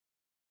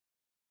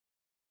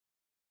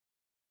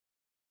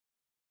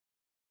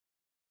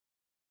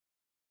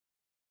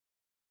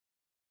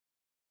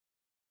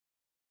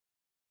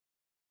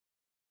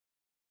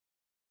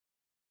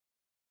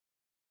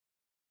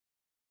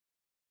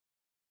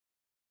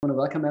I want to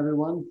welcome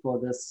everyone for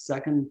this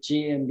second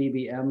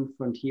JMBBM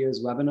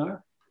Frontiers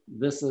Webinar.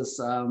 This is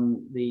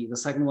the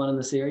second one in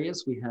the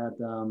series. We had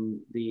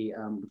the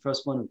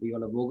first one with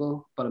Viola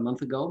Vogel about a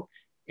month ago,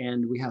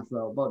 and we have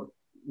about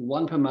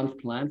one per month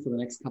planned for the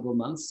next couple of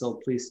months.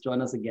 So please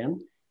join us again.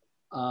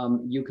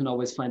 You can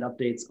always find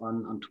updates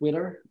on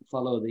Twitter.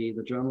 Follow the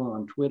journal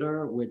on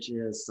Twitter, which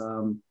is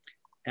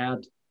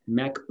at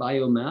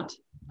MacBiomat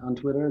on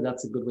Twitter.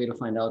 That's a good way to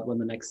find out when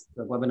the next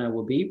webinar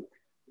will be.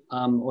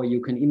 Or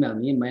you can email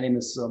me. My name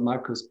is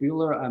Markus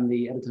Bühler. I'm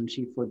the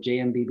editor-in-chief for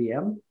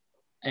JMBBM.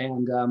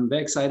 And I'm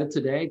very excited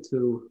today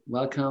to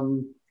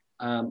welcome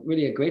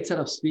really a great set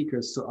of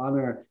speakers to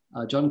honor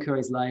John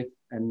Currey's life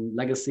and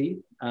legacy.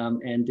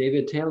 And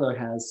David Taylor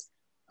has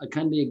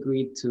kindly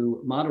agreed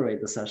to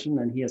moderate the session,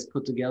 and he has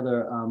put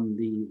together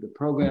the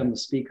program, the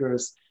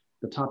speakers,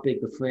 the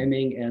topic, the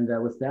framing. And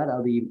with that,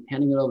 I'll be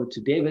handing it over to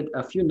David.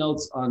 A few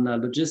notes on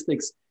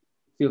logistics.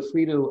 Feel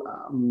free to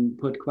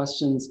put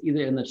questions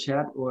either in the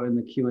chat or in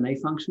the Q&A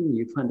function.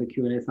 You find the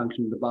Q&A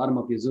function at the bottom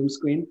of your Zoom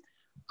screen,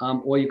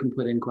 or you can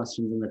put in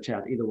questions in the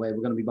chat. Either way, we're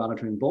going to be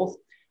monitoring both.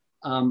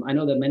 I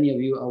know that many of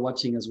you are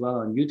watching as well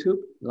on YouTube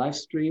live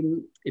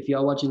stream. If you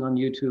are watching on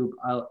YouTube,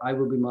 I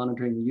will be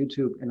monitoring the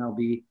YouTube, and I'll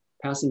be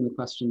passing the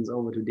questions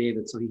over to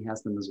David so he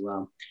has them as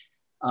well.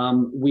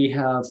 We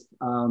have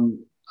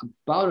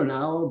about an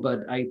hour,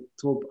 but I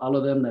told all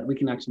of them that we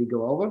can actually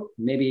go over,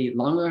 maybe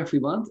longer if we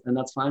want, and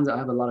that's fine. So I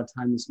have a lot of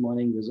time this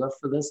morning reserved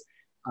for this.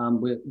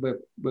 We're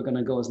going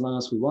to go as long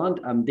as we want.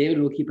 David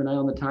will keep an eye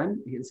on the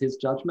time. It's his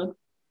judgment.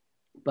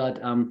 But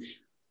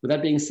with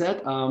that being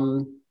said,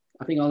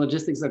 I think all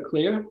logistics are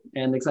clear,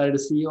 and excited to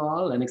see you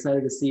all, and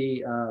excited to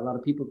see a lot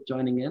of people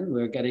joining in.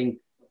 We're getting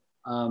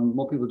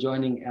more people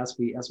joining as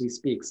we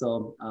speak.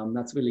 So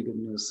that's really good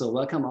news. So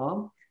welcome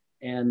all,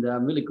 and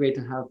really great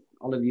to have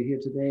all of you here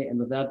today. And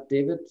with that,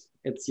 David,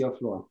 it's your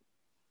floor.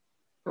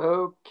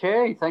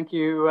 Okay, thank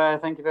you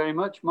very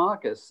much,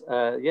 Marcus.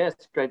 Yes,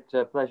 great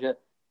pleasure to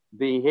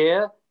be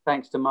here.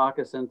 Thanks to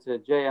Marcus and to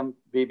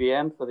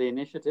JMBBM for the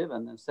initiative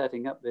and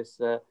setting up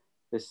this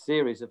this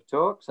series of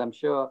talks. I'm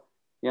sure,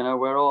 you know,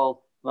 we're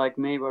all, like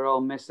me, we're all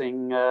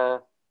missing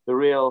the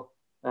real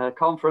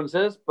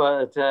conferences,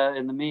 but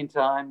in the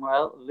meantime,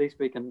 well, at least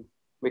we can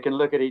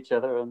look at each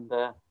other and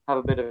have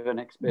a bit of an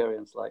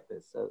experience like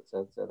this. So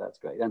that's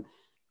great. And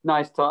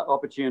nice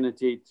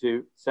opportunity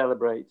to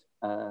celebrate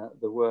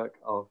the work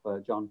of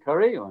John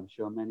Currey, who I'm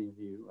sure many of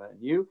you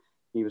knew.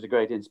 He was a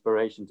great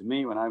inspiration to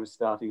me when I was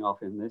starting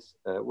off in this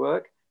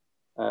work.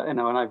 You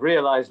know, and I've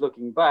realized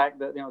looking back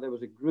that, you know, there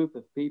was a group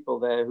of people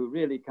there who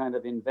really kind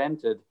of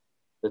invented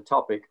the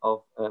topic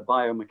of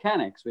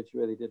biomechanics, which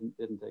really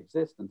didn't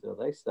exist until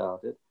they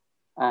started.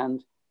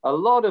 And a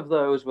lot of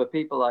those were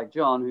people like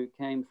John, who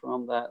came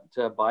from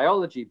that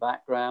biology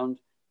background,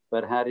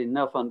 but had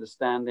enough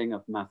understanding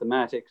of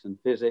mathematics and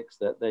physics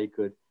that they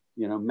could,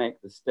 you know, make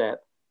the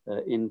step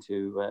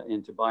into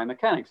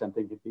biomechanics. I'm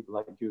thinking of people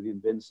like Julian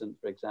Vincent,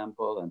 for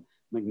example, and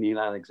McNeil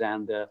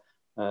Alexander,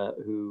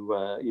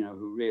 who you know,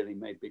 who really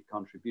made big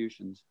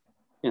contributions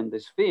in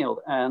this field.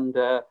 And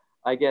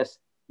I guess,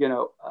 you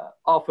know,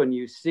 often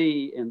you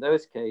see in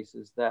those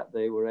cases that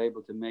they were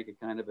able to make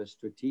a kind of a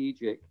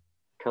strategic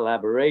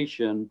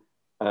collaboration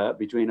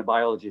between a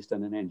biologist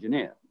and an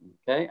engineer,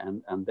 okay?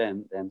 And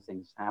then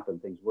things happen,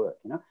 things work,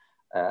 you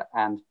know?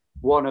 And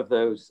one of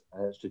those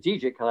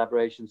strategic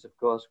collaborations, of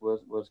course,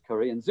 was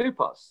Currey and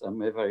Zioupos. And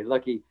we're very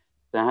lucky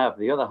to have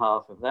the other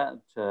half of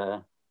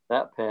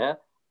that pair,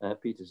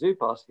 Peter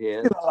Zioupos,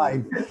 here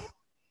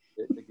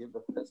to give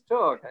the first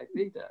talk. Hi,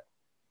 Peter.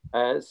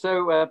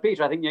 So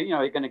Peter, I think you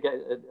know, you're going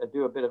to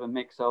do a bit of a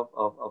mix of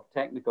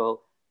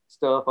technical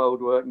stuff,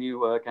 old work, new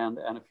work, and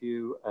a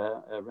few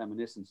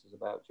reminiscences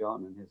about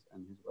John and his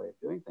way of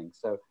doing things.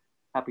 So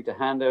happy to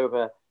hand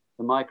over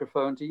the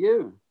microphone to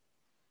you.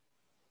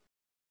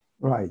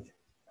 Right.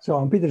 So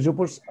I'm Peter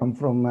Zioupos. I'm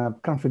from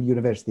Cranfield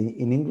University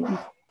in England.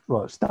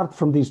 Well, start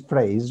from this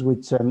phrase,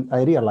 which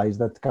I realized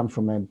that comes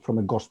from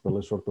a gospel,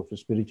 a sort of a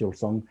spiritual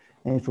song,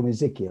 and from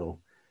Ezekiel,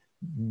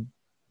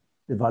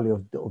 the valley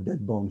of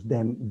dead bones,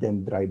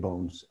 them dry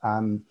bones.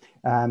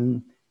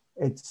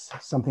 It's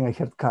something I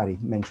heard Curry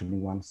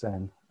mentioning once,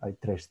 and I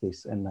traced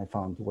this and I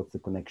found what the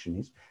connection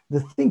is. The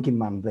thinking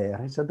man there,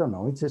 I said, I don't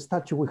know, it's a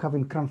statue we have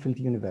in Cranfield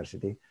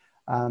University.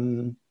 I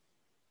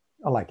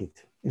like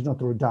it. It's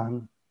not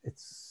Rodin,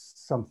 it's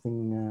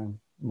something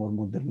more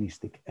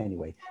modernistic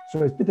anyway.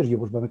 So it's Peter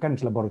Zioupos,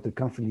 Biomechanics Laboratory,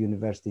 Cranfield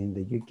University in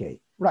the UK.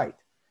 Right.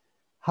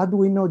 How do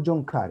we know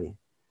John Currey?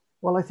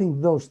 Well, I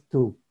think those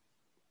two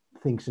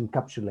things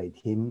encapsulate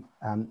him.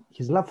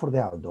 His love for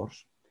the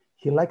outdoors.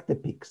 He liked the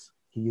peaks.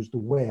 He used to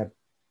wear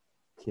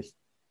his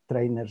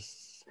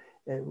trainers,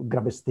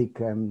 grab a stick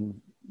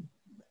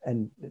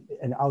and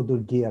outdoor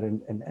gear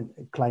and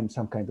climb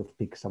some kind of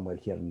peak somewhere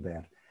here and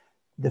there.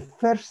 The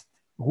first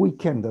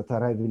weekend that I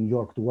arrived in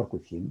York to work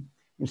with him,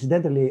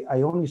 incidentally,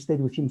 I only stayed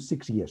with him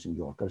 6 years in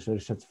York as a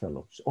research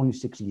fellow, only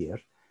 6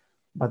 years.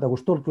 But I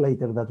was told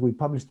later that we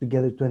published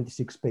together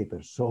 26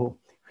 papers. So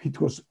it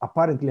was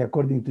apparently,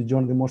 according to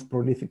John, the most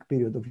prolific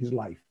period of his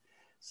life.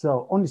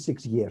 So only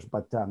 6 years,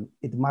 but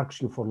it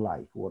marks you for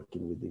life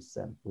working with this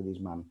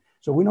man.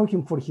 So we know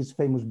him for his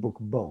famous book,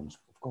 Bones,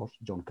 of course,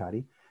 John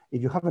Currey.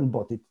 If you haven't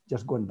bought it,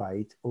 just go and buy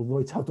it, although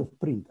it's out of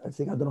print. I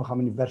don't know how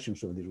many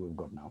versions of this we've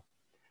got now.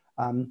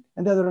 And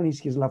the other one is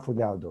his love for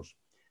the outdoors.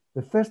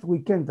 The first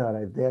weekend I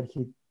arrived there,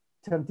 he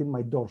turned in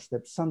my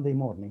doorstep Sunday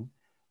morning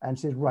and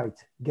said, right,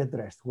 get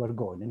dressed, we're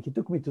going. And he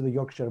took me to the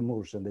Yorkshire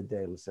moors and the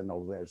dales and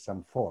all there,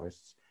 some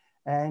forests.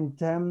 And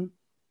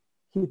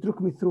he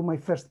took me through my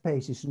first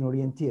paces in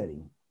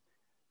orienteering,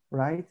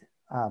 right?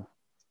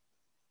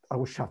 I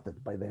was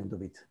shattered by the end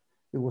of it.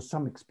 It was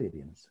some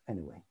experience.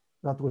 Anyway,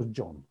 that was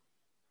John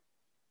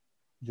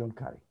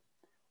Currey.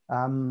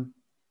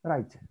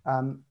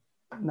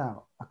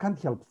 Now, I can't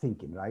help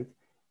thinking, right?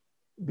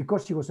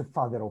 Because he was a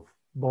father of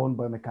bone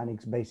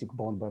biomechanics, basic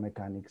bone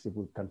biomechanics, if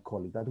we can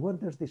call it that, where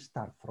does this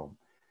start from?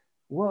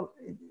 Well,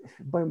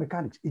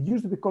 biomechanics, it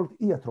used to be called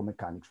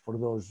iatromechanics, for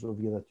those of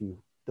you that you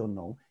don't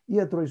know.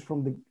 Iatro is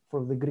from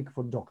the Greek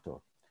for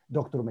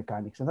doctor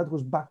mechanics, and that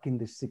was back in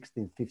the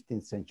 16th,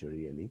 15th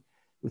century, really,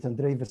 with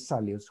Andrei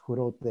Vesalius, who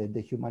wrote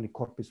the Humani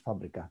Corpus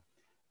Fabrica,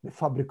 the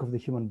fabric of the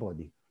human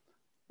body.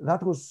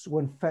 That was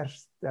when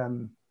first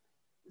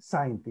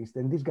scientists,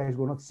 and these guys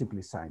were not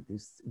simply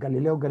scientists,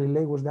 Galileo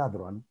Galilei was the other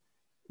one,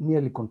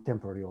 nearly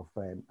contemporary of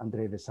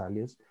Andrei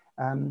Vesalius,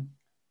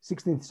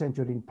 16th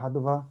century in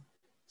Padova,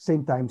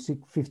 same time,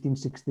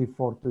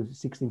 1564 to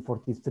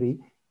 1643,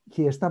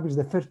 he established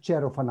the first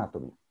chair of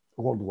anatomy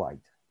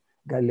worldwide,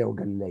 Galileo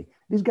Galilei.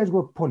 These guys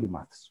were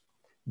polymaths.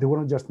 They were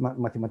not just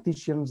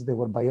mathematicians, they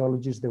were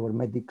biologists, they were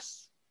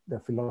medics, they're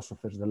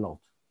philosophers, the lot.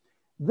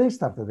 They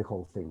started the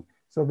whole thing.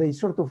 So they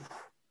sort of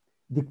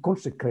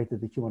deconsecrated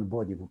the human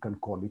body, we can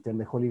call it, and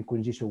the Holy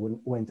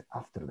Inquisition went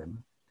after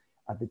them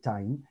at the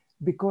time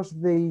because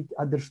they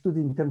understood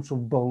in terms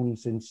of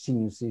bones and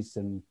sinuses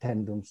and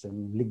tendons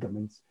and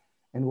ligaments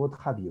and what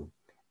have you.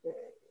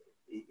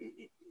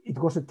 It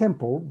was a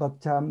temple,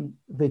 but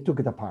they took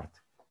it apart.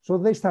 So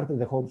they started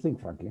the whole thing,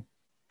 frankly.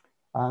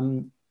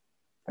 And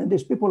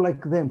there's people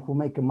like them who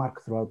make a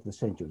mark throughout the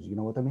centuries, you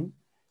know what I mean?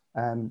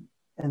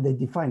 And they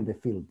define the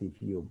field,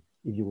 if you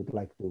would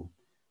like to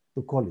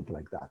call it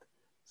like that.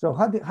 So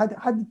how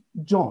did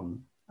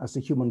John, as a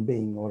human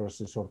being or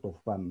as a sort of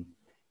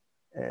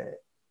a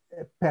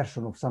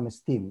person of some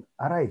esteem,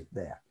 arrive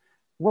there?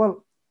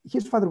 Well,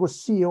 his father was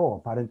CEO,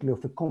 apparently,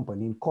 of a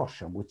company in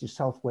Corsham, which is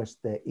southwest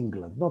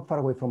England, not far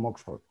away from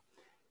Oxford.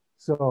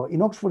 So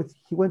in Oxford,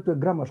 he went to a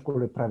grammar school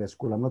or a private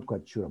school. I'm not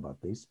quite sure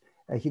about this.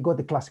 He got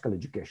a classical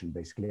education,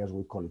 basically, as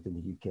we call it in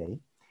the UK.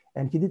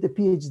 And he did a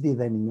PhD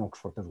then in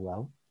Oxford as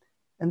well.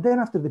 And then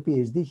after the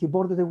PhD, he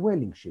boarded a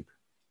whaling ship.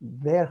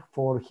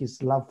 Therefore,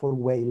 his love for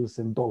whales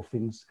and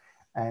dolphins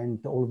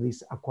and all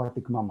these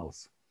aquatic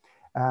mammals.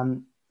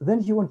 Then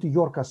he went to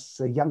York as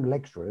a young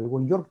lecturer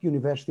when York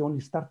University only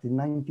started in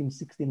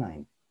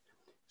 1969.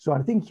 So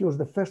I think he was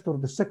the first or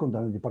the second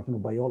in the Department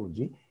of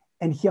Biology,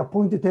 and he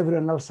appointed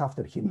everyone else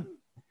after him.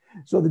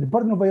 So the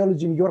Department of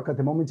Biology in York at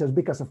the moment is as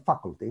big as a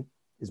faculty,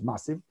 is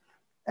massive.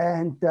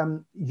 And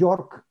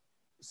York,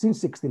 since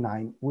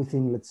 69,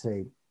 within, let's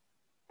say,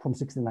 from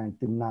 69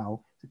 till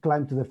now,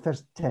 climbed to the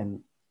first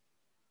 10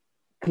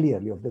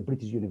 clearly of the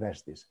British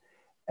universities.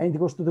 And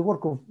it was to the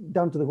work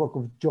down to the work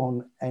of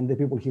John and the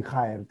people he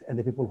hired and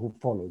the people who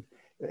followed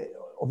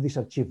of this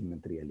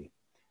achievement, really.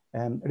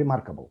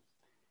 Remarkable.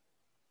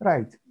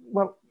 Right,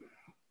 well,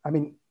 I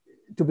mean,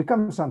 to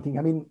become something,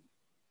 I mean,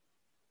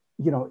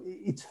 you know,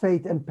 it's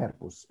fate and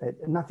purpose.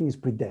 Nothing is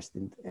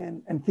predestined,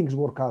 and things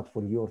work out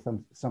for you, or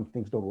some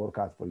things don't work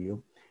out for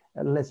you.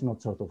 Let's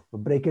not sort of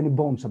break any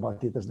bones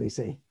about it, as they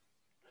say.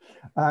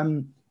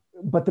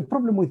 But the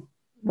problem with,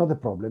 not the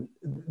problem,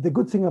 the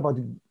good thing about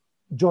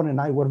John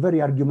and I were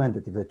very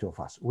argumentative, the two of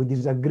us. We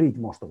disagreed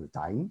most of the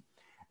time,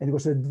 and it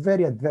was a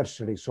very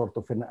adversary sort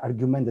of an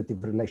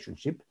argumentative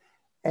relationship.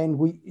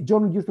 And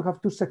John used to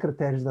have two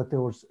secretaries that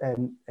was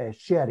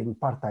sharing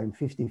part-time,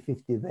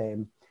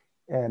 50-50,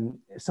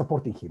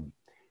 supporting him.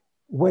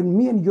 When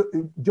me and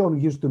John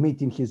used to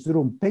meet in his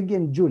room, Peggy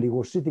and Julie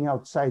were sitting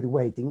outside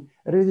waiting,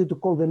 ready to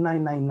call the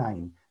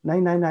 999.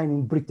 999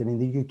 in Britain, in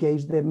the UK,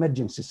 is the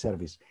emergency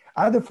service,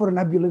 either for an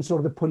ambulance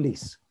or the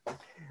police.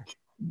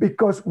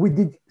 Because we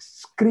did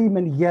scream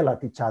and yell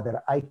at each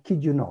other, I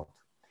kid you not.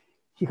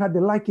 He had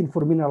a liking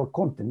for mineral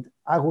content.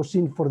 I was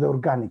in for the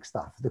organic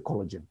stuff, the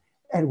collagen.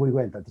 And we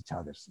went at each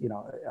other's, you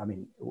know, I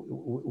mean,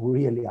 we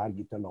really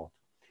argued a lot.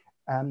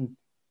 And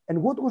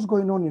what was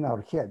going on in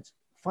our heads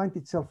find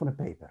itself on a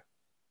paper.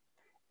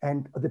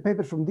 And the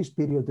papers from this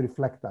period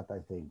reflect that, I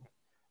think.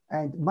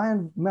 And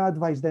my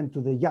advice then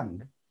to the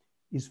young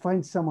is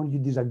find someone you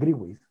disagree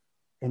with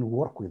and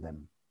work with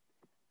them.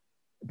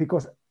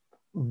 Because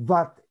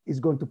that is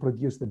going to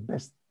produce the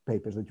best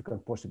papers that you can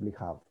possibly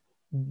have.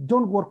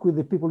 Don't work with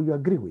the people you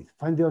agree with.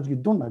 Find those you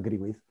don't agree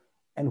with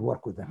and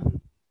work with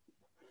them.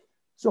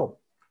 So,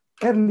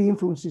 early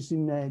influences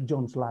in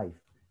John's life.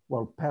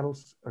 Well,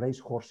 pearls, race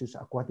horses,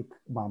 aquatic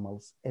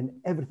mammals, and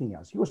everything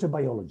else. He was a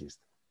biologist.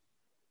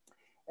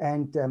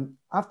 And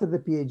after the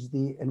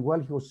PhD, and while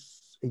he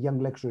was a young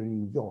lecturer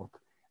in New York,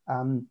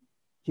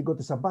 he got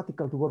a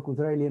sabbatical to work with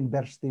Rayleigh and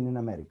Bernstein in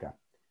America.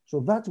 So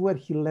that's where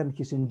he learned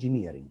his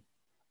engineering,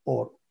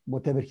 or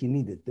whatever he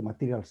needed, the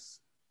materials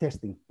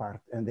testing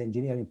part and the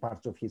engineering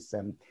parts of his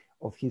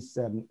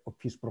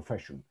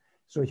profession.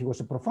 So he was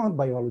a profound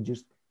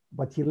biologist,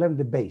 but he learned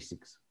the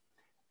basics.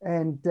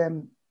 And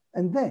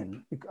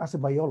then, as a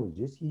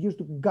biologist, he used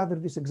to gather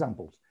these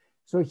examples.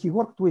 So he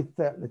worked with,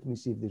 let me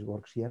see if this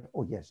works here.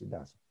 Oh, yes, it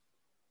does.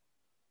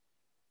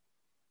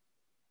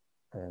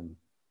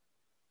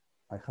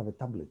 I have a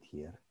tablet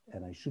here,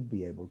 and I should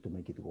be able to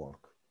make it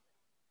work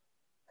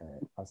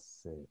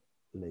as a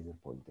laser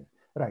pointer.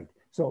 Right,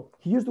 so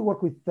he used to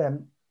work with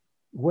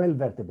whale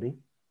vertebrae.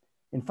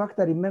 In fact,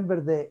 I remember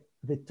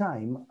the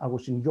time I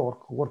was in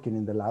York working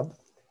in the lab,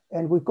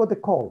 and we got a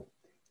call.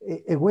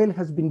 A whale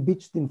has been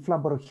beached in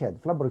Flamborough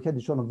Head. Flamborough Head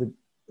is one of the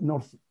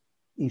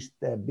northeast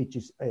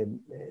beaches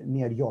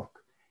near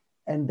York.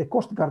 And the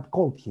Coast Guard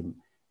called him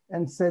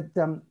and said,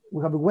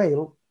 we have a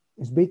whale,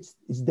 it's beached,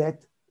 it's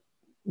dead.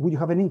 Would you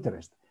have an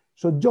interest?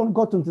 So John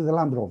got into the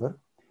Land Rover,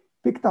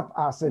 picked up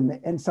us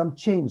and some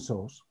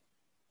chainsaws,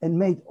 and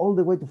made all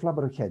the way to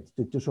Flamborough Head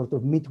to sort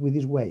of meet with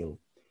his whale.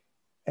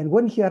 And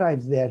when he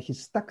arrived there, he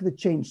stuck the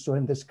chainsaw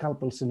and the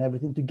scalpels and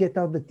everything to get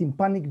out the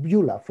tympanic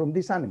bulla from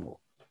this animal.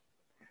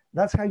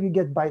 That's how you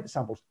get bite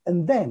samples.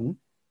 And then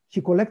he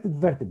collected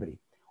vertebrae.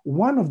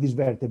 One of these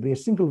vertebrae, a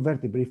single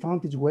vertebrae,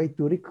 found its way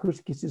to Rick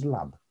Huskis'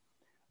 lab.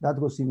 That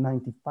was in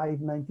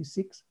 95,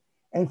 96.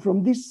 And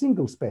from this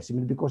single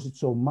specimen, because it's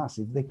so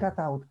massive, they cut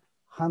out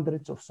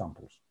hundreds of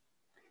samples.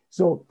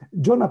 So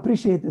John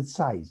appreciated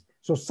size.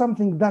 So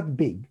something that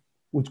big,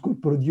 which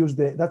could produce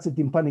that's a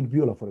tympanic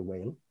bulla for a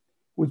whale,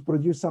 which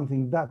produce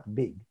something that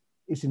big,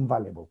 is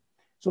invaluable.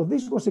 So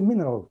this was a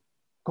mineral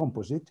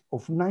composite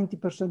of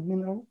 90%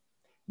 mineral.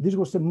 This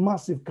was a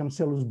massive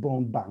cancellous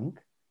bone bank.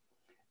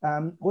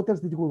 What else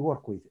did we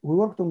work with? We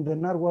worked on the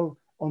narwhal,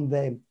 on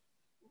the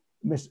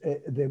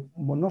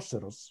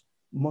monoceros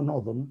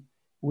monodon,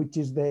 which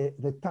is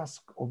the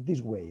tusk of this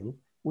whale,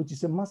 which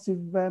is a massive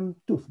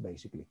tooth,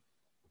 basically.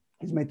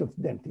 It's made of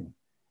dentin.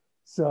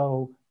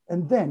 So,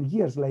 and then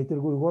years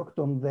later, we worked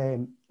on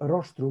the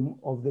rostrum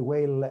of the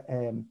whale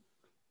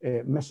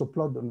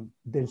Mesoplodon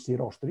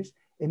densirostris,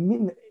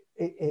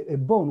 a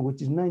bone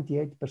which is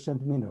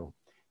 98% mineral.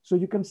 So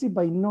you can see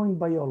by knowing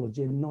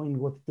biology and knowing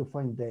what to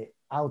find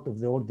out of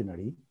the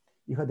ordinary,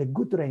 you had a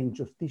good range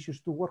of tissues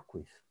to work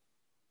with.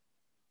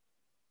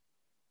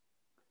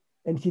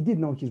 And he did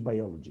know his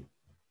biology.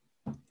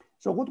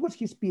 So what was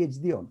his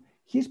PhD on?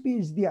 His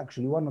PhD,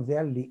 actually, one of the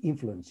early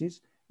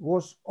influences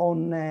was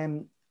on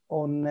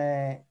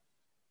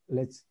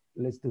let's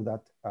do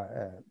that.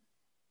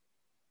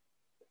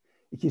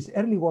 His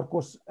early work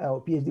was,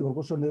 PhD work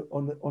was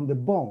on the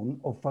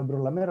bone of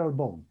fibrolameral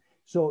bone.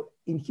 So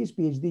in his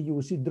PhD, you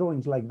will see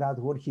drawings like that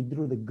where he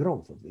drew the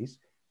growth of this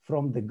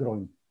from the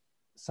growing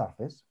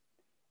surface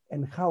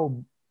and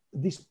how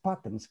these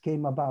patterns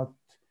came about.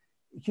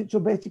 So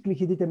basically,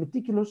 he did a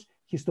meticulous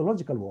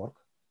histological work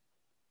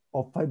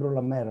of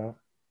fibrolameral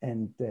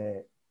and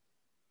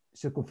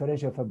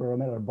circumferential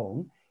fibrolameral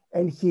bone,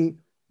 and he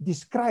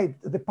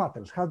described the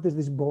patterns. How does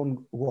this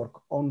bone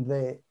work on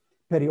the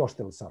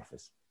periosteal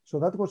surface? So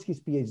that was his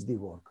PhD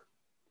work.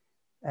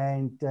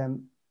 And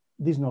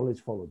this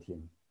knowledge followed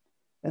him.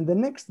 And the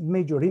next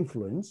major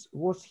influence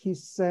was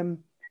his, I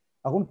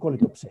won't call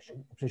it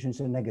obsession. Obsession is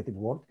a negative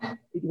word.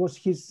 It was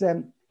his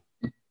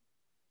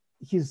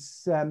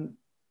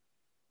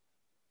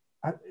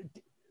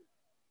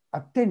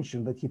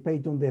attention that he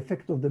paid on the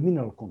effect of the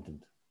mineral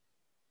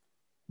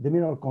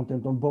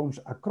content on bones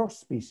across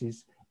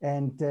species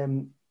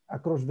and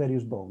across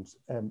various bones,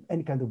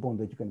 any kind of bone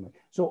that you can make.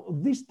 So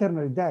this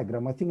ternary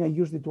diagram, I think I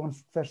used it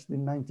once first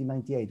in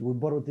 1998. We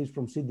borrowed this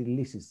from Sidney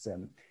Lee's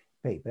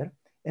paper,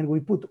 and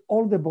we put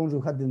all the bones we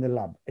had in the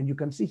lab. And you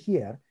can see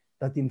here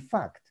that in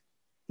fact,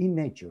 in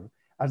nature,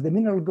 as the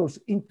mineral goes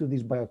into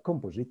this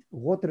biocomposite,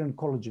 water and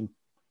collagen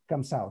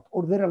comes out,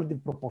 or the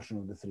relative proportion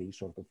of the three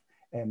sort of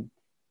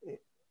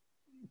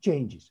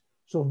changes.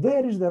 So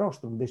there is the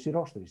rostrum, the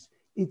cirrostris.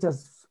 It's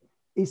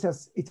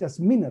as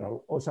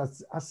mineral or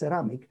as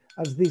ceramic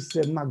as this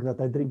mug that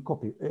I drink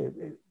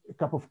a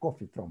cup of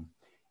coffee from.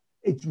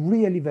 It's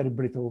really very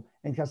brittle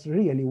and has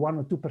really 1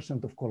 or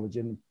 2% of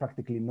collagen,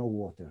 practically no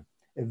water,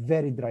 a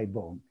very dry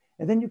bone.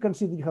 And then you can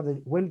see that you have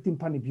the whale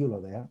tympanic bulla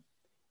there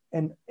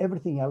and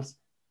everything else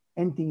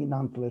ending in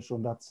antlers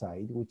on that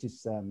side, which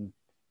has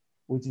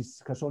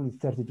only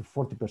 30 to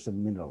 40%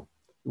 mineral,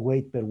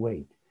 weight per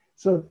weight.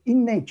 So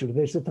in nature,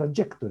 there's a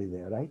trajectory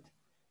there, right?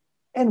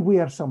 And we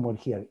are somewhere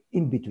here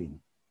in between,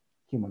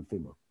 human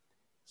femur.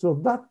 So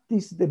that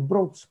is the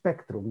broad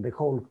spectrum, the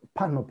whole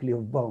panoply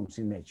of bones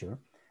in nature,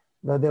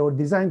 that they were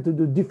designed to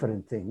do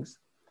different things.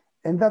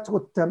 And that's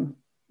what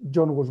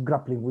John was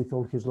grappling with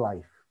all his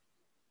life,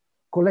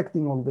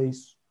 collecting all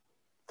this,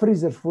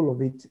 freezers full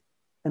of it,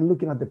 and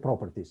looking at the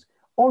properties.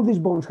 All these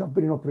bones have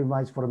been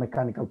optimized for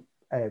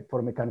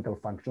a mechanical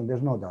function.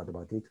 There's no doubt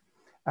about it.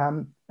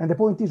 And the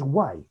point is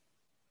why?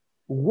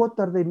 What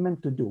are they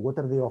meant to do? What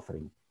are they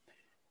offering?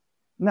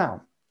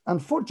 Now,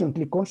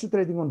 unfortunately,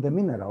 concentrating on the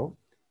mineral,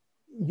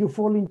 you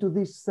fall into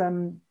this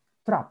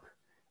trap.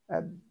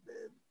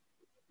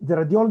 The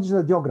radiologists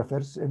and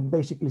radiographers, and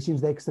basically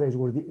since the X-rays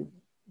were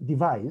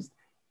devised,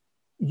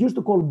 used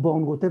to call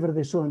bone whatever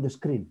they saw on the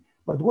screen.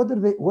 But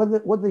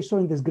what they saw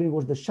in the screen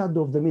was the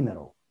shadow of the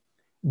mineral.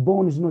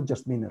 Bone is not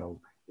just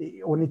mineral.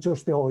 When it's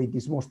osteoid,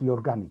 it's mostly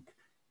organic.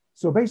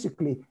 So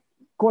basically,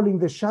 calling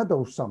the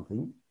shadow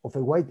something, of a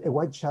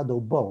white shadow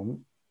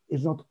bone,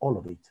 is not all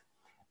of it.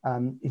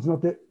 It's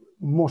not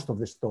most of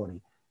the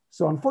story.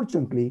 So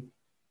unfortunately,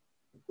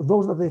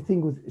 those that they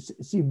think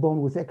see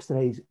bone with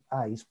X-ray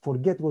eyes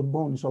forget what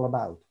bone is all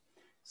about.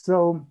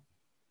 So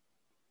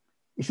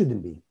it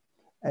shouldn't be.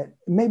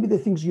 Maybe the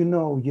things you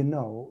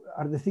know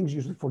are the things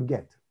you should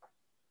forget.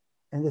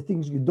 And the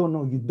things you don't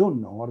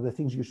know are the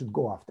things you should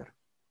go after.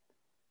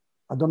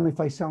 I don't know if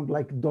I sound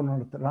like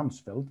Donald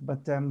Rumsfeld,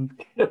 but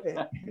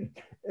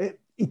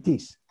it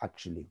is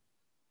actually.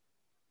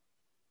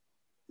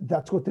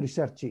 That's what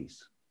research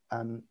is.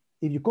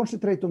 If you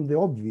concentrate on the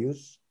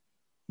obvious,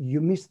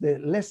 you miss the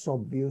less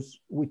obvious,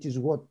 which is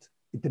what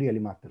it really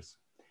matters.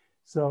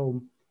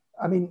 So,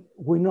 I mean,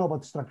 we know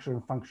about structure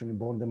and function in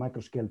bone, the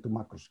microscale to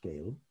macro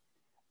scale.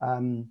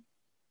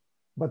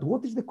 But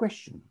what is the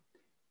question?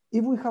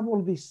 If we have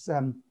all this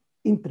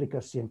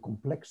intricacy and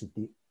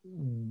complexity,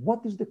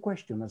 what is the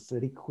question, as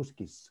Rick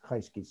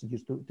Huskis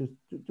used to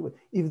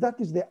if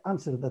that is the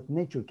answer that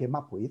nature came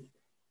up with,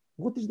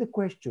 what is the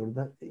question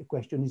that the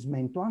question is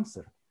meant to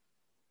answer?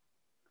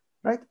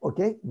 Right,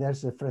 okay,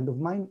 there's a friend of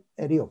mine,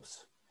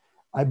 Zioupos.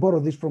 I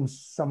borrowed this from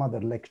some other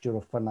lecture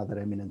of another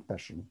eminent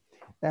person.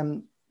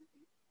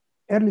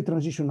 Early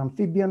transition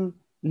amphibian,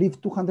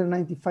 lived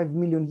 295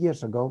 million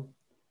years ago,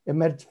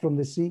 emerged from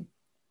the sea,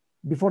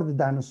 before the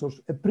dinosaurs,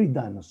 a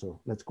pre-dinosaur,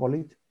 let's call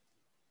it.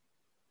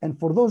 And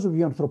for those of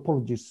you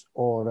anthropologists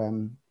or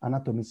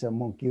anatomists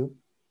among you,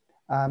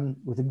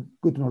 with a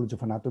good knowledge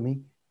of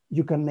anatomy,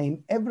 you can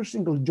name every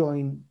single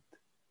joint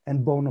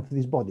and bone of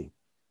this body.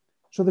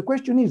 So the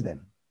question is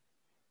then,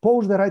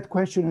 pose the right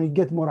question and you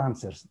get more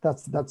answers.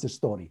 That's a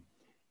story.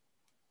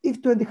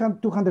 If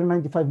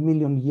 295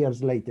 million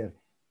years later,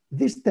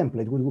 this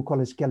template, what we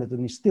call a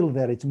skeleton, is still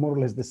there, it's more or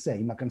less the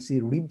same. I can see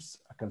ribs,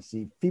 I can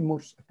see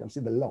femurs, I can see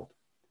the lot.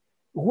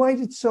 Why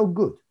is it so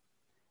good?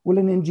 Well,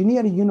 in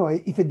engineering, you know,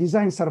 if a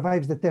design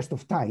survives the test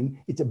of time,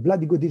 it's a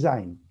bloody good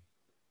design.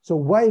 So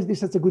why is this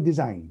such a good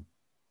design,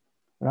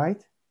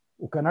 right?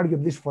 We can argue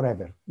this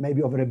forever,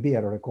 maybe over a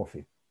beer or a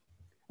coffee,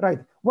 right?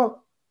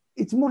 Well,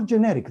 it's more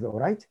generic though,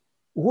 right?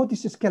 What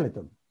is a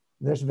skeleton?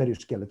 There's various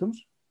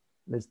skeletons.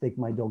 Let's take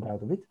my dog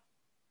out of it.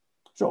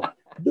 So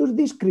do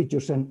these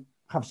creatures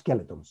have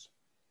skeletons?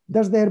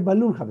 Does their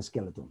balloon have a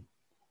skeleton?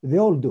 They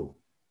all do.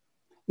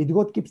 It's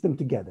what keeps them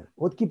together.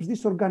 What keeps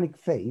this organic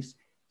phase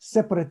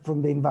separate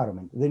from the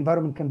environment? The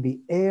environment can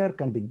be air,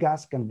 can be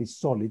gas, can be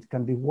solid,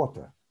 can be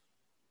water.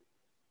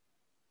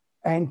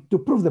 And to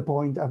prove the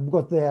point, I've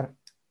got there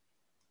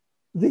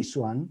this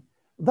one.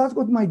 That's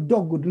what my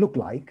dog would look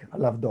like. I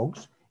love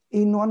dogs.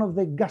 In one of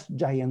the gas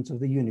giants of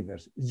the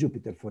universe,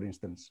 Jupiter, for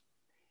instance.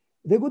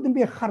 There wouldn't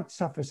be a hard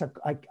surface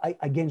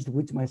against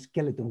which my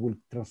skeleton will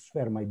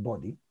transfer my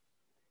body,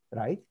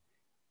 right?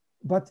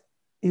 But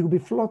it will be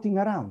floating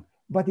around.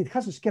 But it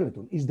has a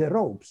skeleton. It's the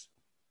ropes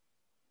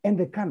and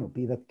the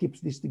canopy that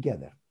keeps this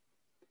together,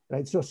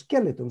 right? So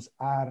skeletons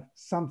are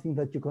something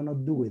that you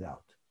cannot do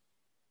without,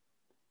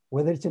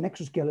 whether it's an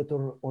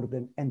exoskeleton or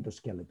the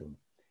endoskeleton.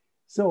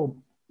 So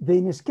the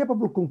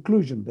inescapable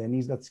conclusion then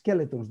is that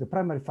skeletons, the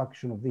primary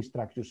function of these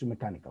structures is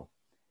mechanical.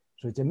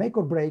 So it's a make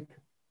or break,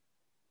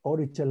 or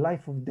it's a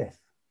life or death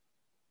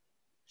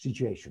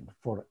situation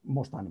for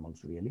most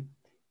animals, really.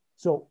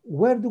 So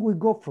where do we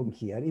go from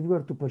here if we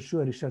were to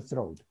pursue a research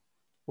road?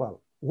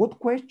 Well, what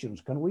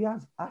questions can we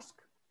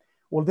ask?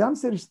 Well, the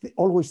answer is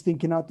always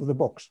thinking out of the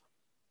box.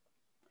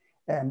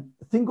 And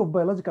think of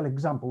biological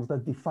examples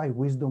that defy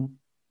wisdom,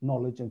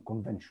 knowledge, and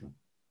convention.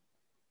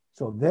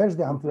 So there's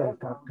the antler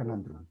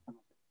conundrum.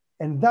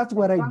 And that's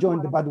where I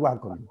joined the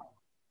bandwagon.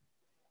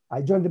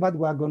 I joined the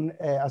bandwagon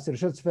as a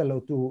research fellow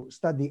to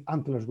study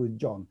antlers with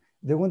John.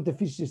 They want a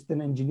physicist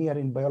and engineer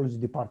in biology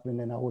department,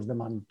 and I was the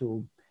man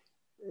to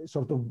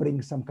sort of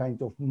bring some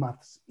kind of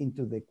maths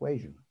into the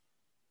equation.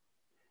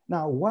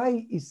 Now,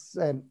 why is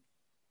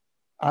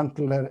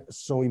antler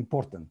so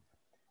important?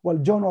 Well,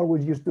 John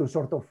always used to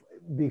sort of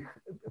be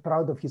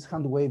proud of his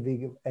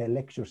hand-waving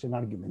lectures and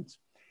arguments.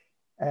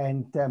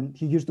 And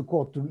he used to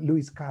quote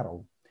Lewis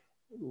Carroll,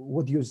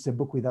 "What use is a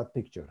book without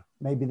picture?"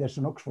 Maybe there's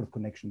an Oxford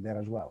connection there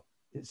as well.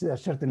 There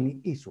certainly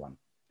is one.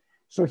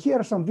 So here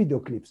are some video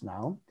clips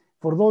now.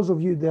 For those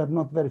of you that are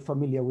not very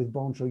familiar with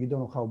bones, or you don't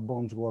know how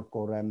bones work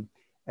or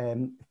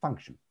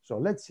function. So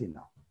let's see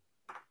now.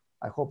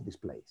 I hope this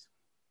plays.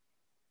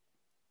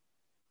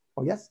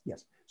 Oh, yes,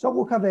 yes. So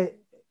we'll have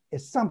a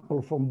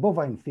sample from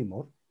bovine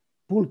femur,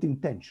 pulled in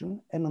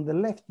tension, and on the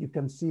left, you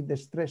can see the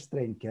stress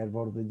strain curve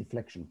or the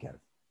deflection curve.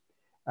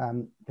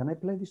 Can I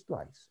play this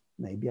twice?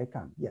 Maybe I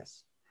can,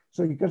 yes.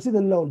 So you can see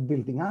the load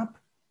building up,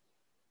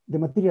 the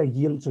material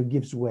yields or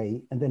gives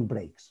way and then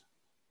breaks.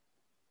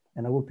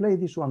 And I will play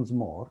this once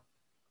more.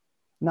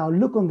 Now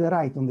look on the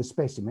right on the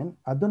specimen.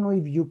 I don't know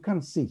if you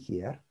can see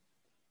here,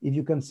 if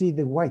you can see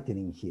the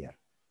whitening here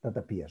that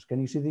appears.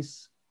 Can you see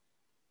this?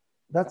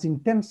 That's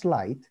intense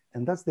light,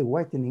 and that's the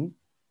whitening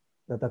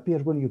that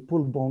appears when you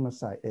pull bone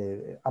aside,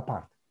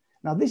 apart.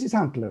 Now this is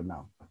antler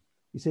now.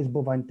 It says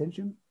bovine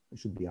tension. It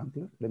should be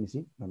antler. Let me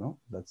see. No,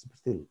 that's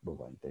still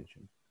bovine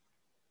tension.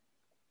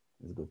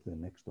 Let's go to the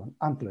next one.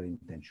 Antler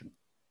intention.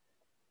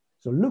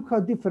 So look how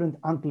different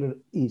antler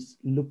is,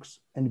 looks,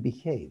 and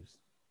behaves.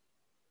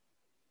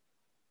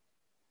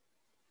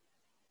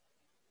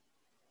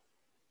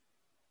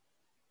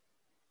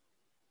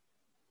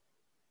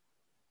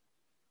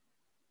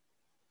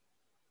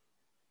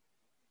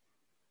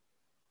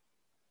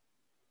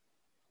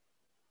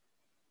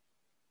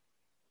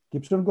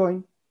 Keeps on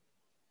going.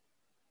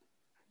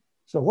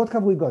 So what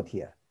have we got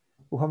here?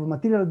 We have a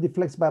material that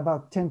deflects by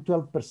about 10,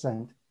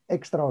 12%,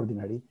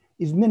 extraordinary,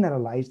 is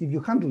mineralized. If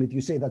you handle it,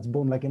 you say that's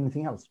bone like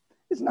anything else.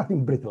 There's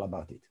nothing brittle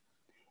about it.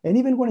 And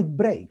even when it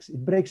breaks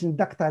in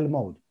ductile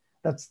mode.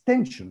 That's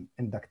tension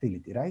and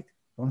ductility, right?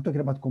 We're not talking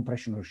about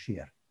compression or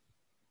shear.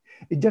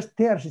 It just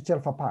tears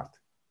itself apart,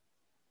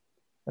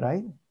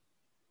 right?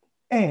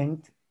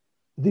 And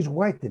this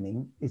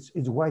whitening is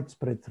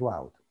widespread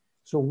throughout.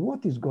 So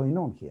what is going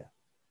on here?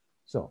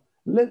 So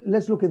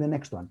let's look at the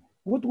next one.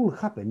 What will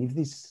happen if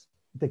this,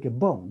 take a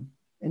bone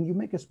and you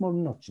make a small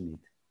notch in it?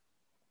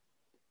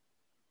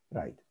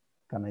 Right,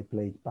 can I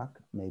play it back?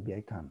 Maybe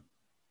I can.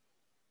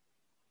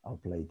 I'll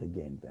play it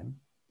again then.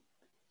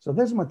 So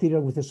there's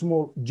material with a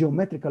small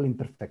geometrical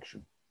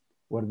imperfection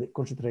where it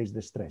concentrates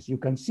the stress. You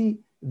can see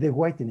the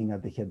whitening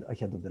at the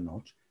ahead of the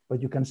notch,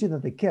 but you can see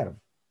that the curve,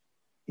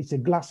 it's a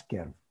glass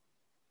curve.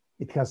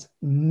 It has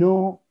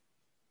no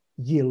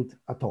yield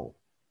at all.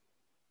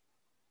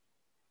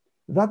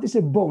 That is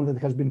a bone that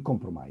has been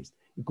compromised.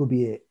 It could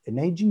be an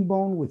aging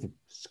bone with a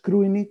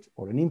screw in it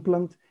or an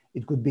implant.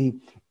 It could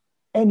be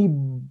any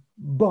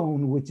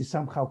bone which is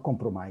somehow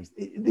compromised.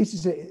 This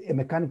is a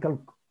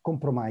mechanical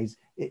compromise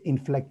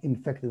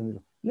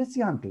infected. Let's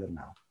see antler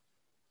now.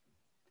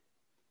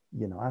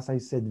 You know, as I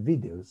said,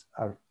 videos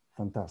are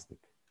fantastic.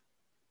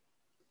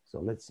 So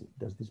let's see,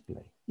 does this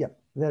play? Yeah,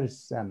 there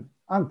is an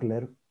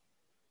antler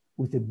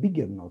with a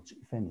bigger notch,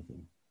 if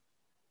anything.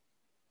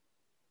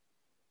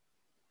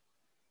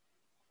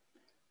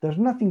 There's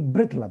nothing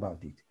brittle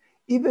about it.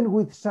 Even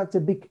with such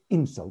a big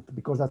insult,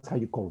 because that's how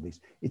you call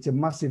this, it's a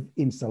massive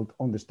insult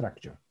on the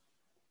structure,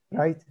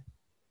 right?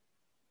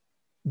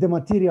 The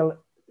material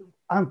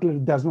antler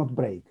does not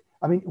break.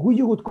 I mean,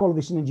 you would call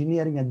this in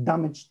engineering a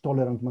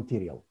damage-tolerant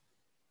material,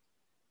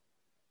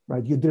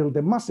 right? You drilled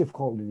a massive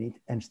hole in it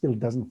and still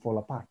doesn't fall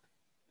apart.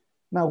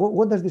 Now,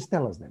 what does this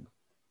tell us then?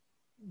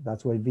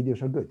 That's why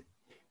videos are good.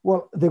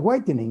 Well, the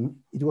whitening,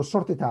 it was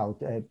sorted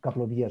out a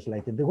couple of years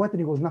later. The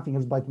whitening was nothing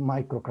else but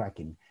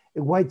microcracking,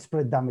 a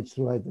widespread damage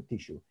throughout the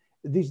tissue.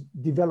 This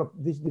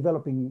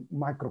developing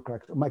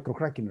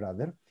microcracking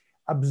rather,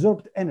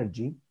 absorbed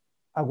energy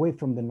away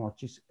from the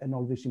notches and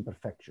all these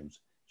imperfections.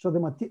 So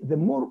the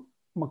more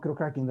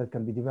microcracking that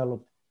can be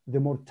developed, the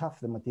more tough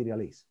the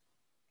material is.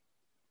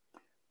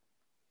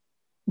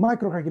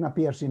 Microcracking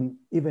appears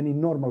even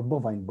in normal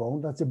bovine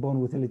bone. That's a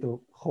bone with a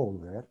little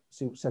hole there,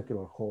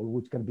 circular hole,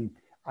 which can be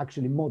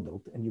actually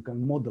modeled, and you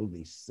can model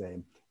these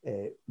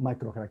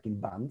microcracking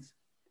bands.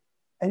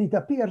 And it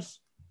appears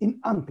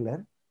in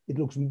antler. It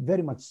looks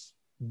very much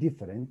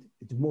different.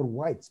 It's more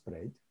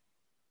widespread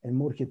and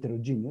more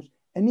heterogeneous,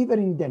 and even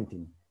in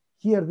dentin.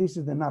 Here, this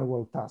is the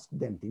narwhal tusk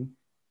dentin.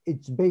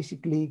 It's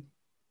basically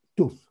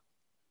tooth,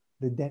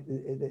 the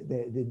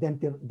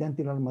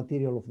dentinal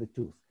material of the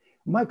tooth.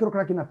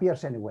 Microcracking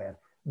appears anywhere.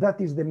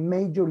 That is the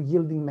major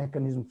yielding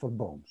mechanism for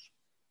bones.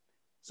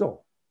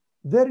 So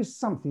there is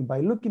something,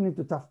 by looking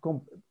into tough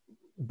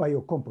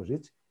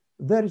biocomposites,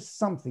 there is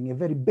something, a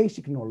very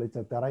basic knowledge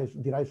that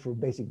derives from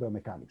basic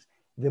biomechanics,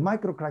 the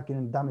microcracking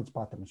and damage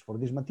patterns for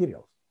these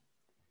materials.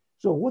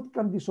 So what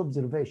can this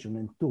observation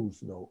and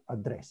tools, though,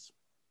 address,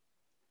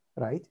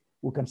 right?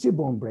 We can see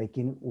bone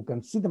breaking, we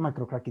can see the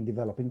microcracking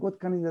developing. What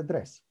can it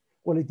address?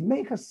 Well, it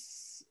may have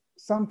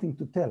something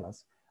to tell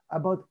us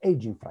about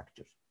aging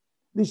fractures.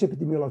 This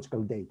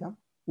epidemiological data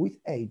with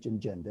age and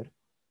gender.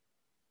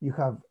 You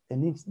have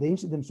the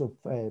incidence of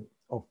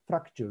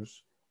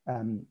fractures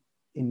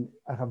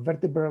I have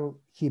vertebral,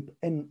 hip,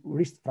 and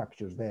wrist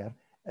fractures there,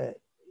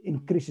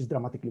 increases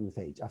dramatically with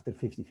age after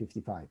 50,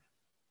 55.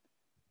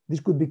 This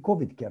could be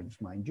COVID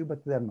curves, mind you,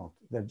 but they're not.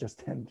 They're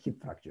just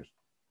hip fractures.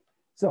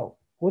 So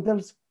what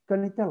else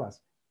can it tell us?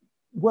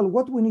 Well,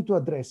 what we need to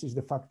address is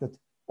the fact that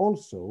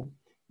also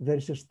there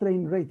is a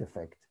strain rate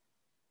effect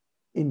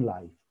in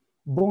life.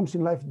 Bones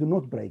in life do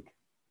not break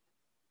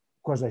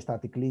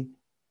quasi-statically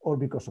or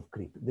because of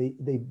creep.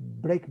 They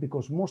break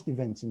because most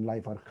events in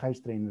life are high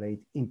strain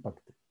rate impact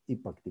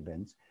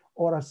events,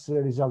 or as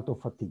a result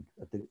of fatigue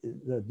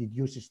that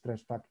induces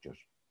stress fractures.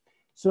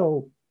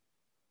 So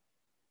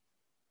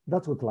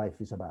that's what life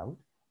is about.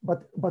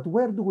 But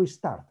where do we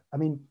start? I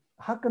mean,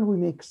 how can we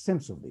make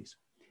sense of this?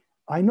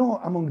 I know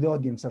among the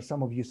audience are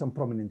some of you, some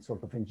prominent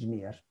sort of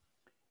engineers.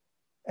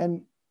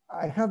 And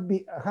I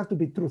have to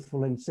be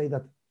truthful and say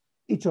that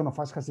each one of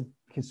us has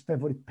his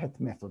favorite pet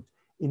method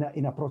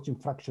in approaching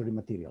fracturing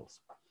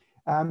materials.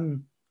 But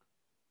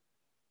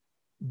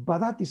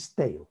that is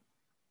stale.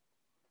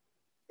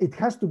 It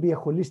has to be a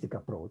holistic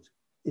approach.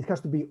 It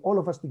has to be all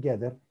of us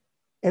together,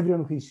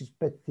 everyone who is his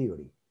pet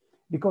theory,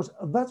 because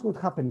that's what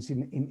happens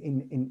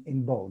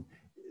in bone.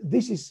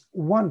 This is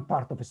one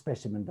part of a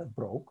specimen that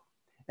broke.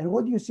 And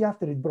what you see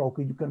after it broke,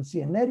 you can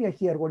see an area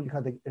here where you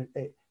had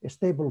a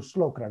stable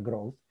slow crack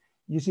growth.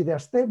 You see the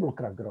stable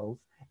crack growth,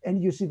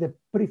 and you see the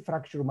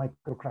pre-fracture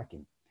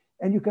micro-cracking.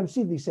 And you can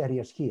see these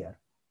areas here,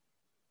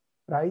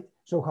 right?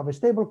 So have a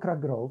stable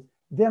crack growth,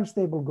 the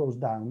unstable goes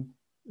down.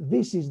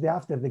 This is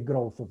after the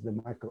growth of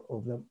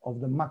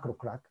the macro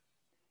crack.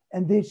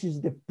 And this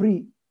is the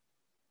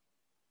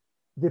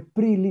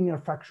pre-linear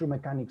fracture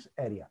mechanics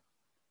area.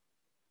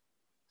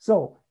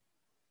 So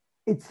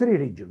it's 3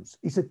 regions.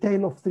 It's a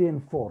tale of 3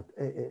 and 4.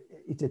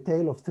 It's a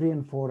tale of 3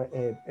 and 4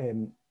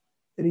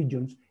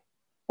 regions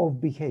of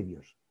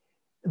behaviors.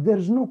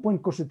 There's no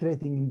point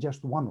concentrating in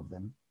just one of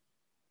them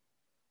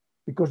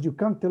because you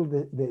can't tell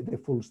the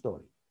full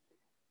story.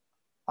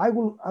 I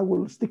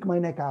will stick my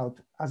neck out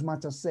as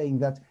much as saying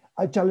that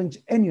I challenge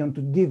anyone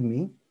to give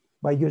me,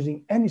 by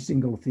using any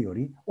single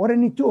theory or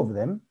any 2 of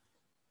them,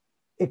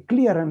 a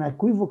clear and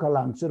equivocal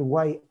answer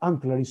why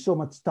antler is so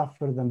much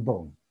tougher than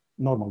bone,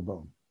 normal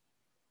bone.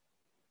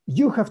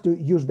 You have to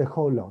use the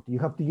whole lot. You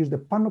have to use the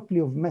panoply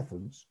of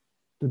methods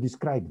to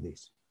describe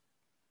this.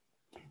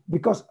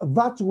 Because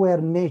that's where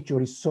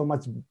nature is so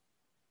much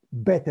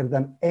better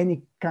than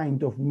any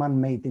kind of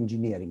man-made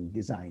engineering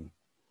design.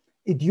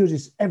 It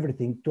uses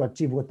everything to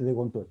achieve what they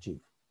want to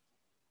achieve.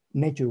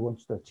 Nature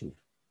wants to achieve.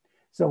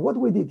 So what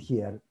we did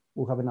here,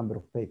 we have a number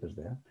of papers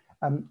there.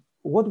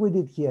 What we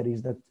did here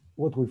is that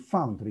what we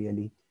found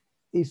really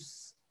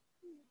is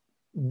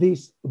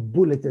these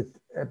bulleted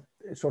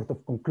sort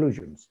of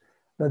conclusions,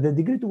 that the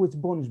degree to which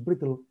bone is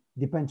brittle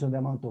depends on the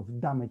amount of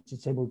damage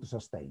it's able to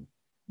sustain.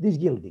 This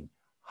yielding,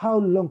 how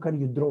long can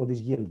you draw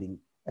this yielding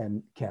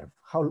curve?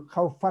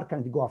 How far can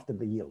it go after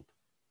the yield?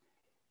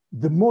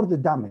 The more the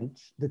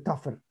damage, the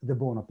tougher the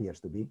bone appears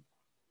to be.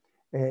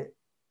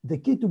 The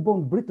key to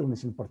bone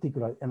brittleness in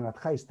particular, and at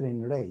high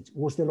strain rates,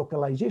 was the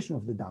localization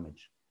of the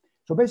damage.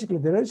 So basically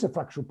there is a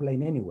fracture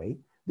plane anyway.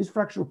 This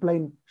fracture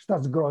plane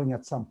starts growing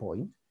at some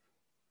point.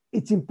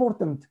 It's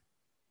important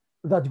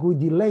that we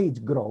delay its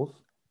growth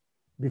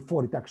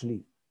before it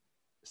actually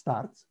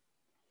starts.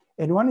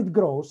 And when it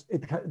grows,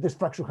 this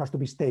fracture has to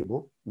be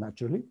stable,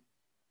 naturally,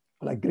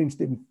 like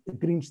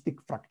green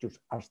stick fractures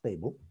are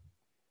stable,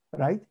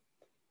 right?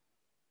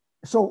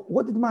 So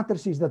what it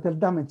matters is that the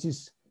damage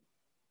is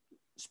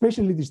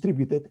spatially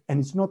distributed and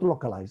it's not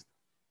localized.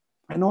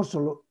 And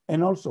also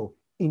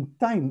in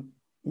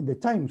the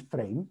time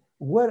frame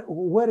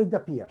where it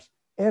appears,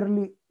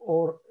 early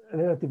or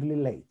relatively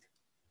late.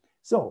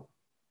 So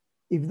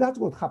if that's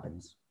what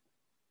happens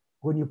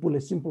when you pull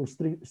a simple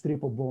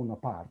strip of bone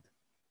apart,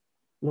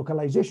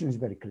 localization is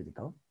very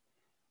critical,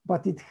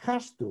 but it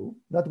has to,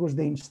 that was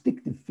the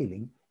instinctive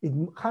feeling, it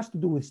has to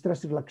do with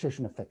stress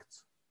relaxation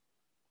effects.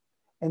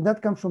 And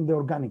that comes from the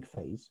organic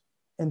phase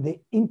and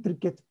the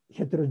intricate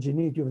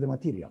heterogeneity of the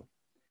material.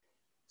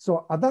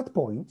 So at that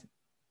point,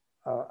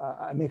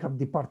 I may have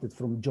departed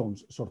from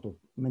John's sort of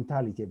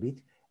mentality a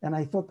bit, and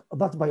I thought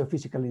that's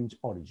biophysical in its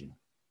origin,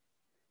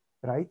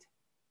 right?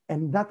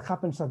 And that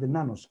happens at the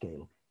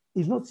nanoscale.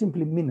 It's not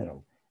simply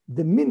mineral.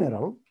 The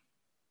mineral,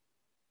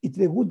 it's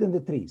the wood and the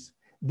trees.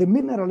 The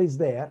mineral is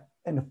there,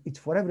 and it's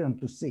for everyone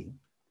to see,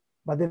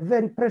 but the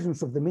very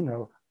presence of the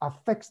mineral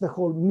affects the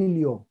whole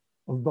milieu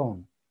of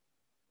bone.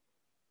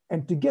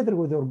 And together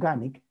with the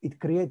organic, it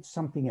creates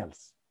something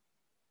else.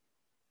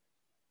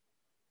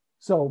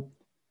 So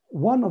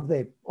one of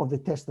the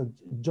tests that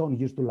John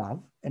used to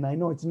love, and I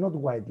know it's not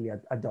widely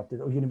adopted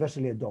or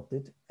universally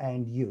adopted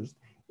and used,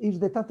 is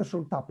the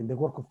Tattersall tapping, the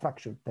work of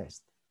fracture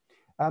test.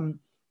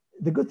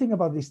 The good thing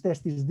about this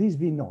test is this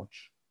V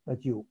notch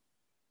that you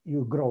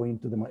grow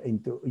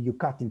you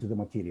cut into the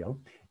material,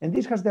 and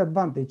this has the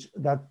advantage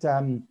that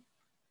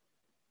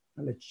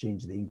let's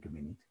change the ink a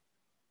minute.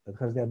 That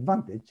has the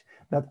advantage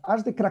that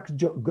as the crack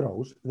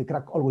grows, the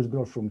crack always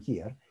grows from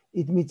here.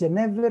 It meets an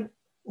ever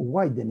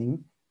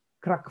widening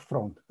crack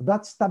front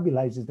that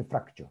stabilizes the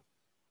fracture,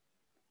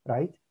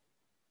 right?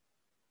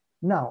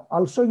 Now,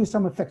 I'll show you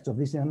some effects of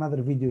this in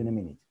another video in a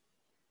minute.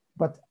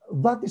 But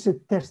that is a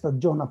test that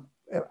John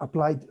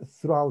applied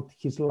throughout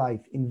his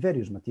life in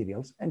various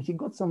materials, and he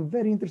got some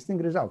very interesting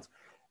results.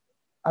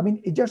 I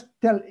mean, it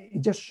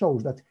just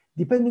shows that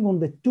depending on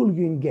the tool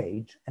you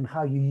engage and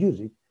how you use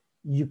it,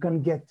 you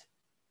can get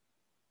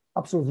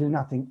absolutely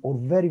nothing or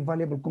very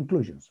valuable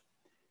conclusions.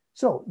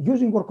 So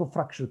using work of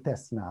fracture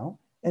tests now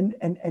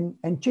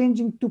and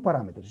changing 2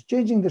 parameters,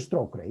 changing the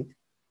stroke rate,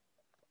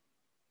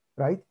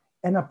 right?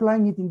 And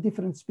applying it in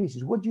different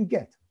species. What do you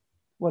get?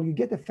 Well, you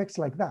get effects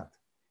like that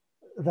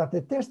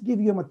the test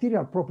gives you a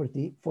material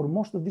property for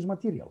most of these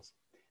materials.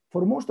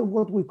 For most of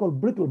what we call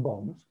brittle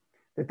bones,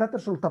 the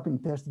Tattersall tapping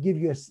test gives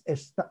you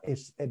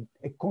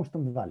a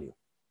constant value.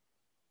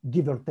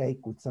 give or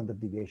take with standard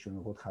deviation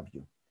or what have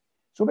you.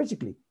 So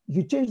basically,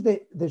 you change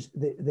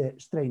the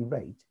strain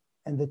rate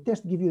and the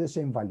test gives you the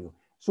same value.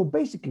 So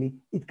basically,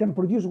 it can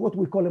produce what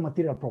we call a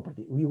material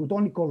property. We would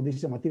only call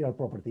this a material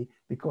property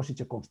because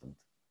it's a constant.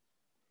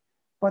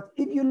 But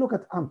if you look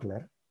at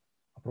antler,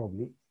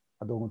 probably,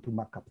 I don't want to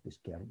mark up this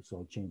curve, so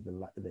I'll change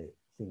the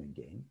thing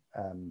again.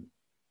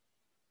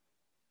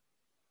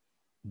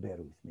 Bear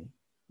with me,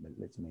 but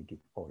let's make it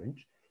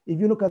orange. If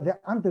you look at the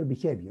antler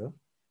behavior,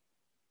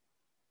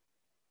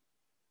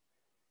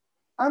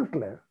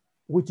 antler,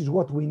 which is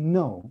what we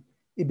know,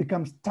 it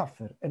becomes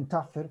tougher and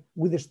tougher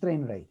with the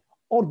strain rate,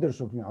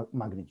 orders of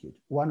magnitude,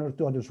 1 or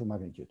 2 orders of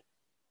magnitude,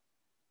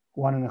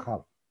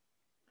 1.5.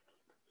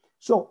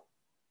 So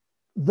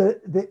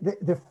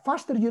the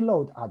faster you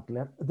load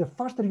antler, the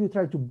faster you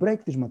try to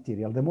break this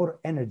material, the more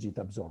energy it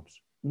absorbs.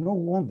 No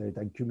wonder it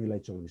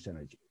accumulates all this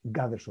energy,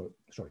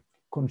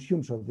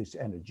 consumes all this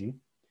energy,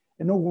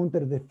 and no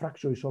wonder the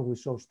fracture is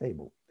always so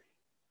stable.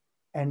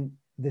 And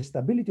the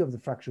stability of the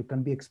fracture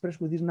can be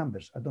expressed with these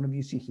numbers. I don't know if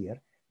you see here.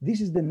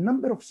 This is the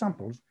number of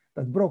samples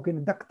that broke in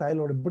a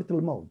ductile or a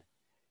brittle mode.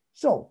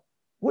 So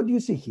what do you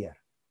see here?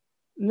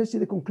 Let's see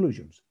the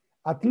conclusions.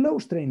 At low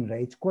strain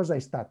rates,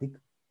 quasi-static,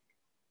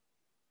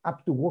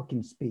 up to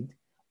walking speed,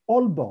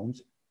 all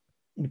bones,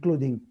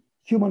 including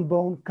human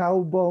bone,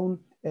 cow bone,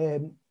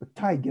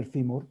 tiger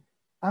femur,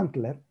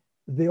 antler,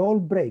 they all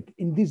break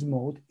in this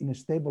mode in a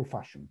stable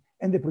fashion,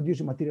 and they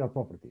produce material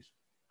properties.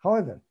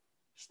 However,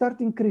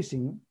 start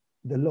increasing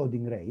the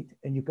loading rate,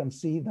 and you can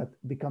see that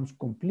becomes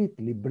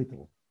completely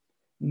brittle.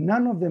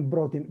 None of them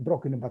broke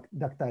in a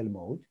ductile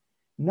mode,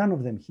 none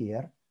of them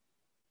here,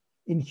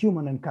 in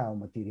human and cow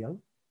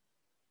material.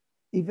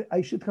 If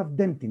I should have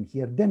dentin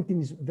here,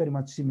 dentin is very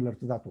much similar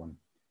to that one.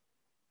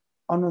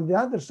 And on the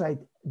other side,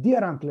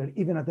 deer antler,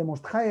 even at the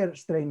most higher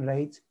strain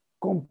rates,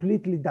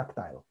 completely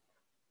ductile.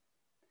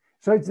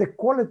 So it's the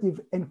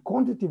qualitative and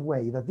quantitative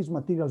way that these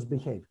materials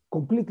behave,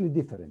 completely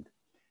different.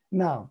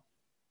 Now,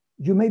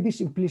 you may be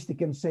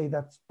simplistic and say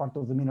that's part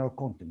of the mineral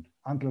content.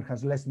 Antler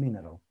has less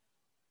mineral,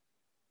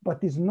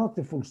 but it's not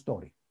the full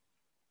story,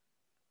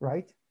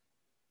 right?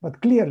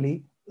 But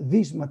clearly,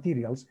 these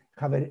materials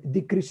have a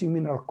decreasing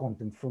mineral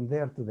content from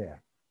there to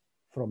there,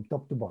 from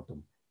top to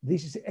bottom.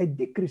 This is a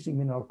decreasing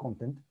mineral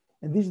content,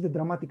 and this is the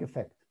dramatic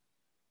effect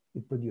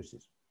it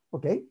produces.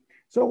 Okay,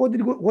 so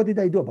what did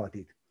I do about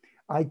it?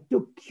 I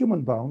took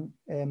human bone,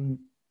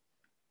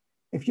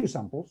 a few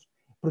samples,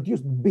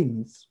 produced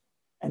bins,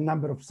 a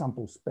number of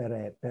samples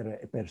per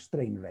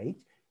strain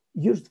rate,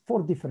 used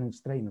 4 different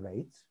strain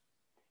rates,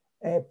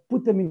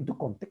 put them into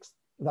context.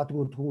 That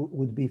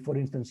would be, for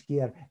instance,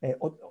 here,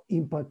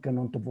 impact and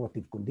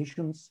automotive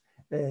conditions.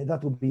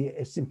 That would be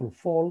a simple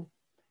fall.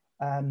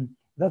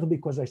 That would be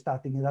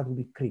quasi-static, and that would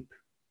be creep.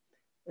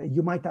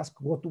 You might ask,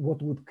 what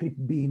would creep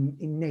be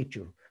in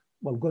nature?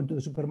 Well, going to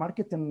the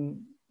supermarket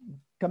and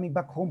coming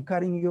back home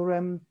carrying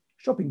your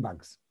shopping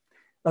bags.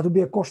 That would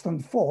be a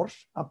constant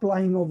force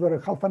applying over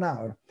half an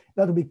hour.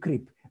 That would be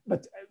creep.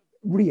 But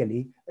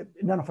really,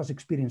 none of us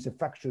experience a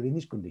fracture in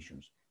these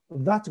conditions.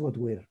 That's what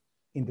we're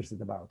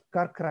interested about.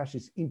 Car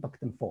crashes,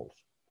 impact, and falls.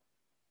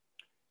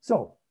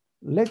 So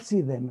let's see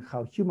then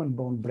how human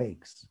bone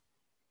breaks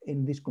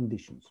in these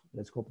conditions.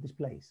 Let's hope this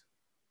plays.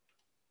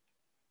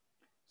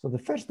 So the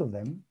first of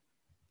them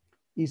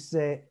is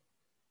a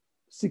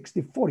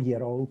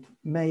 64-year-old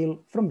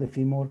male from the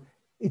femur.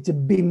 It's a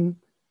beam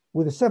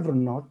with a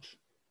chevron notch,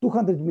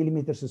 200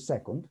 millimeters a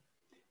second.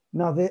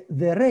 Now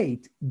the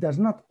rate does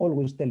not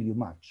always tell you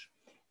much.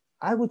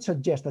 I would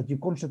suggest that you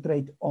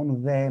concentrate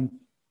on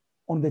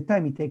the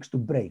time it takes to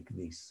break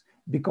this,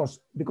 because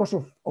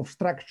of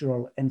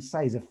structural and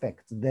size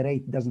effects, the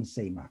rate doesn't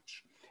say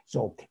much.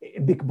 So a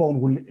big bone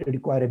will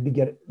require a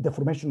bigger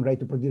deformation rate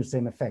to produce the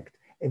same effect.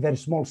 A very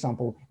small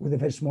sample with a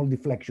very small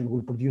deflection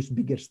will produce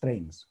bigger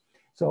strains.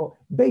 So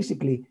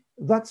basically,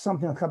 that's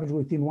something that happens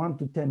within 1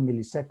 to 10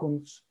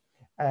 milliseconds.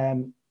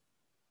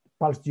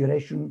 Pulse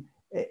duration.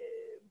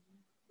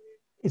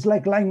 It's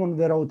like lying on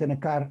the road in a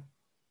car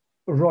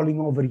rolling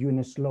over you in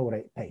a slow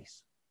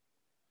pace.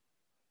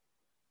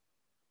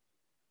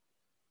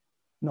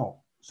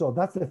 No, so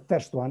that's the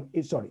first one.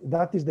 Sorry,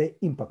 that is the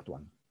impact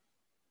one.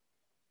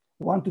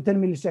 1 to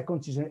 10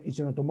 milliseconds is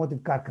an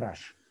automotive car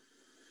crash.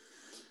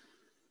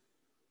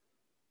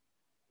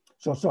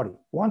 So sorry,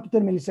 1 to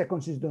 10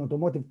 milliseconds is the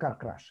automotive car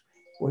crash.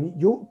 When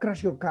you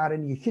crash your car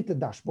and you hit the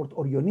dashboard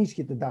or your knees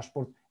hit the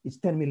dashboard, it's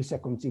 10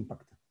 milliseconds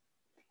impact.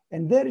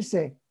 And there is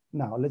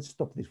now let's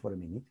stop this for a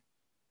minute,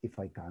 if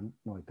I can.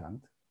 No, I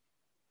can't.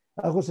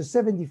 I was a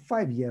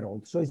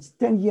 75-year-old, so it's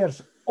 10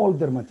 years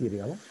older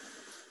material,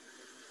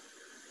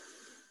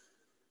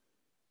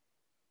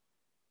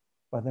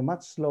 but a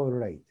much slower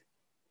rate.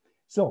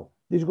 So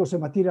this was a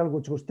material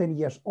which was 10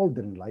 years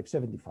older in life,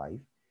 75,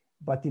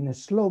 but in a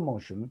slow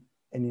motion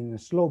and in a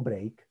slow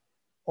break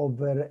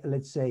over,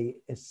 let's say,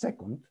 a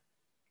second,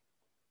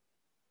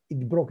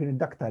 it broke in a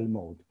ductile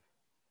mode.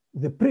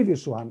 The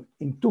previous one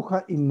in 10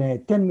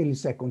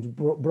 milliseconds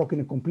broke in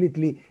a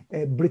completely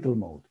brittle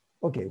mode.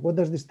 Okay, what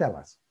does this tell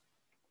us?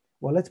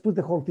 Well, let's put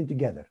the whole thing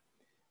together.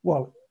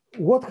 Well,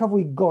 what have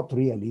we got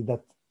really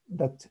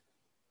that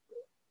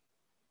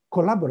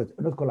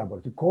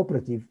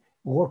cooperative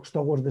works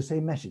towards the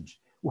same message?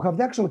 We have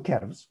the actual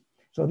curves.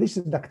 So this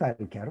is a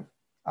ductile curve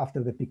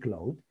after the peak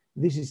load.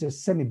 This is a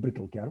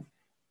semi-brittle curve.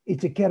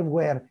 It's a curve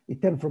where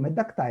it turned from a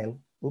ductile,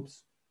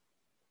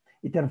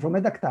 it turned from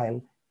a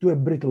ductile to a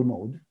brittle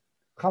mode,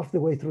 half the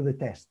way through the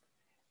test.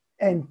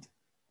 And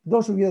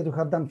those of you that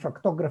have done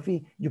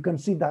fractography, you can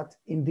see that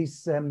in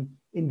these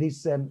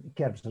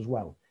curves as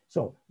well.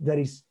 So there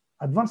is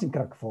advancing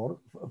crack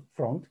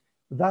front,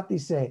 that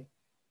is a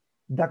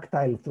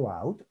ductile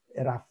throughout,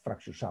 a rough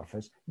fracture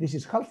surface. This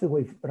is half the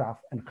way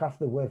rough and half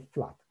the way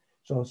flat.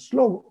 So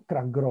slow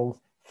crack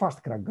growth,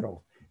 fast crack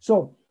growth.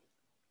 So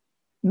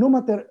no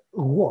matter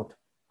what,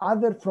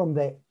 either from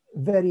the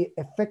very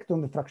effect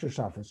on the fracture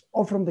surface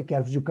or from the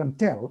curves, you can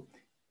tell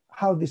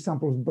how the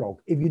samples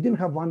broke. If you didn't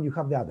have one, you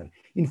have the other.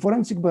 In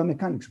forensic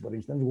biomechanics, for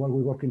instance, while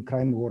we work in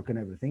crime work and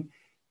everything,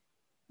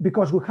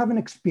 because we haven't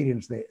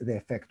experienced the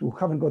effect, we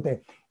haven't got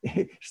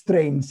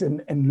strains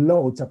and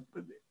loads up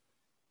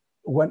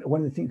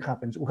when the thing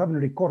happens, we haven't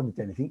recorded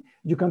anything,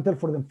 you can tell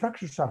for the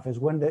fracture surface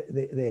when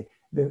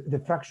the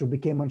fracture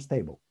became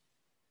unstable.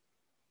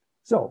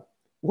 So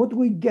what do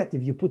we get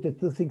if you put the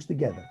two things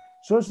together?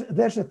 So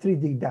there's a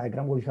 3D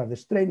diagram where you have the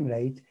strain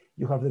rate,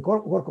 you have the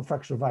work of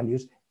fracture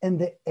values, and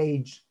the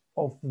age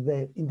of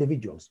the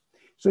individuals.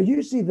 So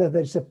you see that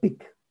there's a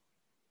peak.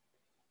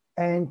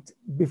 And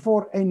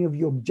before any of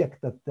you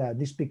object that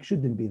this peak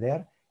shouldn't be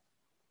there,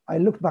 I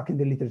looked back in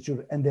the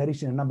literature and there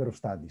is in a number of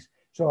studies.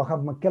 So I have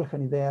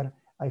McElhenney there,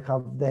 I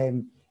have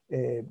the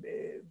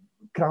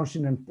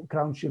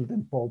Cranfield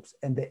and Popes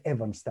and the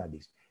Evans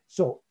studies.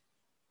 So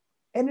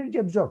energy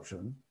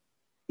absorption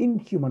in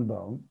human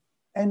bone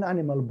and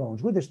animal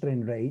bones with a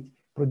strain rate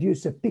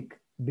produce a peak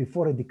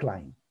before a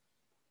decline.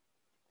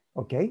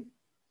 Okay,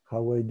 how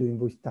are we doing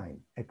with time?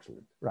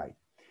 Excellent, right.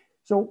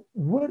 So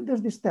where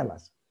does this tell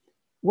us?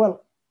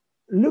 Well,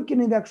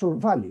 looking at the actual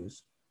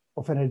values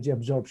of energy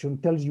absorption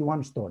tells you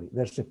one story.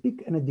 There's a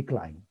peak and a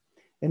decline.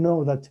 And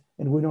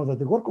we know that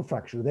the work of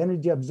fracture, the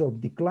energy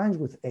absorbed declines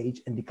with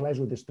age and declines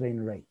with the strain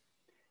rate.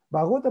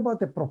 But what about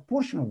the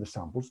proportion of the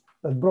samples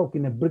that broke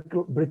in a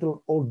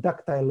brittle or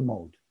ductile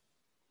mode?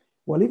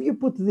 Well, if you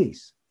put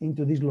this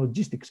into these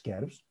logistics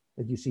curves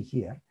that you see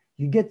here,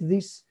 you get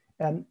this,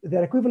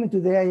 they're equivalent to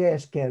the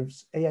AIS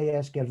curves that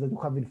you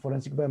have in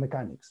forensic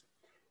biomechanics,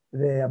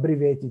 the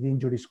abbreviated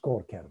injury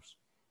score curves.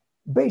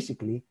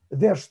 Basically,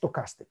 they're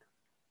stochastic.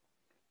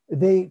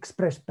 They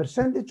express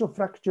percentage of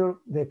fracture,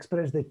 they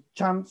express the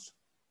chance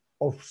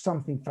of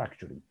something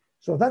fracturing.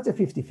 So that's a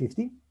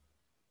 50-50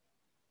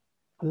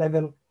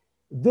 level.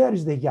 There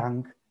is the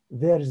young,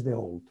 there is the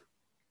old.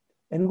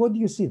 And what do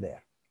you see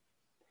there?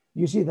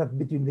 You see that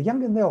between the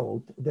young and the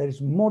old, there is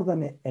more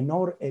than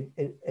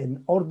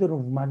an order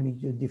of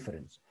magnitude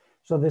difference.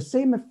 So the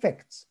same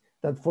effects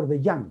that for the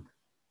young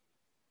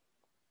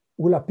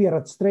will appear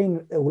at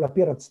strain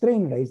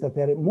rates that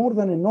are more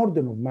than an order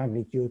of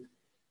magnitude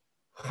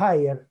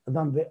higher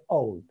than the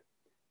old.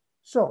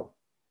 So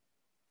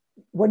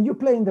when you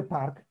play in the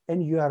park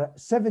and you are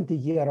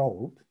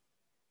 70-year-old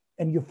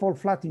and you fall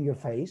flat in your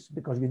face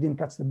because you didn't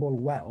catch the ball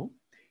well,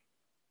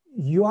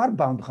 you are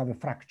bound to have a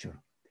fracture.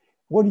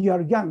 When you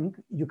are young,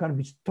 you can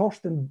be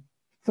tossed and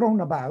thrown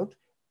about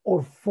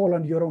or fall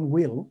on your own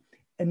will,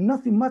 and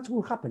nothing much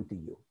will happen to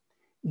you.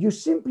 You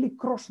simply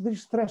cross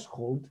this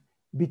threshold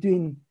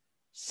between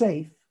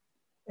safe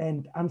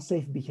and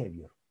unsafe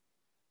behavior.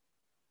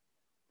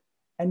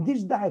 And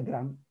this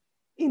diagram,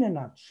 in a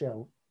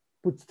nutshell,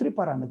 puts three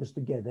parameters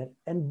together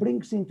and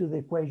brings into the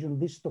equation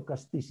this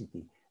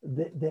stochasticity,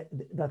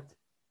 that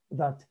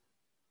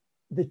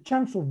the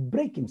chance of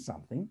breaking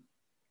something,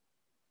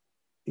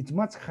 it's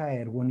much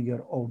higher when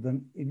you're old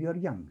than if you're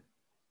young.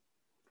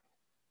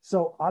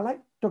 So I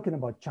like talking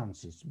about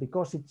chances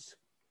because it's,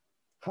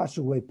 how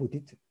should we put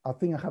it? I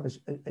think I have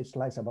a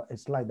slide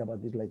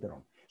about this later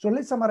on. So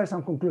let's summarize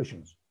some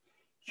conclusions.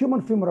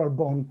 Human femoral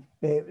bone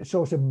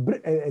shows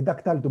a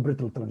ductile to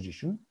brittle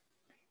transition.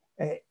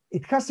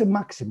 It has a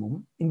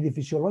maximum in the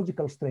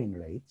physiological strain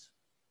rates,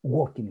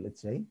 working,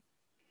 let's say.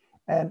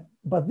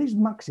 But this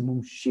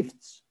maximum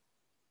shifts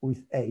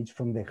with age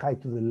from the high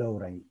to the low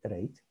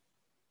rate,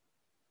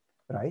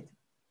 right?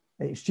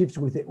 It shifts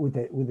with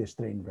the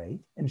strain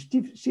rate and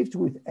shifts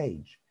with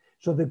age.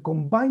 So the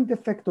combined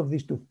effect of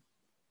these two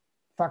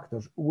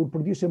factors will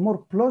produce a more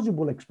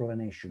plausible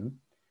explanation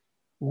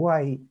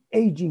why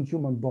aging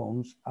human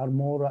bones are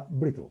more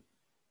brittle.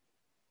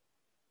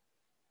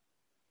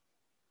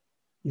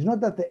 It's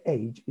not that the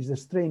age, is the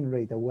strain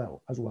rate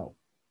as well.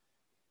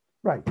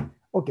 Right,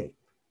 okay.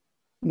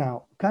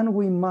 Now, can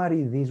we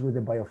marry these with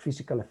the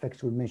biophysical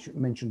effects we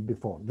mentioned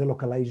before, the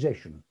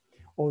localization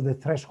or the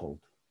threshold?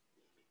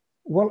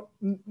 Well,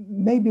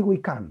 maybe we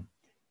can.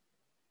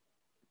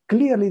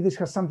 Clearly, this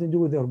has something to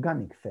do with the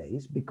organic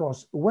phase,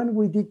 because when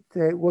we did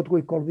what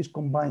we call these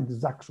combined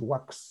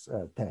ZAX-WAX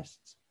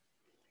tests,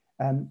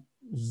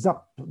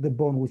 zap the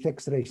bone with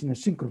X-rays in a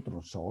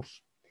synchrotron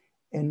source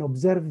and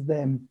observe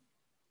the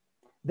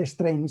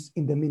strains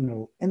in the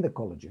mineral and the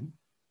collagen,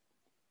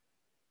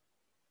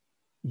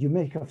 you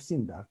may have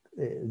seen that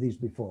this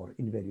before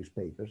in various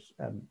papers.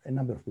 A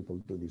number of people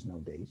do this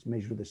nowadays,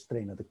 measure the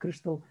strain at the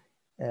crystal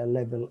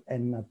level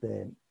and at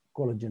the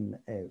collagen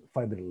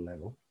fibril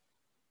level,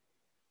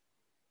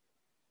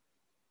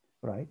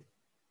 right?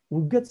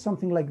 We get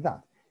something like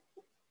that.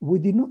 We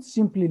did not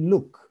simply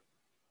look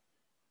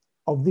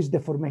of these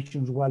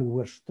deformations while we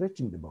were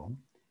stretching the bone.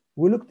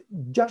 We looked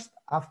just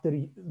after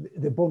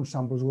the bone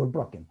samples were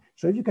broken.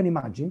 So if you can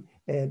imagine,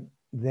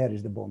 there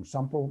is the bone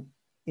sample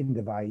in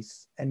the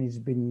vise and it's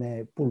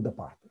been pulled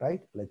apart,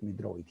 right? Let me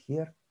draw it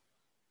here.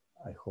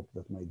 I hope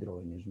that my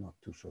drawing is not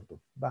too sort of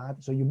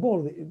bad. So you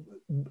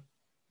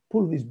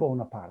pull this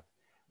bone apart.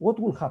 What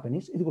will happen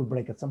is it will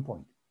break at some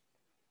point.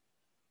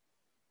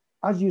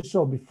 As you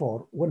saw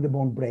before, when the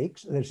bone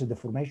breaks, there's a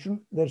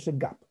deformation, there's a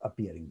gap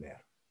appearing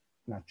there,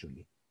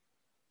 naturally.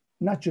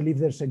 Naturally, if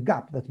there's a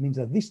gap, that means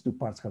that these two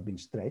parts have been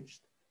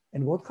stretched.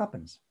 And what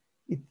happens?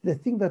 It's the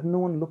thing that no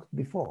one looked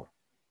before.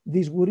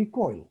 These will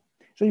recoil.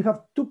 So you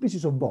have two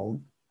pieces of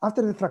bone,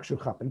 after the fracture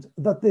happens,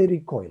 that they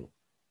recoil,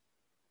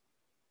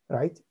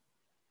 right?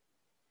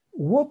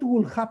 What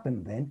will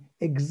happen then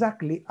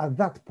exactly at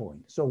that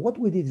point? So what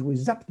we did is we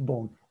zapped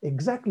bone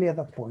exactly at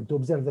that point to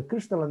observe the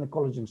crystal and the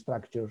collagen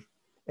structures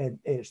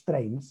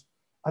strains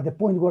at the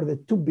point where the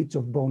two bits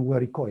of bone were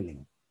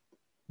recoiling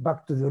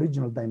back to the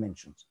original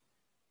dimensions.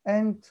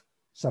 And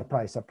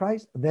surprise,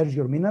 surprise, there's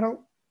your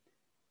mineral,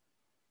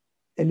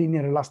 a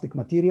linear elastic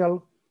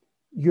material.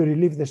 You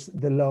relieve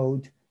the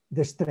load,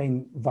 the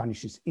strain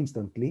vanishes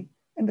instantly,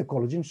 and the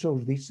collagen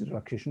shows these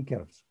relaxation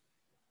curves,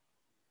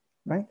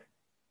 right?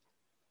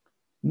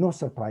 No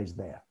surprise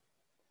there.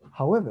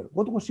 However,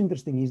 what was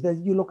interesting is that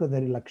you look at the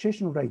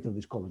relaxation rate of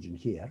this collagen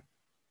here,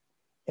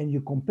 and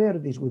you compare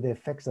this with the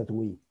effects that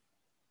we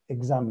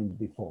examined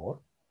before.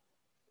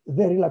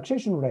 The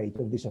relaxation rate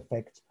of these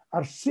effects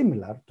are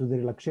similar to the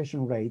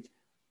relaxation rate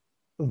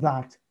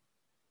that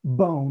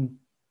bone,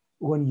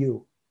 when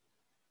you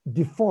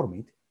deform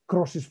it,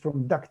 crosses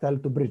from ductile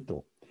to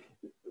brittle.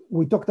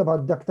 We talked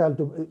about ductile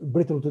to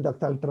brittle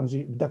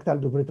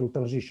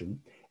transition,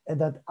 and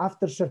that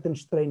after certain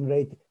strain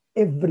rate,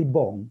 every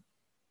bone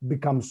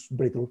becomes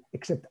brittle,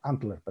 except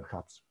antler,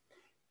 perhaps.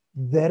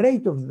 The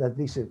rate of that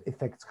these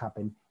effects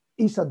happen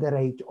is at the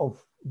rate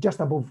of just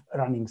above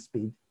running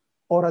speed,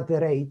 or at the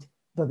rate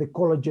that the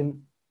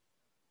collagen,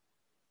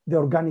 the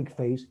organic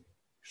phase,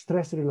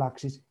 stress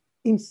relaxes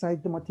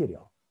inside the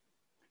material.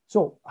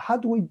 So how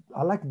do we,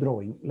 I like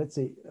drawing, let's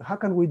say, how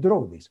can we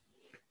draw this?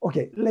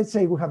 Okay, let's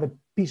say we have a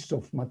piece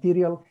of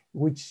material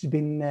which has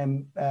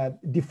been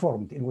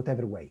deformed in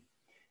whatever way.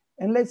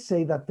 And let's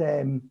say that,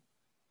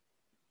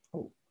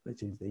 let's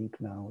change the ink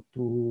now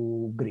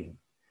to green.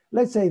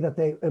 Let's say that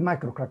a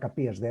microcrack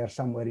appears there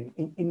somewhere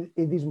in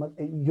this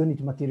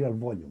unit material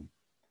volume.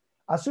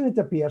 As soon as it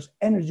appears,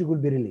 energy will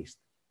be released.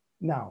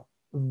 Now,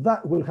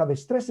 that will have a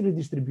stress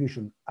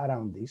redistribution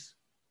around this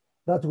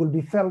that will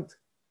be felt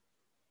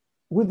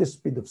with the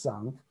speed of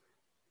sound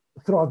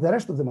throughout the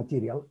rest of the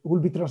material, will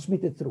be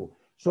transmitted through.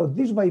 So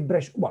this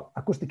vibration, well,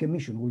 acoustic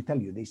emission will tell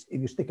you this.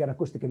 If you stick an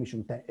acoustic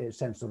emission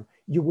sensor,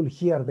 you will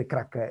hear the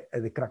crack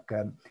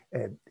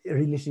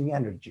releasing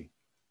energy.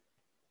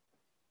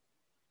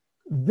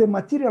 The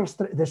material,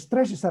 the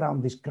stresses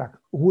around this crack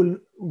will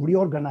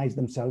reorganize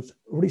themselves,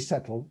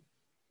 resettle.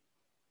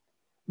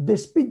 The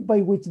speed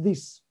by which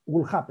this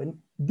will happen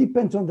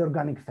depends on the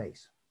organic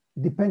phase,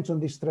 depends on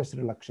the stress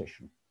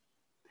relaxation.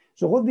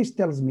 So what this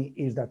tells me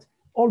is that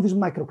all these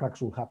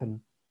microcracks will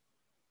happen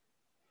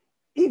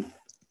if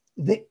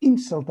the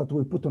insult that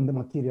we put on the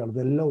material,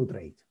 the load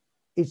rate,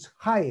 is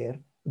higher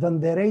than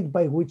the rate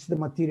by which the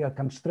material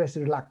can stress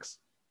relax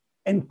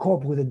and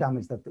cope with the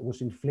damage that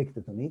was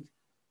inflicted on it.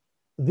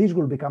 This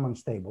will become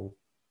unstable.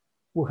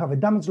 We'll have a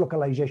damage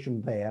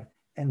localization there,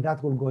 and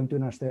that will go into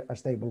a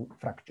stable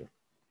fracture.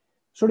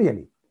 So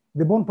really,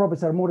 the bone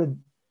properties are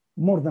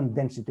more than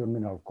density or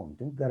mineral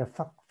content. They're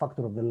a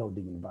factor of the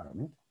loading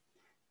environment.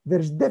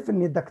 There's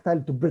definitely a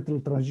ductile to brittle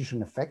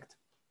transition effect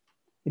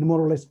in more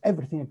or less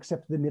everything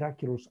except the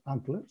miraculous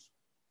antlers.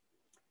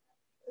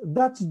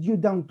 That's due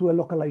down to a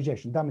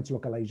localization, damage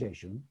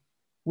localization,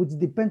 which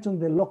depends on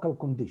the local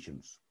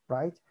conditions,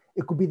 right?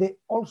 It could be the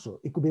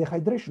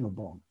hydration of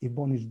bone. If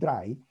bone is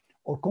dry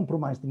or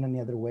compromised in any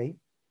other way,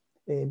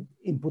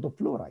 input of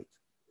fluoride,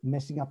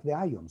 messing up the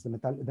ions,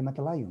 the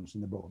metal ions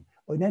in the bone,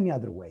 or in any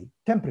other way,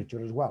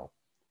 temperature as well.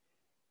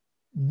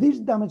 This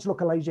damage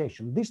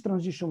localization, this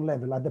transition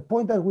level at the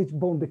point at which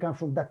bone becomes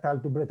from ductile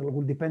to brittle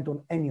will depend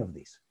on any of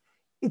this.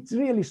 It's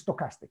really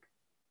stochastic,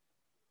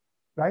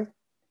 right?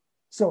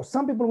 So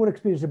some people will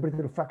experience a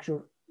brittle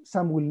fracture,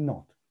 some will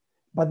not.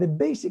 But the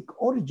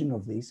basic origin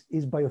of this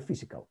is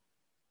biophysical.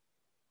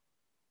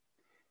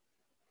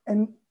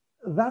 And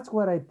that's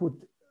where I put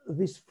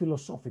this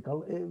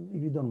philosophical,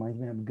 if you don't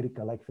mind, I'm Greek,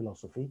 I like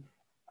philosophy.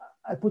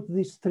 I put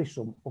this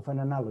threesome of an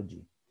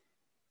analogy.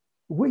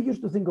 We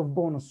used to think of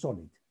bone as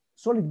solid.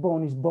 Solid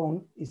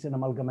bone is an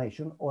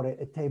amalgamation or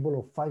a table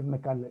of 5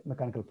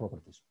 mechanical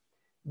properties.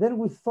 Then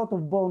we thought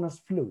of bone as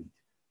fluid,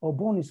 or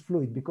bone is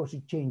fluid because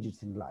it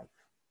changes in life,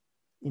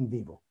 in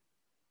vivo.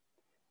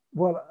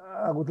 Well,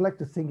 I would like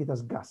to think it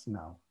as gas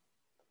now.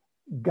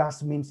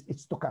 Gas means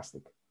it's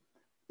stochastic.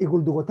 It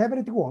will do whatever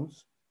it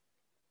wants,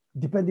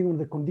 depending on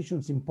the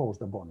conditions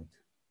imposed upon it.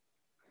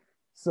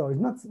 So it's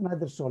not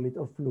neither solid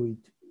or fluid,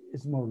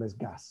 it's more or less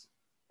gas.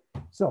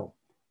 So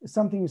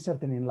something is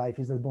certain in life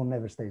is that bone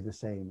never stays the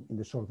same in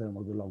the short term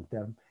or the long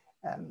term,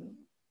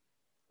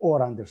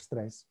 or under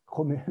stress.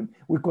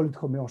 We call it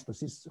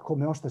homeostasis.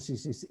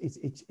 Homeostasis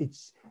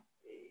is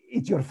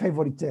it's your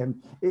favorite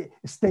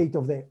state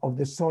of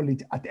the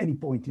solid at any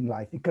point in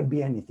life. It can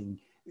be anything.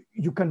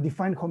 You can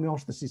define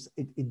homeostasis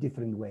in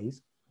different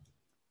ways.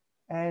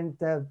 And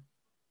the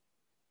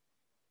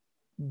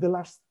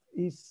last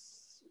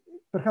is,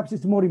 perhaps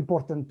it's more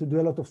important to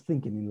do a lot of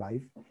thinking in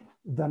life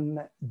than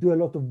do a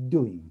lot of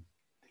doing.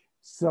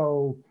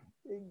 So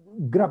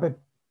grab a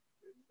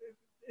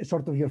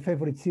sort of your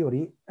favorite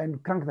theory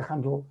and crank the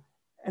handle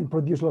and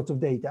produce lots of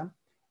data.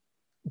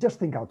 Just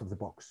think out of the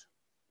box.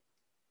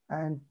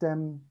 And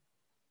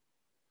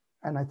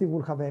I think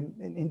we'll have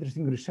an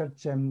interesting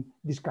research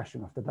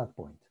discussion after that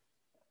point.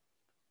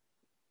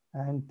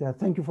 And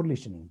thank you for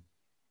listening.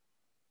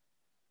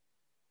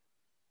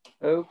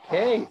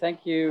 Okay,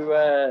 thank you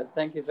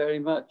very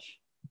much,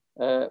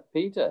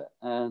 Peter,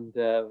 and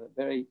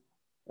very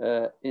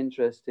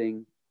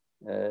interesting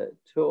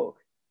talk.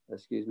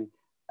 Excuse me.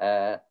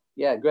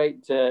 Yeah,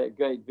 great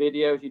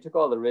videos. You took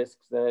all the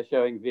risks there,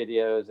 showing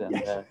videos and,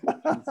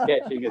 and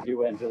sketching as you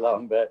went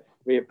along, but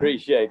we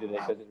appreciated it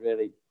because it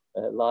really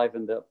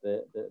livened up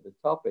the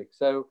topic.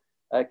 So,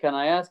 can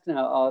I ask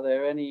now? Are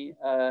there any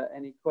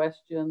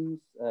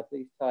questions?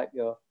 Please type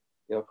your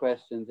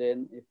questions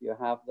in if you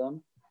have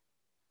them.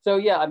 So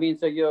yeah, I mean,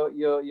 so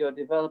you're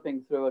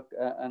developing through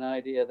an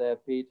idea there,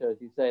 Peter, as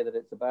you say, that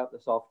it's about the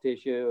soft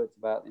tissue, it's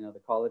about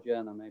the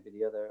collagen and maybe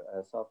the other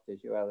soft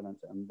tissue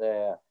elements and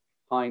their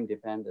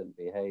time-dependent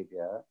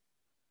behavior,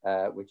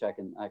 which I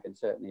can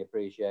certainly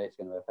appreciate. It's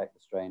going to affect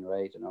the strain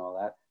rate and all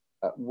that.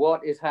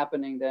 What is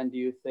happening then, do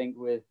you think,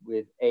 with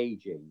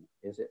aging?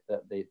 Is it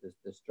that the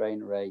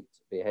strain rate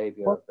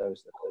behavior of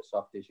those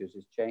soft tissues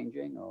is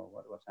changing, or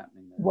what's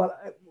happening there?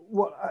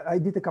 Well, I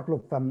did a couple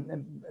of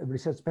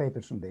research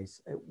papers on this,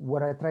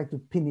 where I tried to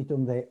pin it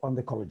on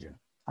the collagen,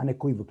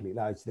 unequivocally.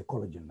 Now it's the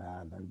collagen.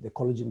 The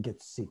collagen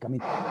gets sick. I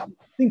mean,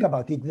 think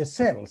about it. The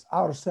cells,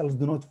 our cells,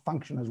 do not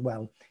function as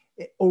well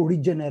or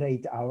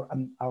regenerate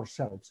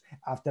ourselves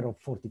after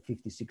 40,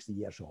 50, 60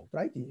 years old,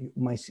 right?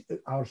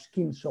 Our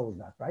skin shows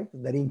that, right?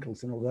 The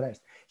wrinkles and all the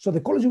rest. So the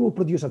collagen we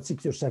produce at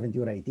 60 or 70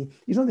 or 80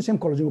 is not the same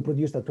collagen we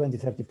produced at 20,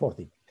 30,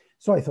 40.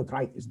 So I thought,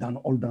 right, it's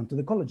all done to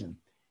the collagen.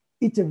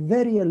 It's a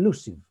very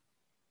elusive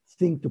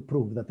thing to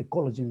prove that the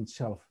collagen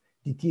itself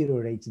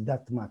deteriorates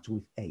that much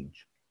with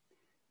age.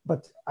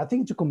 But I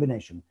think it's a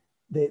combination.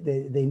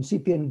 The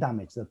incipient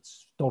damage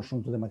that's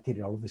torsion to the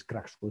material of these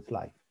cracks with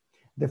life.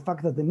 The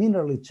fact that the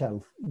mineral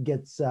itself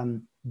gets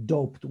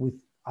doped with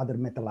other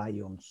metal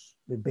ions,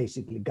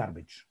 basically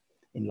garbage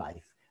in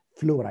life.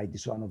 Fluoride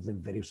is one of the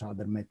various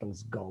other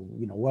metals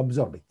we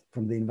absorb it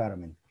from the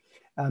environment.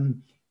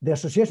 The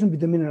association with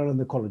the mineral and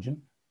the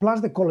collagen, plus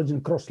the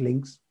collagen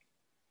cross-links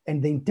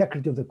and the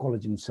integrity of the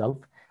collagen itself,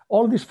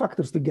 all these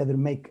factors together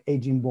make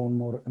aging bone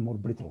more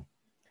brittle.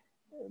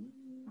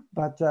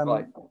 But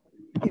right.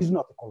 It is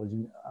not the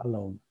collagen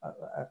alone.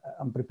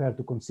 I'm prepared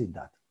to concede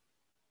that.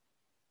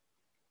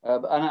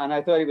 And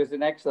I thought it was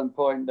an excellent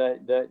point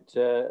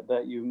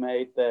that you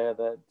made there,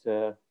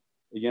 that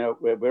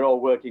we're all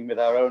working with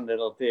our own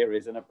little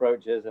theories and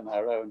approaches and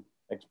our own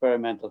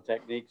experimental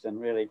techniques,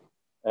 and really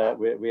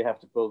we have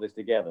to pull this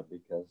together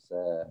because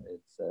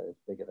it's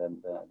bigger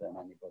than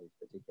anybody's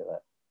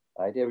particular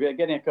idea. We're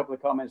getting a couple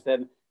of comments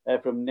then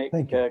from Nick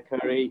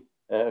Curry,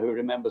 who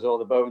remembers all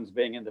the bones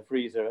being in the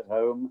freezer at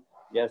home.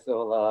 Yes,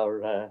 all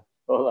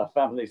our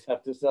families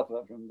have to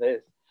suffer from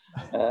this.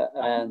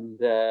 And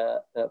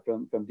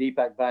from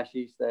Deepak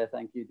Bashish there,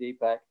 thank you,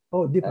 Deepak.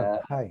 Oh,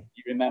 Deepak, hi.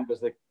 He remembers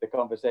the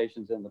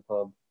conversations in the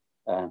pub,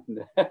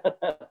 and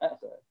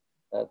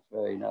that's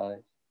very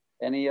nice.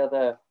 Any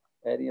other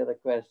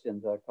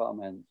questions or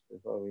comments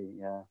before we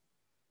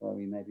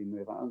maybe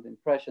move on? The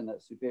impression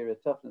that superior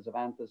toughness of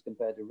antlers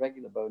compared to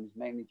regular bone is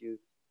mainly due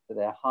to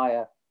their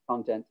higher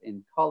content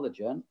in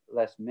collagen,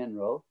 less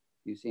mineral.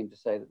 You seem to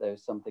say that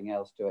there's something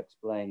else to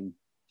explain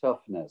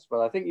toughness.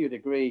 Well, I think you'd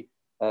agree,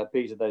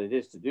 Peter, that it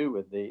is to do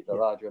with the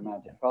larger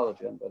amount of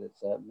collagen, but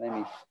it's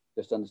mainly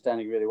just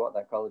understanding really what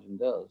that collagen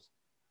does.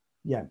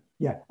 Yeah.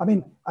 I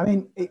mean,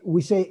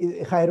 we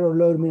say higher or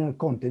lower mineral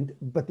content,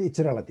 but it's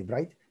relative,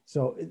 right?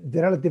 So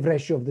the relative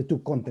ratio of the two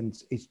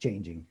contents is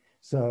changing.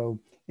 So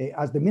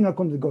as the mineral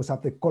content goes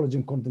up, the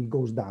collagen content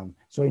goes down.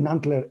 So in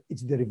antler,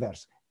 it's the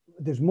reverse.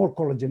 There's more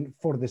collagen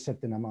for the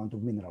certain amount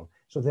of mineral.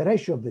 So the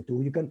ratio of the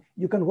two,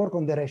 you can work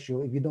on the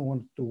ratio if you don't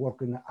want to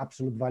work in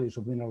absolute values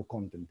of mineral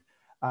content.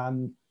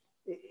 I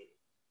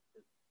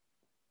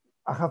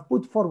have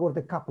put forward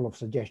a couple of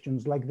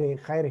suggestions, like the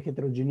higher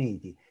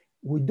heterogeneity.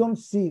 We don't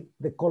see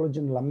the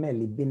collagen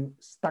lamellae being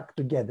stuck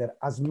together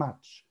as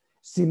much,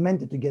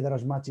 cemented together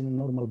as much in a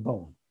normal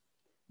bone.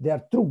 There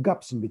are true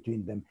gaps in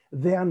between them.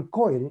 They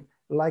uncoil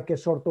like a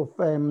sort of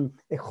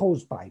a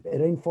hose pipe, a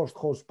reinforced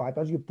hose pipe.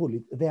 As you pull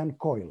it, they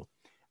uncoil.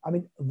 I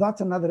mean,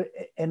 that's another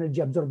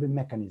energy absorbing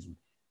mechanism.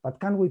 But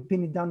can we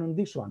pin it down on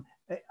this one?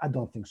 I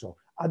don't think so.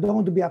 I don't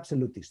want to be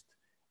absolutist.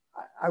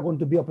 I want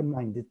to be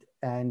open-minded,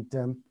 and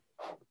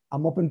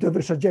I'm open to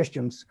every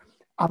suggestions.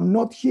 I'm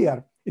not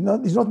here. You know,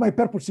 it's not my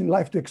purpose in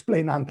life to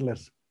explain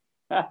antlers.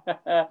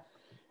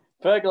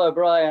 Fergal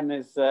O'Brien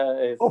is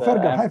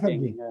Fergal.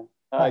 asking,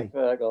 Hi,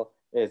 Fergal,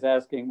 is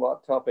asking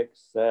what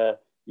topics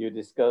you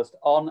discussed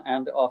on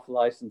and off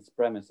licensed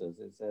premises.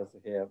 It says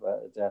here,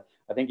 but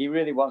I think he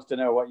really wants to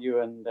know what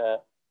you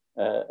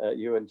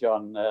and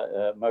John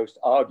most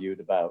argued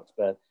about.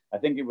 But I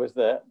think it was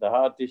the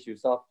hard tissue,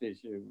 soft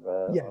tissue,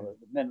 yeah. or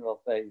the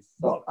mineral phase.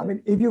 Well, I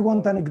mean, if you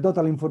want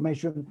anecdotal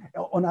information,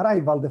 on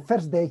arrival, the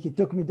first day he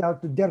took me down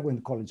to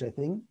Derwent College, I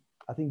think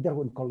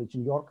Derwent College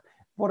in York,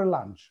 for a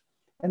lunch.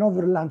 And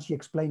over lunch, he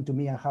explained to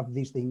me, I have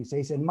these things.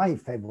 He says, and my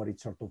favorite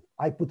sort of,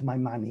 I put my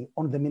money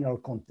on the mineral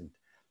content.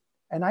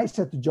 And I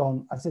said to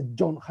John,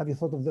 John, have you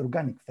thought of the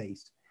organic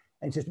phase?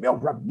 And he says, oh,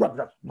 rub,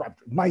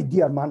 my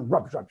dear man,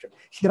 rub.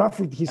 He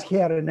ruffled his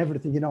hair and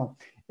everything, you know.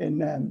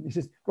 And he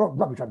says, rub,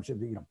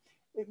 you know.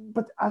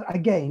 But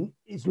again,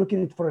 he's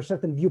looking at it for a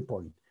certain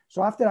viewpoint.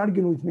 So after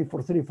arguing with me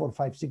for 3, 4,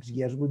 5, 6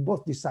 years, we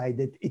both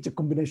decided it's a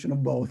combination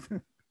of both.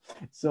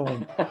 So,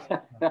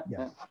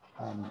 yeah.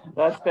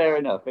 That's fair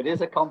enough. It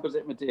is a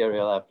composite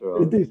material after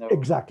all. It is,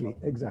 exactly.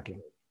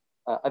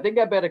 I think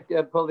I better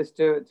pull this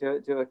to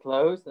a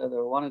close. There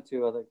are 1 or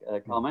 2 other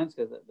comments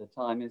because the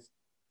time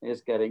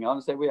is getting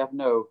on. So we have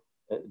no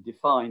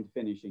defined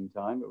finishing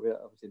time, but we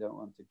obviously don't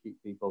want to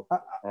keep people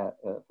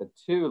for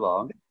too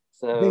long.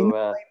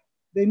 So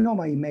they know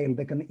my email.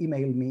 They can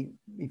email me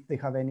if they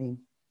have any.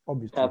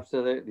 Obviously,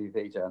 absolutely,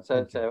 Peter.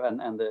 So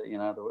and the, you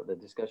know, the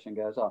discussion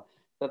goes on.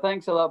 So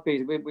thanks a lot,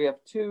 Peter. We have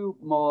 2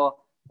 more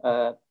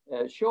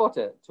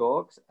shorter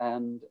talks,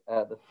 and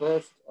the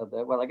first of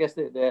the, well, I guess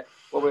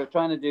what we're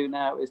trying to do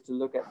now is to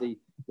look at the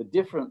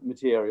different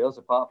materials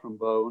apart from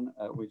bone,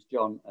 which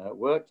John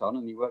worked on,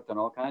 and he worked on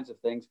all kinds of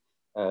things.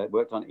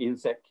 Worked on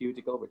insect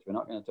cuticle, which we're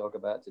not going to talk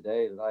about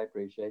today, that I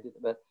appreciated.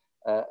 But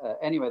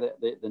anyway,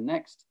 the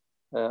next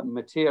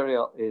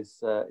material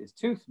is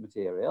tooth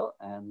material,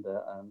 and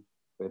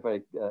we're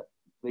very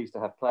pleased to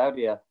have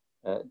Claudia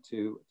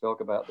to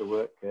talk about the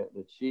work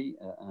that she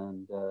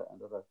and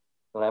other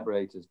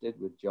collaborators did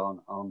with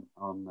John on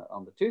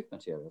the tooth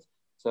materials.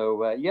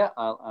 So yeah,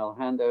 I'll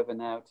hand over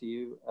now to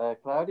you,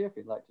 Claudia, if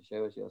you'd like to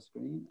show us your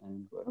screen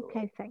and work away.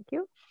 Okay, thank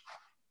you.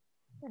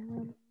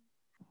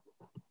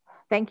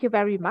 Thank you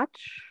very much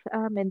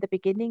in the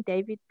beginning,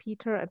 David,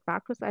 Peter, and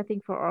Marcus, I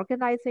think, for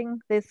organizing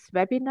this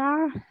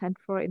webinar and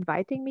for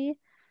inviting me.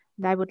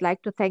 And I would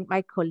like to thank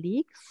my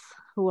colleagues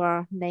who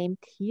are named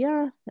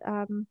here.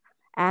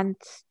 And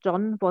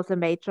John was a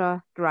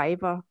major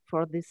driver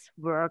for this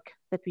work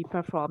that we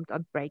performed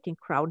on breaking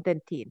crown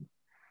dentine.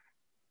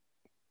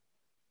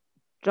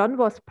 John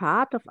was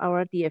part of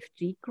our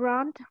DFG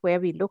grant where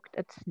we looked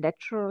at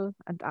natural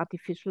and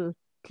artificial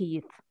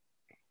teeth.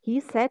 He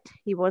said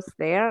he was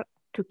there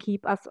to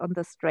keep us on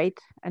the straight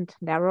and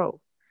narrow,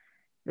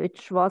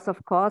 which was,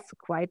 of course,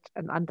 quite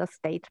an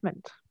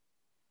understatement.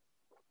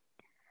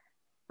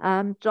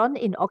 John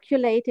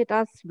inoculated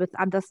us with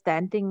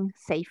understanding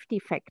safety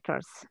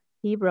factors.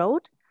 He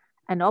wrote,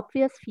 an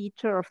obvious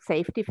feature of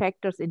safety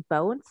factors in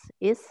bones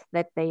is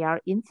that they are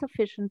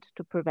insufficient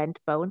to prevent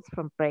bones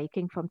from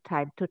breaking from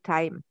time to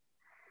time.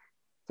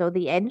 So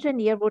the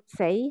engineer would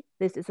say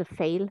this is a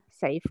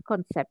fail-safe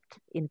concept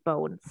in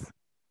bones.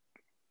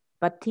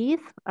 But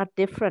teeth are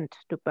different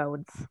to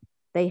bones.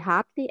 They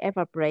hardly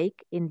ever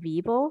break in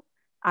vivo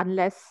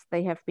unless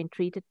they have been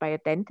treated by a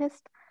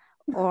dentist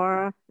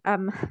or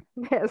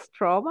there's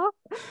trauma.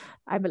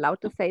 I'm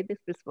allowed to say this.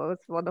 This was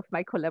one of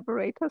my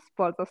collaborators.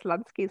 Paul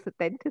Zaslansky is a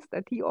dentist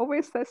and he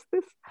always says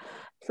this.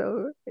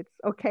 So it's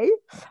okay,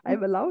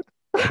 I'm allowed.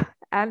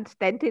 And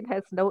dentin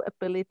has no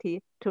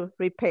ability to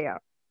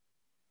repair.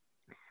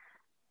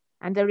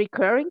 And a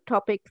recurring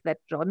topic that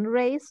John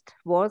raised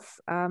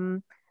was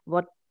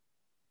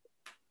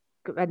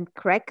when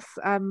cracks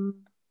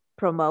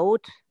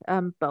promote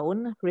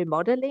bone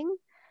remodeling,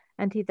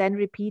 and he then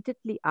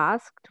repeatedly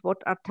asked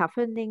what are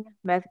toughening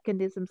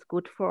mechanisms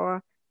good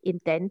for in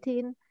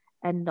dentin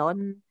and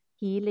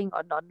non-healing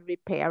or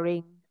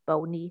non-repairing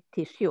bony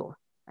tissue.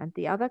 And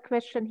the other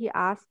question he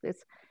asked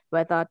is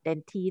whether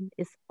dentin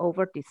is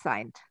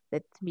over-designed,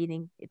 that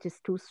meaning it is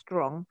too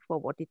strong for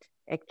what it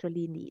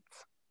actually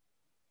needs.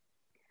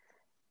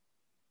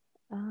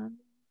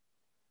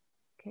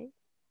 Okay.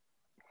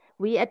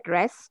 We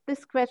addressed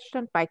this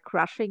question by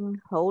crushing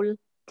whole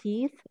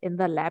teeth in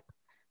the lab.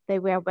 They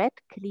were wet,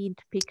 cleaned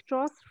pig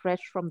jaws,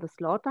 fresh from the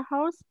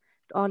slaughterhouse.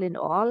 All in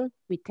all,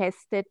 we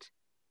tested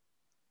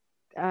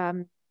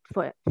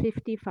for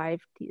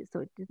 55 teeth. So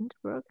it didn't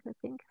work, I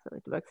think. So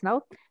it works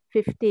now.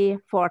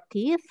 54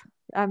 teeth,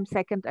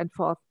 second and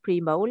fourth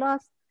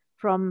premolars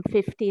from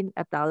 15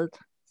 adult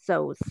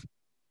sows.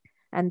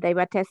 And they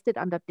were tested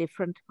under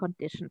different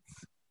conditions.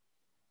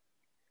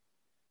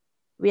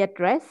 We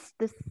addressed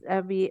this,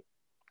 we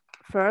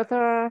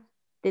further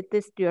did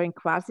this during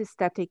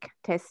quasi-static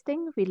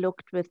testing. We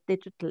looked with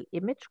digital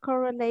image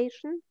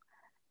correlation.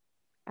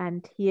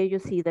 And here you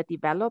see the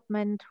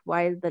development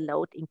while the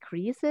load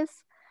increases.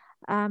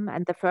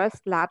 And the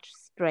first large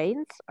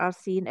strains are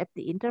seen at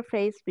the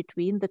interface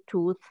between the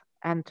tooth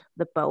and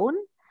the bone.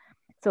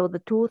 So the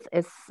tooth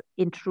is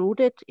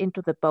intruded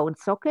into the bone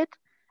socket,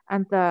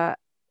 and the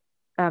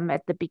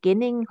at the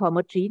beginning,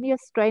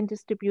 homogeneous strain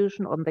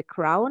distribution on the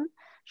crown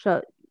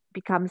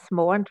becomes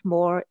more and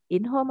more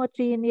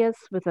inhomogeneous,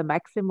 with a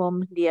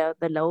maximum near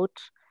the load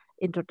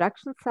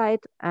introduction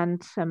site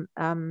and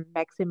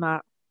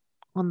maxima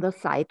on the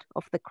side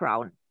of the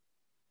crown.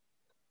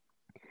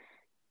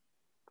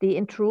 The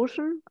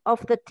intrusion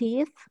of the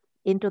teeth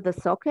into the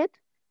socket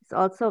is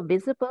also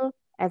visible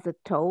as a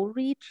toe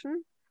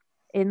region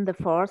in the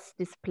force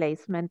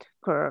displacement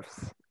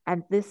curves.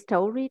 And this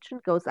toe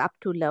region goes up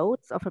to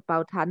loads of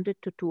about 100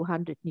 to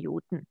 200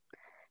 Newton.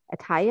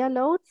 At higher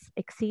loads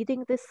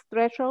exceeding this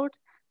threshold,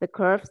 the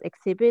curves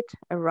exhibit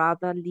a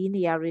rather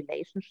linear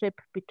relationship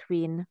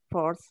between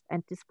force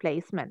and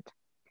displacement.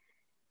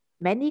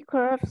 Many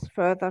curves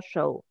further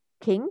show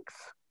kinks,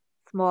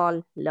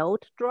 small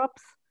load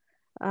drops,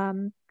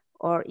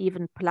 or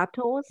even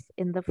plateaus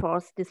in the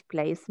force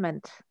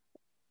displacement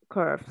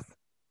curves.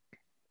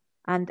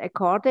 And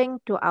according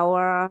to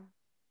our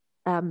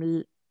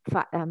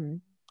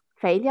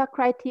failure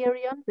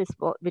criterion,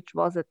 which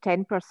was a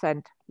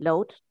 10%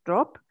 load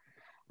drop,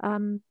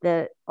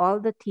 all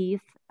the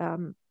teeth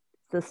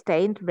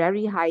sustained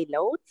very high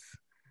loads,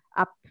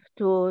 up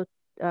to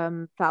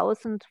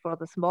 1,000 for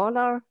the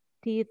smaller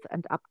teeth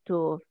and up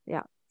to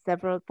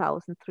several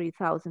thousand,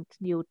 3,000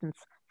 Newtons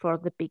for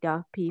the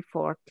bigger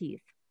P4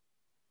 teeth.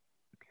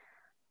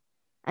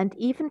 And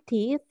even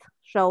teeth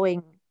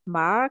showing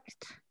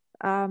marked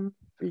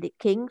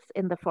kinks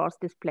in the force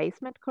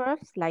displacement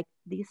curves, like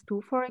these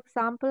two, for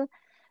example,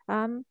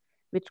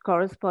 which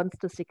corresponds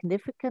to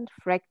significant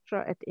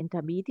fracture at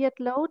intermediate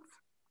loads,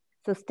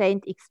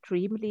 sustained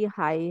extremely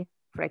high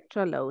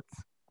fracture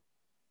loads.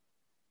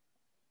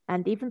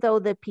 And even though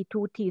the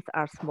P2 teeth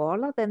are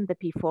smaller than the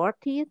P4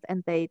 teeth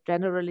and they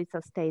generally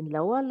sustain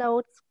lower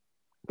loads,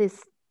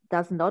 this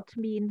does not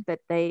mean that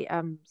they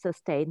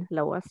sustain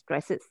lower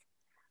stresses.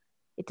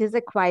 It is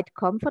a quite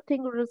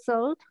comforting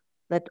result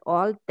that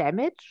all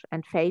damage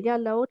and failure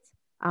loads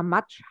are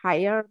much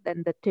higher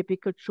than the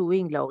typical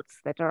chewing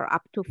loads that are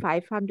up to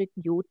 500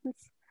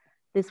 Newtons.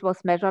 This was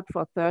measured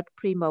for third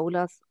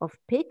premolars of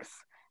pigs,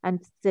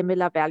 and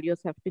similar values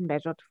have been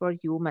measured for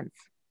humans.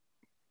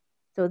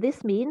 So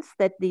this means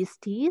that these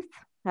teeth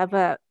have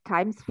a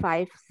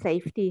 ×5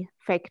 safety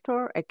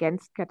factor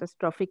against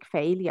catastrophic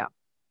failure.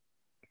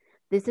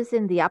 This is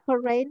in the upper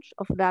range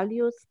of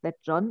values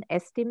that John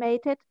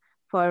estimated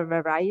for a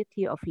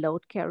variety of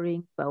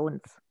load-carrying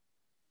bones.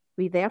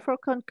 We therefore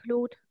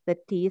conclude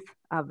that teeth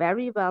are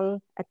very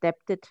well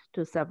adapted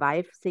to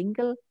survive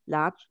single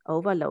large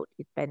overload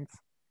events.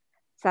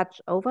 Such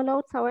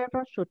overloads,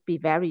 however, should be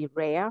very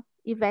rare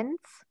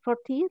events for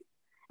teeth,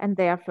 and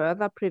they are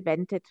further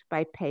prevented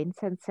by pain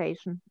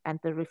sensation and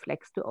the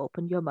reflex to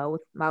open your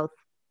mouth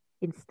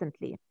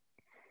instantly.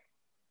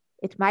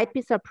 It might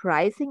be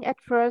surprising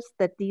at first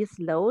that these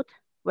loads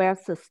were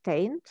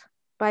sustained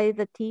by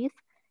the teeth,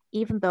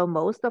 even though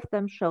most of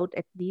them showed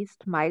at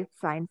least mild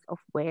signs of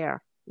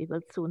wear. We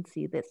will soon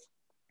see this.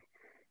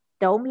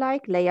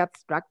 Dome-like layered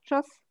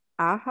structures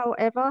are,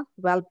 however,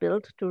 well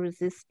built to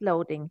resist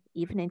loading,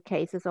 even in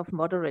cases of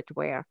moderate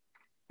wear.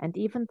 And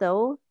even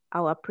though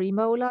our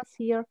premolars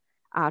here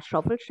are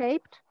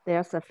shovel-shaped, they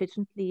are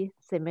sufficiently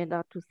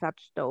similar to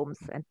such domes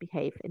and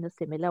behave in a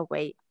similar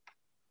way.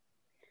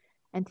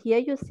 And here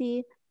you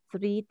see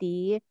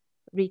 3D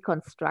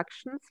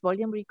reconstructions,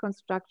 volume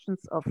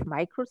reconstructions of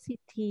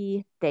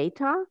micro-CT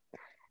data.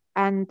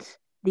 And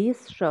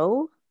these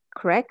show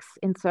cracks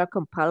in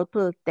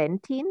circumpulpal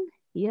dentine,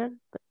 here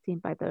seen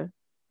by the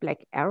black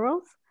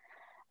arrows.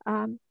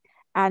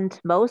 And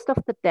most of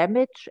the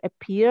damage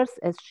appears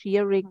as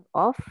shearing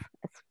off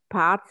as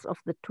parts of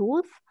the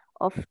tooth,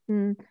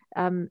 often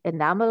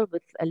enamel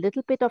with a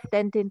little bit of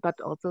dentine, but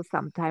also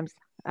sometimes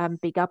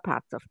bigger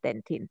parts of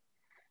dentine.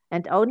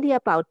 And only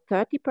about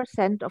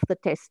 30% of the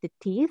tested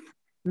teeth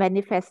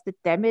manifested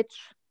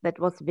damage that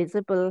was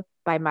visible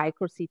by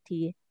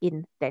micro-CT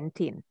in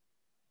dentine.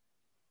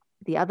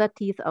 The other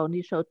teeth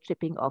only showed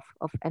chipping off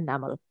of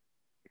enamel.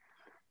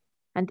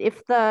 And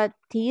if the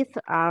teeth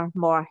are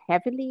more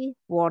heavily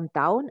worn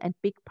down and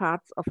big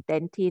parts of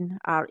dentine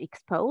are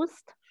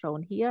exposed,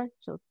 shown here,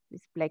 so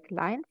these black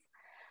lines,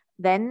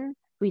 then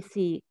we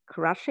see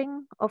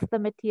crushing of the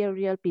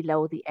material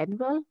below the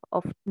anvil,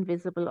 often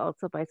visible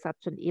also by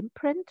such an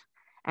imprint.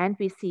 And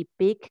we see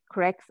big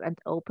cracks and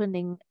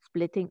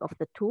splitting of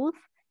the tooth,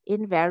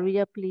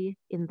 invariably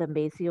in the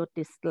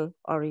mesiodistal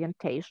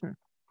orientation.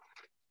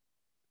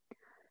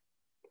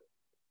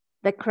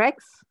 The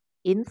cracks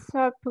in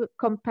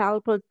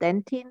circumpalpal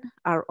dentine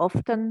are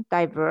often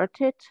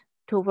diverted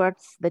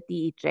towards the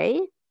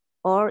DEJ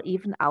or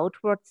even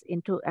outwards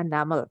into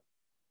enamel.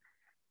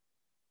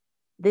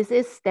 This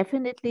is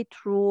definitely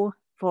true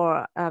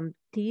for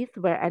teeth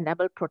where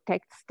enamel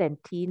protects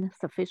dentine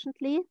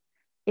sufficiently.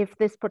 If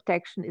this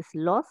protection is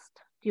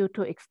lost due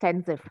to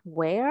extensive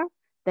wear,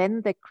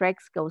 then the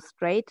cracks go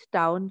straight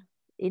down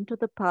into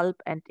the pulp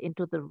and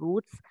into the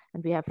roots,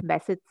 and we have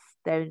massive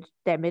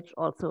damage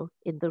also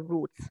in the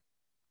roots.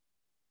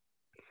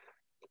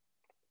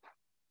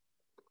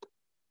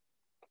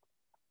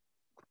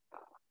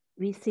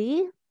 We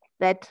see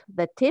that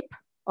the tip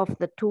of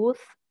the tooth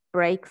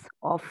breaks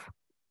off.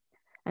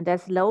 And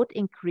as load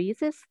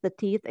increases, the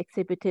teeth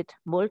exhibited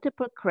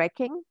multiple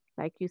cracking,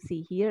 like you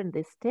see here in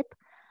this tip,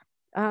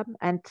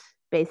 and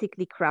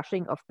basically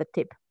crushing of the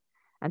tip.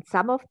 And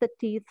some of the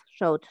teeth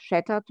showed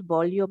shattered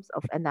volumes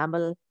of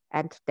enamel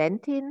and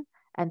dentin,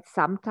 and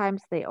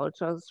sometimes they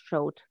also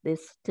showed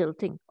this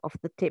tilting of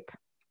the tip.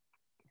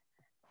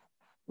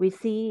 We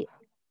see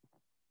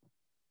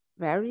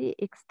very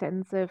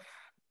extensive,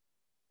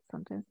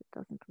 sometimes it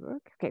doesn't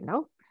work. Okay,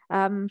 now,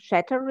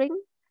 shattering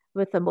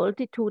with a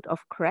multitude of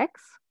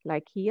cracks,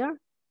 like here.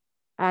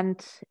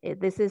 And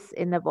this is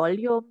in a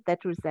volume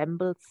that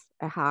resembles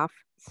a half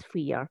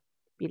sphere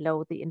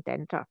below the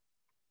indentar.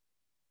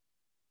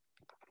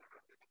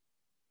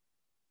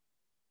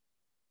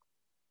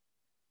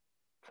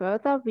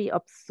 Further, we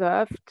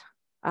observed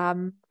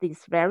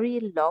these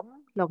very long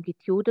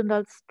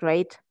longitudinal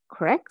straight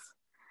cracks.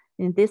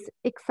 In this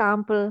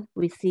example,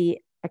 we see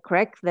a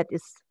crack that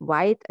is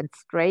wide and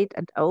straight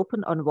and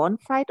open on one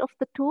side of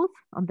the tooth,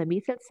 on the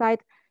mesial side,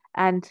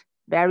 and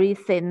very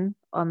thin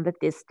on the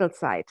distal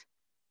side.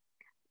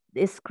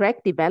 This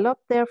crack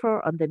developed,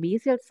 therefore, on the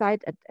mesial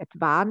side and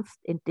advanced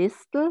in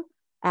distal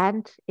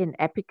and in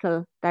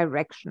apical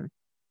direction.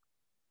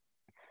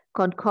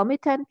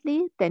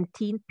 Concomitantly,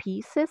 dentine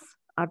pieces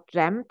are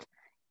jammed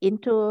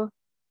into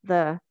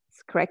the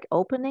crack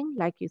opening,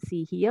 like you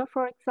see here,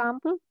 for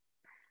example.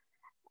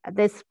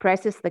 This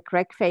presses the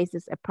crack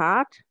faces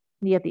apart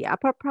near the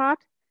upper part,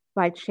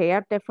 while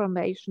shear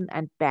deformation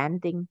and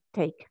banding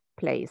take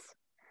place.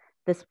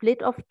 The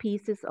split of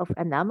pieces of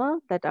enamel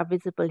that are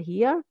visible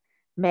here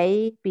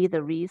may be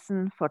the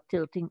reason for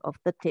tilting of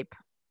the tip.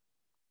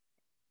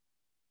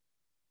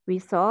 We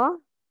saw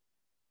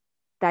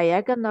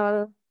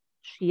diagonal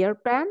shear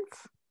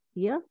bands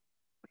here,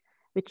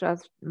 which are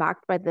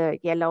marked by the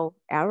yellow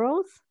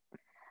arrows.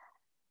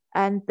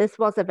 And this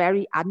was a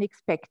very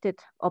unexpected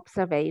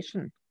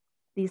observation.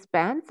 These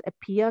bands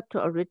appear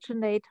to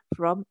originate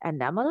from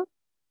enamel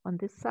on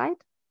this side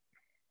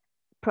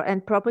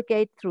and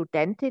propagate through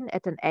dentin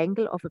at an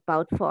angle of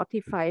about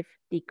 45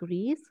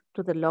 degrees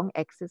to the long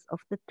axis of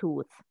the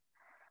tooth.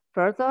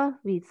 Further,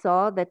 we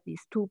saw that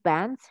these two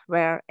bands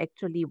were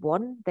actually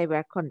one, they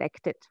were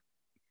connected.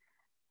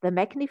 The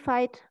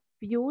magnified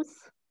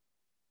views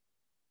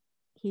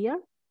here,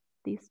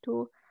 these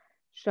two,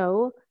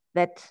 show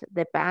that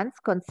the bands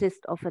consist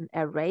of an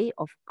array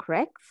of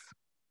cracks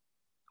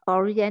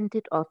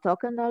oriented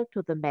orthogonal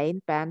to the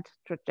main band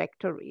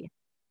trajectory.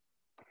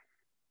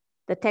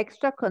 The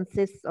texture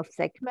consists of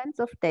segments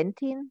of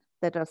dentin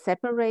that are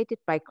separated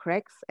by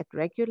cracks at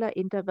regular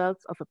intervals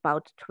of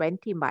about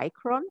 20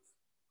 microns.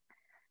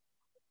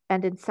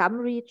 And in some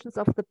regions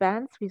of the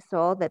bands, we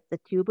saw that the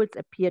tubules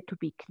appear to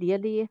be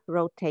clearly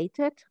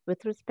rotated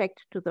with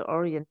respect to the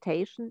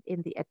orientation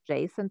in the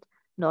adjacent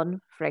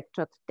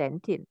non-fractured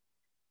dentin.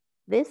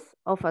 This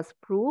offers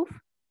proof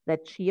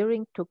that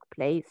shearing took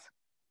place.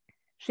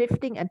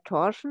 Shifting and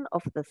torsion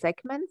of the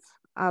segments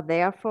are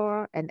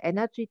therefore an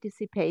energy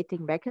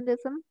dissipating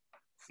mechanism,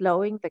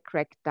 slowing the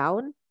crack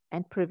down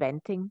and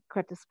preventing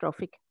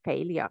catastrophic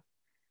failure.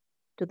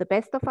 To the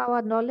best of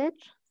our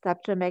knowledge,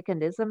 such a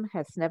mechanism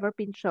has never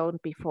been shown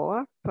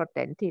before for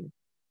dentin.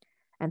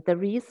 And the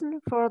reason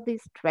for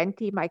this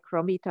 20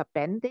 micrometer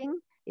bending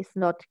is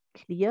not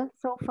clear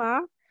so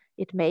far.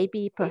 It may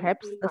be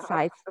perhaps the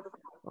size of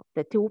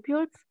the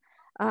tubules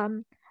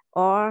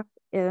or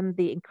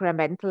the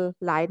incremental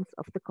lines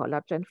of the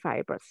collagen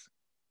fibers.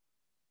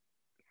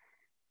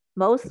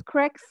 Most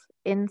cracks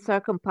in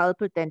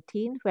circumpulpal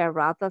dentin were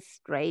rather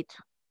straight.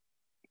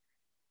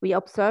 We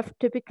observed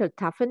typical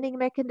toughening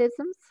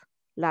mechanisms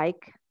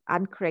like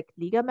uncracked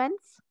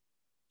ligaments,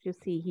 you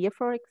see here,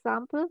 for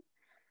example,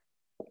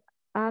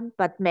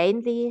 but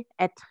mainly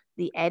at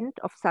the end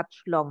of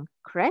such long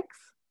cracks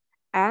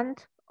and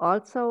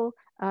also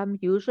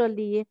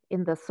usually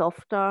in the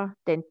softer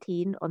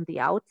dentin on the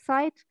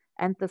outside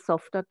and the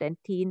softer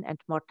dentin and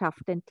more tough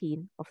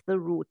dentin of the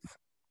roots.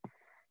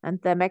 And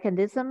the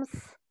mechanisms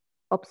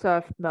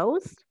observed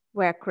most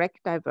were crack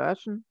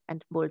diversion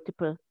and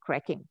multiple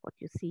cracking, what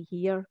you see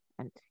here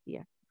and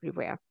here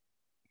everywhere.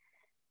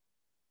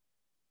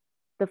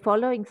 The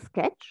following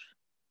sketch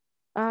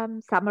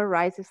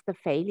summarizes the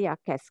failure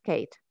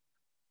cascade.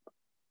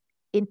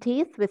 In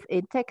teeth with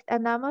intact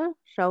enamel,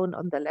 shown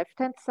on the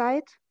left-hand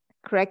side,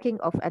 cracking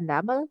of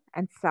enamel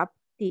and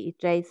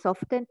sub-DEJ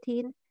soft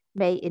dentin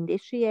may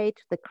initiate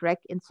the crack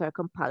in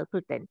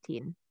circumpulpal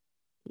dentin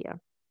here.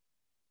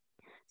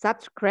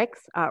 Such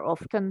cracks are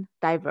often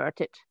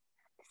diverted.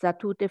 These are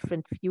two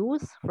different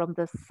views from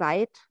the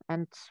side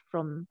and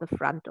from the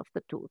front of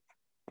the tooth.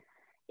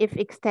 If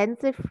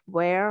extensive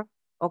wear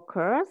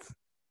occurs,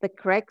 the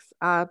cracks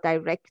are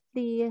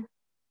directly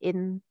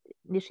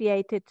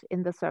initiated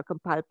in the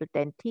circumpalpal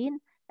dentine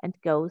and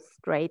go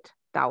straight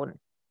down.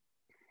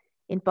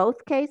 In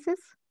both cases,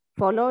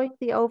 following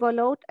the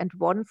overload and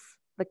once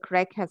the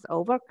crack has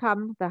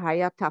overcome the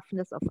higher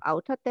toughness of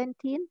outer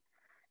dentine,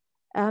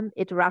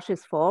 it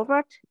rushes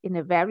forward in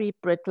a very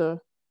brittle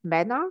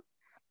manner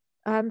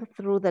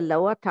through the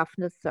lower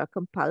toughness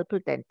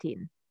circumpalpal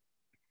dentine.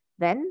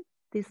 Then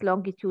these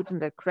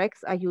longitudinal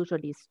cracks are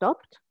usually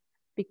stopped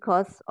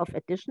because of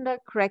additional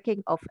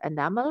cracking of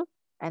enamel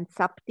and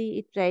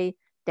sub-DEJ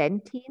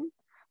dentine,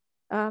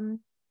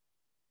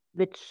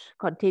 which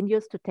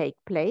continues to take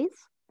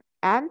place,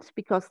 and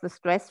because the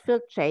stress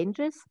field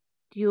changes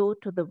due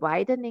to the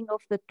widening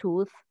of the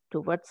tooth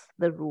towards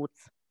the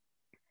roots.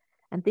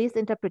 And these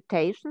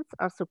interpretations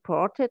are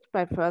supported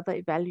by further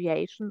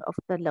evaluation of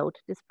the load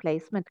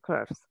displacement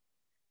curves.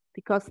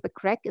 Because the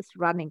crack is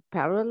running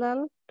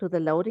parallel to the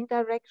loading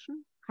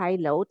direction, high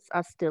loads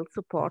are still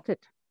supported.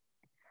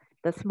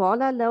 The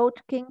smaller load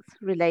kinks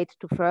relate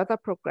to further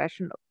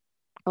progression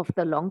of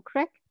the long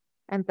crack,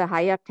 and the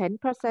higher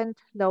 10%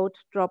 load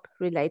drop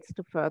relates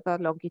to further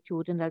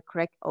longitudinal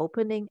crack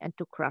opening and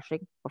to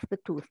crushing of the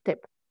tooth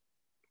tip.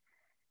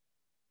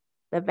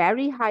 The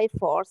very high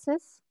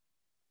forces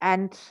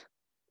and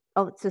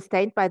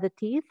sustained by the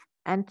teeth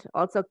and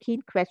also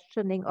keen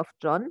questioning of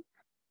John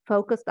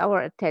focused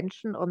our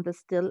attention on the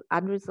still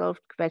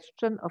unresolved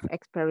question of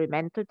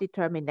experimental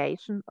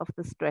determination of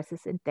the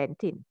stresses in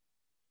dentine.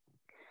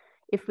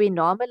 If we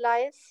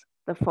normalize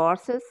the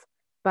forces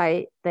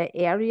by the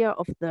area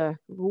of the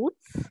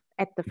roots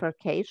at the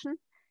furcation,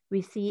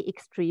 we see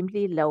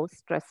extremely low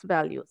stress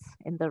values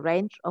in the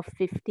range of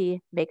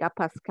 50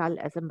 megapascal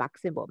as a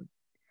maximum.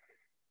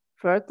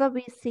 Further,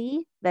 we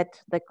see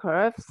that the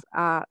curves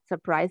are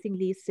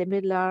surprisingly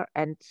similar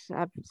and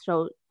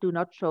do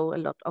not show a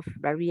lot of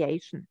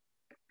variation.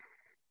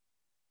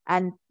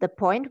 And the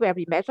point where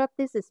we measured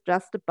this is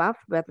just above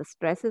where the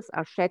stresses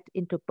are shed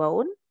into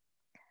bone.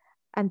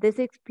 And this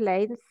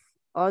explains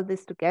all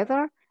this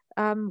together,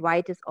 why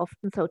it is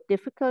often so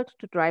difficult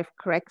to drive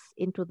cracks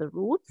into the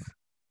roots.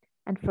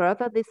 And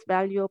further, this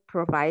value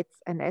provides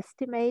an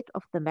estimate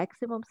of the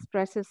maximum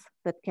stresses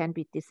that can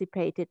be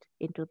dissipated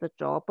into the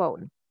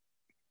jawbone.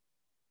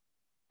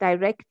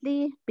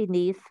 Directly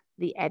beneath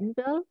the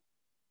anvil,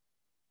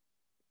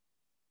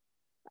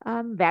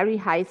 very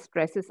high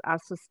stresses are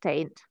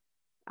sustained,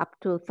 up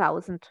to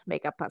 1000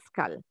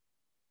 megapascal.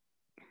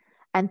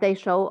 And they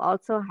show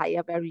also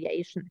higher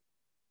variation.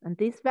 And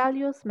these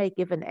values may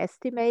give an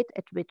estimate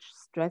at which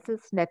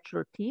stresses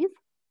natural teeth,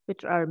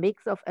 which are a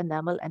mix of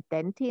enamel and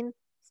dentine,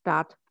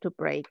 start to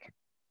break.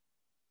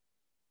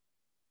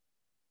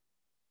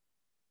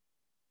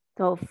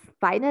 So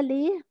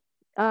finally,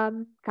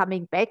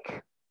 coming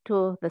back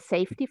to the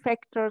safety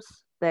factors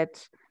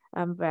that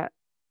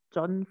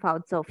John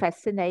found so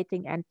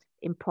fascinating and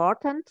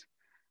important,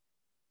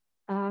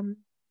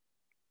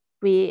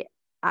 we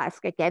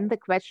ask again the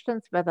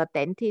questions whether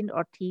dentine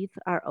or teeth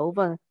are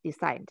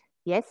over-designed.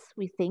 Yes,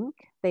 we think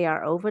they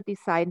are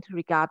over-designed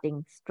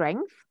regarding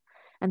strength,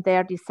 and they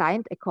are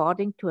designed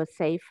according to a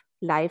safe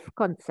life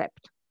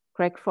concept.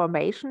 Crack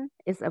formation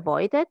is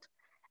avoided,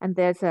 and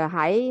there's a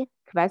high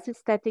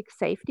quasi-static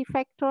safety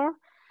factor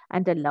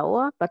and a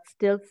lower but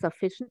still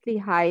sufficiently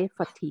high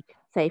fatigue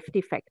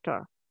safety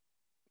factor.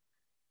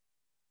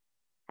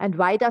 And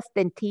why does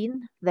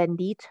dentine then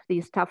need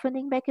these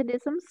toughening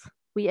mechanisms?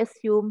 We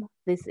assume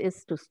this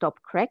is to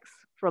stop cracks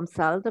from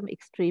seldom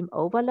extreme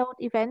overload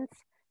events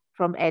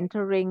from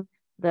entering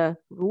the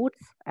roots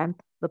and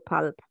the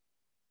pulp.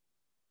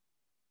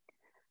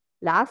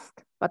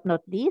 Last but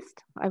not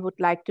least, I would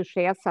like to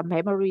share some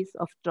memories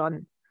of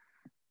John.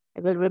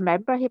 I will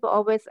remember him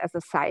always as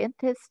a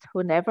scientist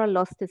who never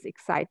lost his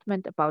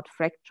excitement about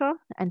fracture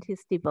and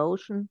his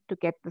devotion to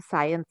get the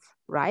science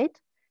right,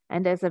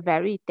 and as a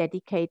very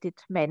dedicated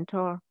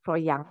mentor for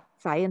young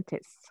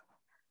scientists.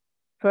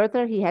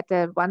 Further, he had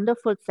a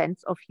wonderful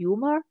sense of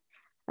humor.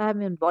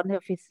 In one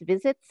of his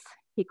visits,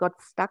 he got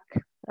stuck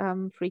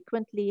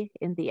frequently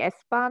in the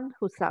S-Bahn,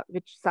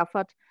 which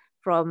suffered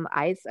from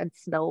ice and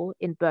snow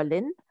in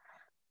Berlin.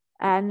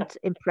 And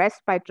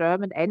impressed by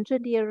German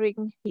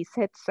engineering, he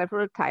said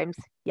several times,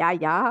 "Ja,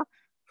 ja,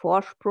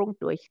 Vorsprung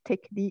durch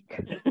Technik."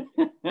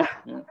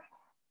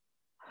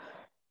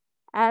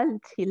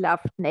 And he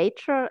loved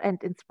nature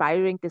and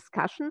inspiring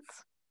discussions.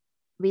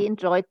 We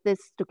enjoyed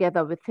this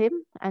together with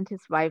him and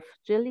his wife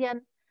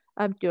Gillian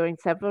during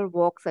several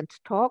walks and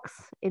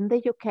talks in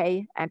the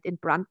UK and in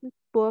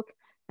Brandenburg,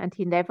 and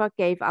he never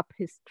gave up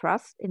his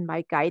trust in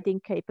my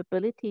guiding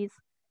capabilities,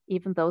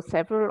 even though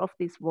several of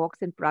these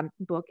walks in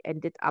Brandenburg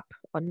ended up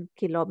on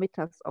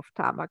kilometers of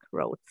tarmac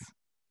roads.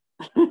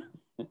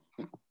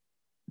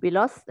 We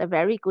lost a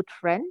very good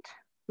friend.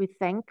 We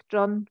thank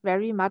John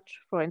very much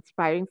for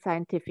inspiring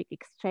scientific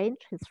exchange,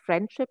 his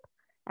friendship,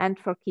 and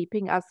for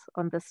keeping us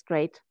on the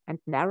straight and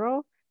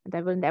narrow. And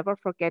I will never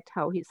forget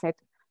how he said,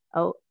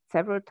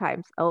 several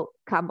times, "Oh,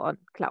 come on,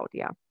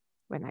 Claudia,"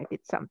 when I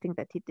did something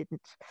that he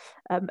didn't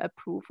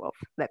approve of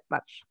that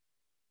much.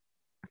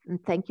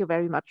 And thank you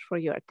very much for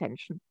your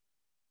attention.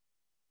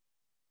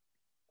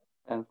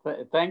 And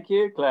thank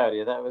you,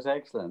 Claudia. That was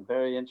excellent.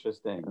 Very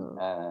interesting.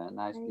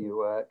 Nice new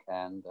work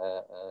and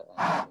a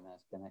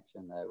nice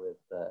connection there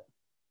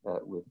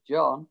with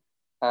John.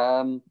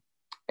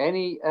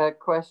 Any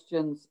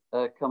questions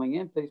coming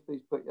in?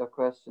 Please put your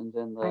questions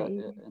in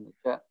the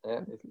chat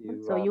there. If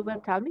you, so you will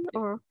tell me,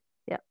 or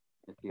yeah,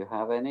 if you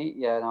have any,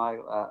 yeah, no,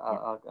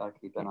 I'll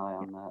keep an eye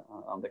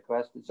on the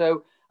question.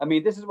 So, I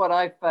mean, this is what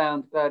I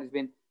found. Claudia's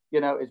been, you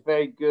know, it's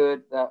very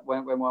good that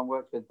when one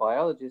works with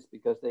biologists,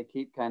 because they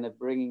keep kind of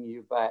bringing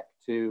you back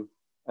to,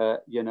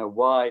 you know,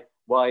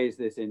 why is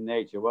this in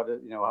nature? What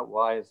is, you know,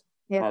 why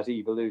has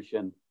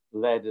evolution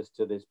led us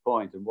to this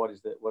point, and what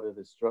are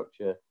the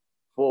structure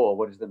for?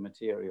 What is the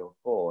material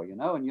for? You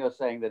know, and you're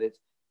saying that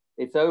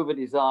it's over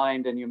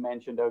designed, and you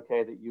mentioned,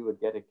 okay, that you would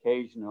get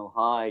occasional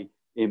high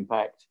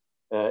impact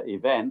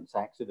events,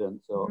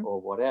 accidents, or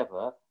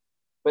whatever.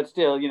 But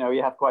still, you know,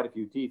 you have quite a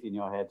few teeth in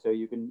your head, so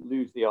you can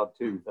lose the odd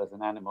tooth as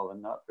an animal,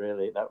 and not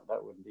really that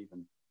wouldn't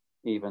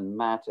even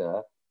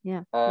matter.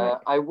 Yeah.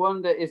 I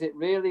wonder, is it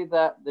really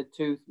that the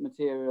tooth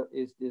material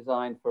is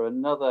designed for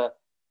another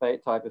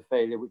type of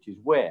failure, which is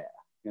wear?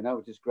 You know,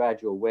 which is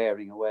gradual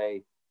wearing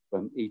away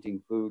from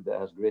eating food that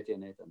has grit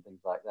in it and things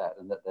like that,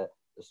 and that the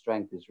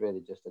strength is really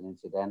just an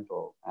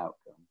incidental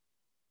outcome?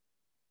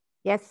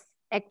 Yes,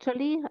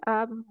 actually,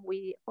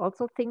 we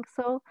also think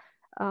so.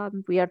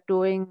 We are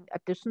doing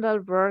additional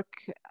work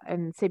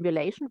in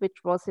simulation,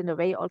 which was in a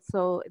way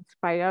also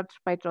inspired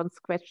by John's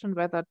question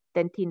whether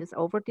dentine is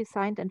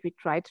over-designed, and we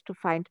tried to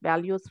find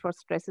values for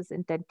stresses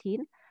in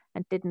dentine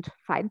and didn't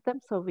find them,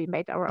 so we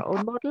made our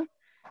own model.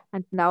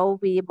 And now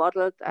we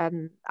modeled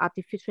an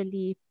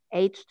artificially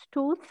aged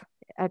tooth,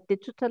 a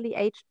digitally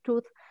aged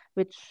tooth,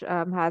 which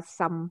has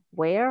some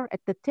wear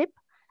at the tip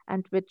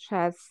and which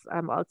has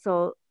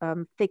also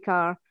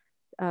thicker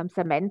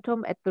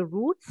cementum at the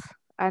roots.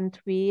 And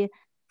we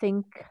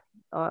think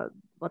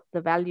what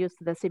the values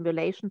the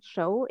simulations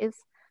show is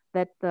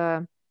that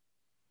the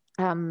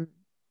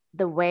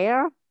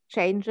wear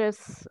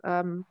changes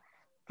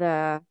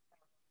the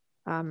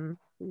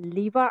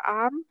lever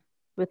arm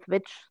with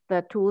which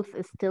the tooth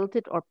is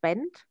tilted or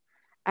bent,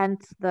 and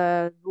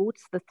the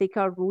roots, the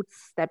thicker roots,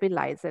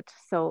 stabilize it.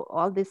 So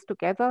all this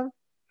together,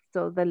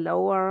 so the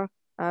lower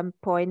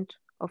point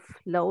of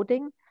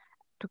loading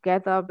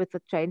together with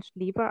the changed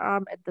lever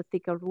arm and the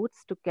thicker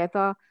roots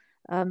together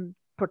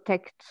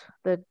protect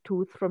the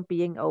tooth from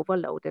being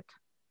overloaded.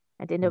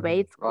 And in a way,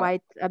 it's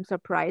quite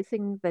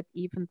surprising that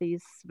even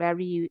these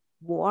very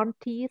worn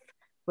teeth,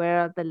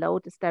 where the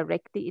load is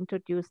directly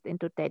introduced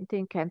into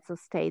dentin, can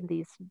sustain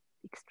these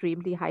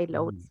extremely high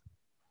loads.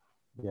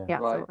 Right,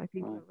 so I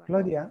think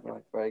Claudia.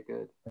 Right, very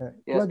good.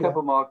 Yes, a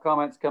couple more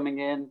comments coming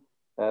in.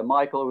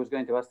 Michael was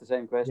going to ask the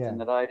same question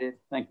that I did.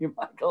 Thank you,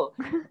 Michael.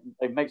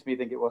 It makes me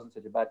think it wasn't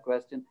such a bad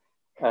question.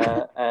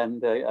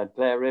 And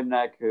Claire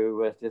Rimnack, who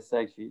was just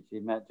saying she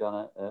met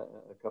John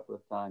a couple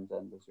of times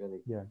and was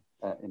really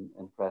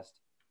impressed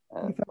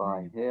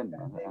by him,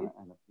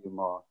 and a few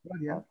more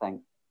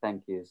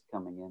thank yous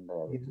coming in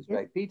there, which is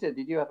great. Peter,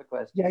 did you have a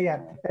question?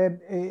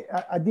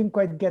 I didn't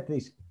quite get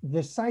this.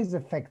 The size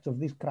effect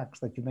of these cracks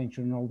that you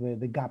mentioned, all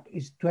the gap,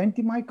 is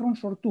 20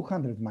 microns or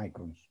 200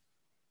 microns?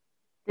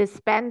 This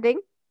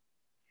banding?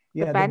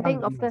 The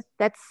banding of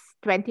that's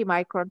 20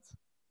 microns.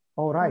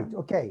 All right,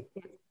 okay.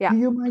 Yeah, do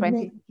you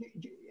mind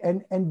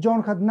 20. And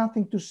John had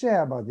nothing to say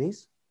about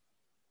this?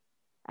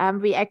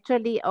 We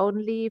actually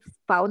only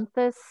found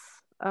this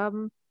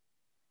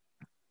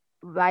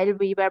while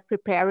we were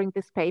preparing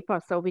this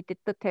paper. So we did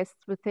the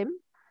tests with him,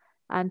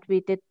 and we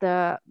did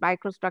the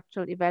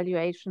microstructural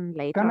evaluation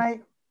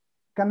later.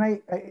 Can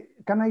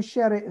I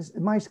share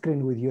my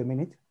screen with you a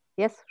minute?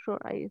 Yes, sure.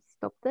 I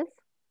stop this.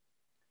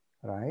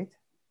 Right.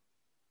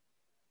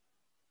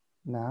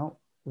 Now,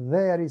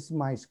 there is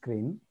my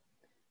screen.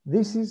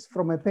 This is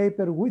from a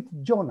paper with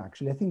John,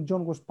 actually. I think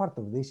John was part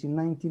of this in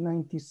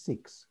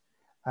 1996.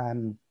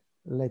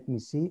 Let me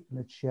see.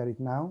 Let's share it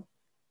now.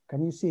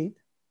 Can you see it?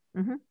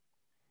 Mm-hmm.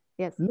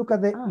 Yes. Look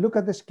at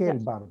the scale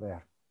bar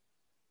there.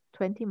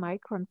 20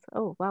 microns.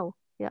 Oh, wow.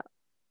 Yeah.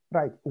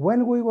 Right.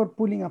 When we were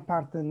pulling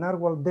apart the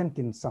narwhal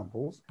dentin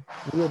samples,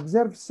 we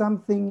observed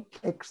something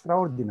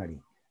extraordinary.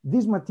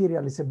 This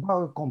material is a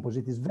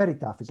biocomposite. It's very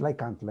tough. It's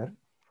like antler,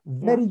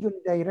 very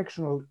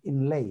unidirectional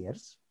in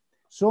layers.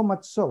 So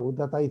much so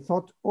that I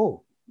thought,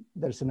 oh,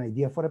 there's an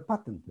idea for a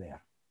patent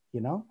there,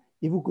 you know,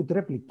 if we could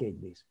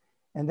replicate this.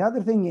 And the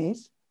other thing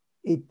is,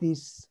 it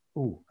is,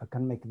 oh, I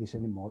can't make this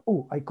anymore.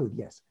 Oh, I could,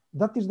 yes.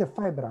 That is the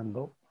fiber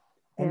angle.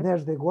 And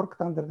there's the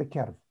worked under the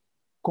curve.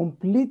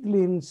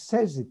 Completely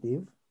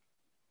insensitive.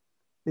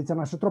 It's an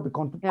isotropic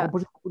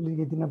composite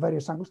in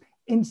various angles,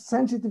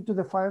 insensitive to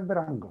the fiber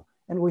angle.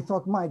 And we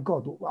thought, my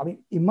God, I mean,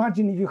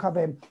 imagine if you have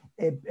a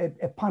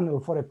panel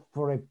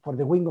for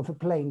the wing of a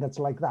plane that's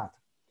like that.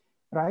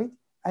 Right?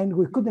 And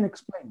we couldn't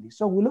explain this.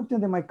 So we looked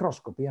in the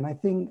microscopy, and I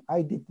think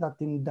I did that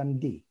in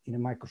Dundee in a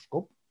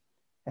microscope,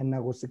 and I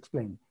was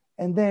explaining.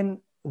 And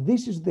then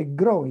this is the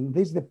growing,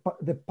 this is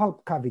the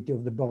pulp cavity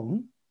of the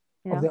bone,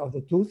 of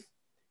the tooth.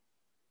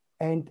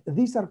 And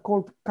these are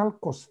called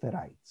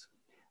chalcospherites.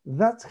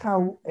 That's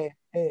how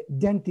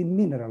dentin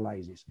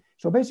mineralizes.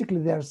 So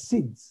basically there are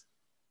seeds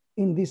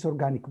in this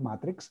organic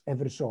matrix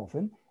every so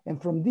often.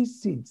 And from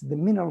these seeds, the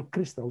mineral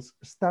crystals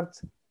start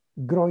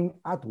growing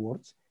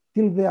outwards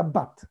till they are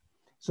bud.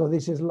 So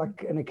this is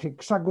like an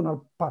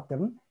hexagonal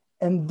pattern.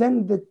 And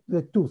then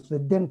the tooth, the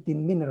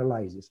dentin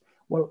mineralizes.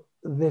 Well,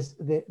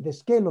 the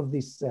scale of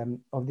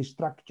these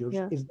structures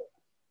is,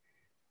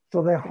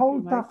 so the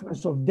whole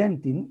toughness of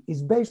dentin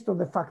is based on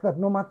the fact that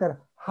no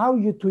matter how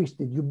you twist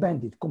it, you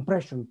bend it,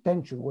 compression,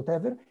 tension,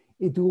 whatever,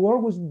 it will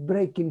always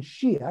break in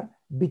shear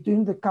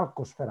between the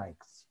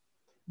chalcospherites.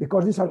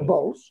 Because these are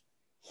balls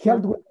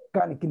held with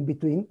organic in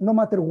between. No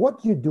matter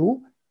what you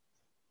do,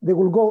 they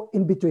will go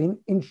in between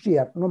in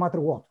shear, no matter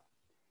what.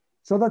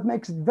 So that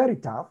makes it very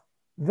tough,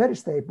 very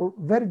stable,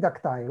 very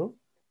ductile,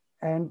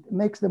 and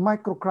makes the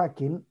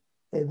microcracking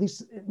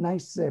this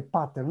nice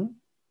pattern,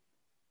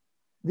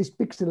 this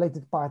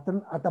pixelated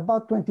pattern at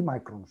about 20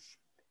 microns,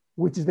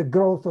 which is the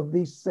growth of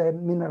these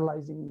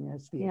mineralizing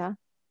spheres. Yeah.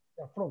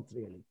 They're fronts,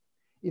 really.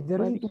 If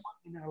there isn't one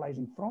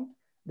mineralizing front,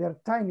 they're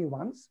tiny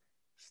ones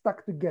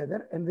stuck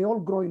together, and they all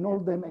grow in all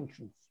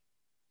dimensions,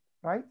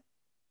 right?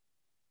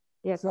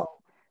 Yes. So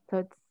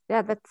it's,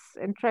 yeah, that's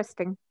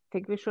interesting. I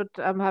think we should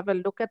have a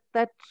look at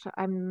that.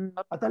 I'm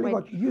not. I'll tell you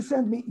what, you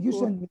send me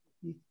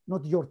teeth,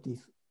 not your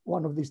teeth,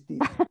 one of these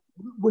teeth.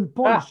 We'll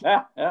polish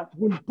it.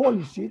 We'll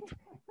polish it,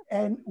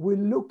 and we'll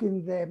look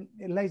in the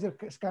laser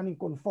scanning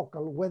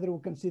confocal whether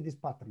we can see these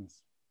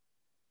patterns.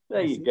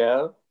 There you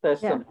go.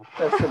 There's some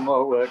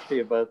more work for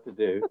you both to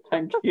do.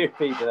 Thank you,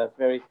 Peter. That's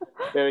very,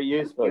 very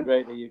useful.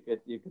 Greatly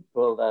you could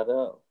pull that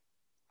up.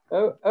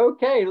 Oh,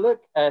 okay.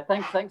 Look,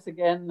 thanks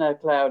again,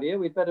 Claudia.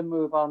 We'd better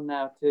move on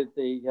now to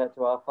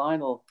to our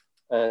final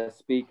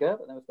speaker.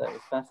 That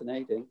was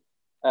fascinating.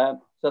 So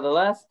the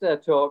last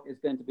talk is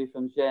going to be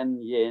from Zhen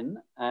Yin,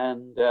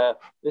 and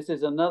this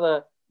is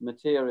another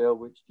material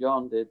which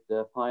John did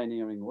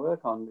pioneering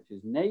work on, which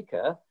is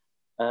nacre.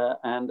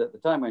 And at the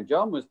time when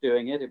John was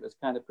doing it, it was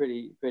kind of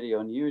pretty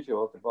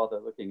unusual to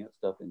bother looking at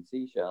stuff in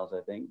seashells,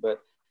 I think.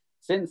 But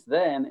since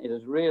then, it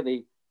has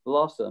really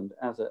blossomed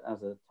as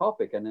a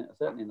topic, and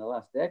certainly in the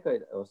last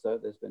decade or so,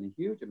 there's been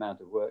a huge amount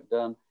of work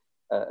done,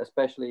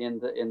 especially in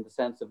the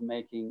sense of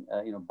making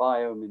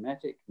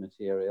biomimetic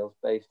materials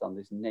based on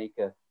this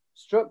nacre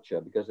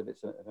structure because of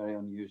its very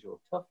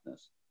unusual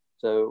toughness.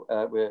 So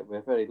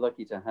we're very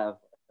lucky to have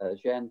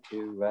Zhen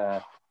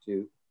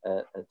to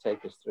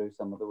take us through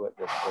some of the work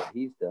that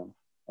he's done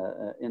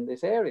in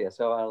this area.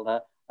 So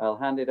I'll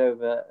hand it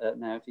over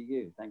now to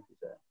you. Thank you,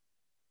 sir.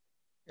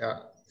 Yeah,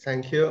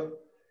 thank you.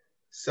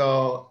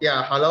 So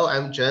yeah, hello,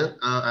 I'm Zhen.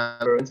 I'm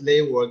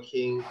currently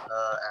working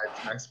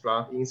at Max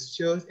Planck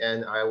Institute,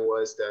 and I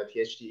was the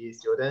PhD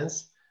student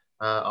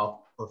of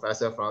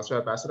Professor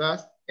François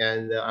Basselat.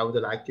 And I would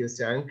like to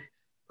thank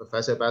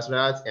Professor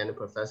Basselat and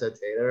Professor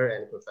Taylor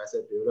and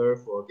Professor Buehler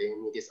for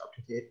giving me this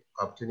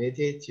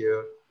opportunity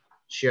to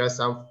share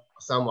some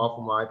of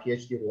my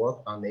PhD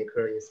work on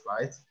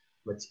nacre-inspired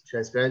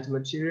transparent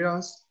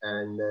materials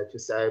and to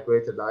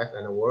celebrate the life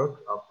and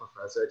work of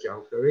Professor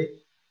John Currey.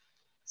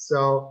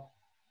 So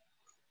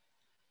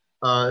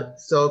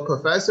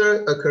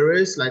Professor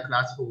Currey's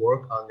classical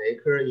work on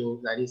nacre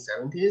in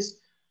 1970s,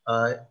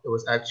 it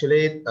was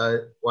actually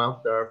one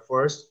of the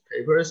first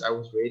papers I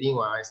was reading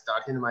when I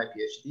started my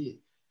PhD.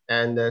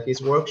 And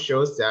his work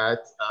shows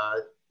that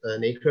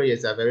nacre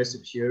is a very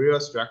superior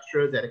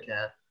structure that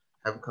can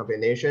have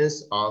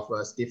combinations of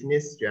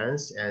stiffness,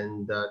 strength,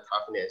 and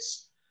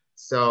toughness.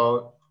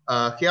 So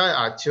here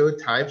are two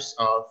types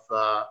of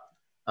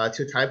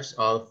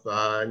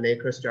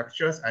nacre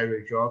structures I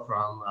redraw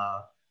from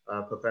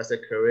Professor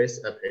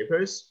Currey's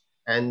papers,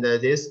 and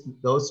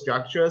those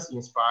structures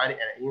inspired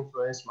and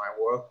influenced my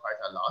work quite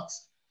a lot.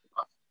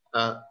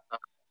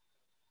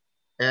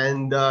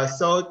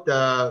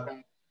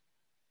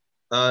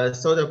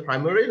 So the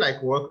primary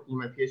work in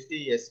my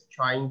PhD is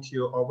trying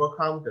to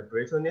overcome the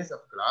brittleness of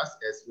glass,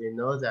 as we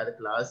know that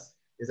glass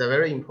is a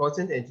very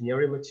important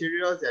engineering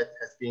material that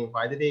has been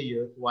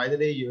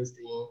widely used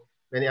in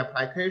many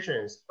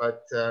applications.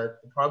 But the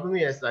problem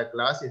is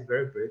glass is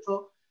very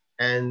brittle,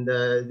 and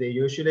they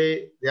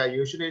are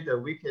usually the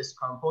weakest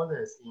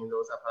components in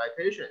those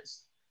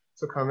applications.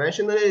 So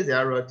conventionally,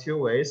 there are two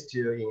ways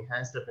to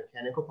enhance the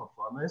mechanical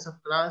performance of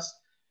glass.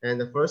 And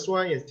the first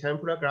one is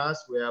tempered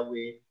glass, where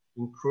we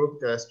improve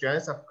the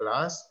strength of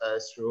glass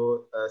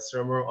through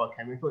thermal or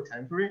chemical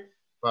tempering.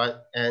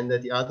 And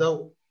the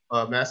other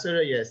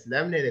method is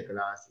laminated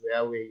glass,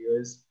 where we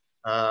use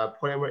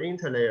polymer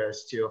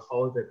interlayers to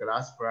hold the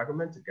glass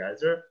fragment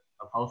together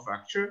upon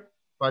fracture.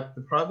 But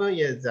the problem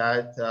is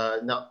that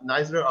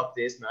neither of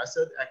these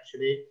methods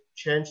actually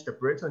change the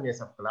brittleness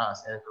of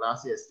glass, and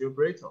glass is still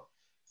brittle.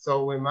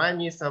 So we might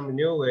need some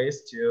new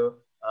ways to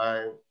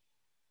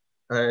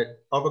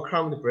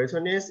overcome the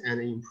brittleness and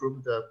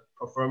improve the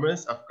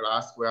performance of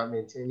glass while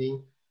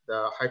maintaining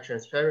the high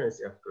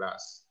transparency of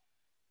glass.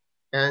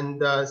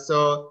 And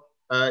so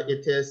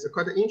it is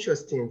quite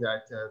interesting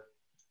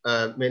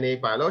that many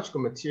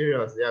biological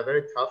materials, they are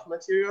very tough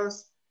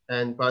materials,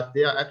 but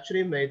they are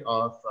actually made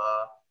of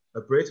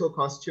brittle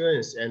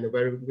constituents and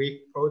very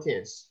weak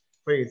proteins,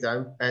 for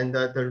example. And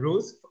the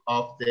roots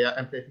of their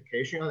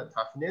amplification and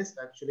toughness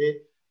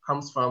actually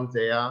comes from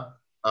their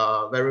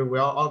very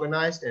well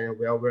organized and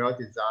well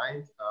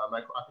designed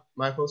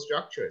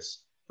microstructures.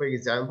 For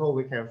example,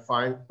 we can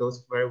find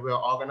those very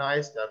well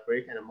organized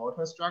brick and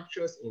mortar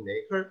structures in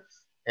nacre,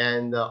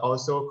 and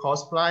also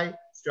cosply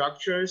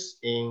structures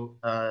in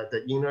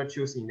the inner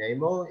tooth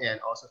enamel and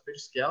also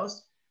fish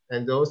scales,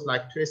 and those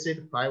like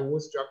twisted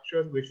plywood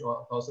structures, which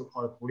are also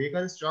called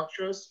polygon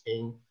structures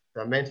in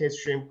the mantis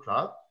shrimp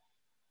club.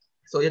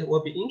 So it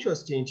will be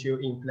interesting to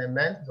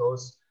implement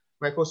those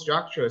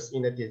microstructures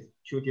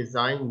to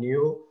design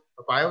new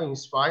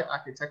bio-inspired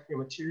architectural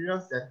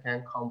materials that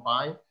can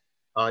combine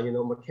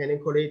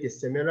mechanically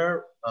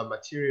dissimilar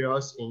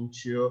materials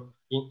into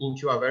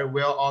a very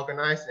well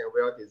organized and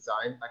well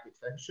designed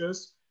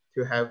architectures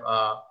to have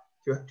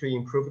to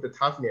improve the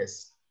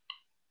toughness.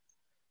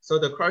 So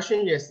the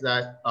question is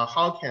that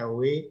how can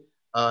we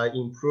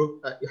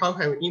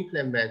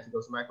implement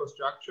those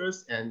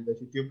microstructures and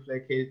to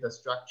duplicate the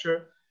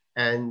structure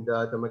and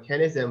the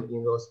mechanism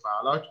in those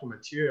biological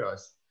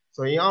materials?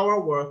 So in our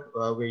work,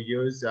 we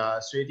use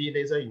 3D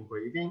laser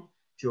engraving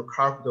to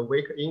carve the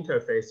weak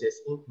interfaces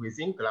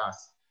within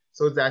glass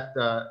so that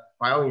the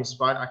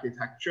bio-inspired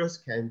architectures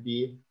can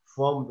be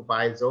formed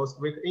by those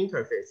weak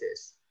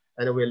interfaces.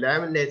 And we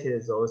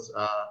laminated those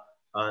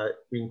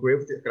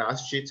engraved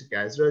glass sheets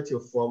together to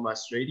form a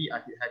 3D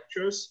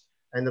architectures.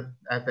 And the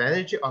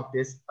advantage of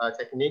this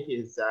technique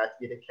is that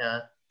it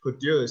can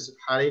produce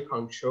highly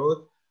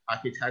controlled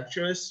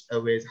architectures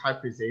with high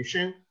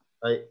precision.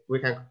 We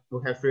can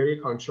freely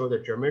control the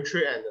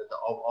geometry and the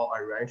overall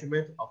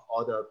arrangement of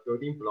all the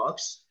building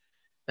blocks.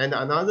 And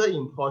another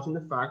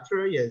important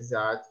factor is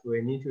that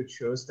we need to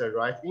choose the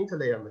right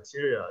interlayer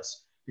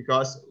materials,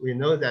 because we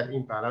know that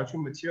in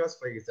biological materials,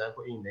 for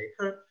example, in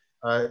nacre,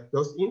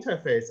 those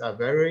interfaces are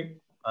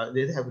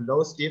they have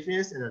low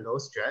stiffness and low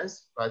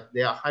strength, but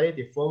they are highly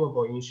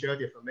deformable in shear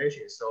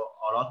deformation. So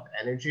a lot of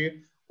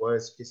energy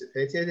was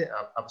dissipated and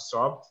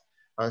absorbed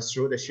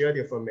through the shear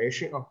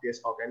deformation of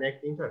this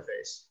organic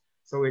interface.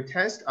 So we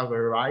test a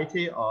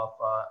variety of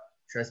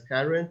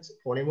transparent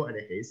polymer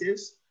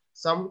adhesives.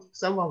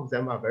 Some of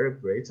them are very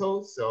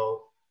brittle,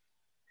 so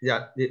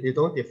yeah, they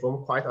don't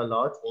deform quite a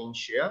lot in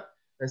shear.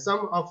 And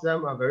some of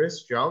them are very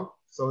strong,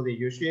 so they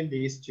usually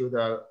lead to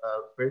the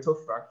brittle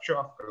fracture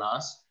of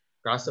glass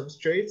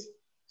substrates.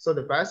 So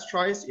the best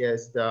choice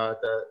is the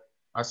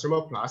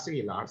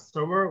thermoplastic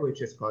elastomer,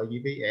 which is called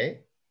EVA.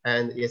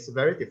 And it's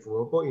very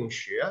deformable in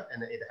shear,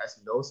 and it has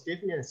low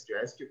stiffness and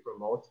strength to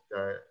promote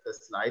the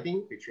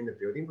sliding between the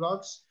building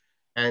blocks.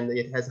 And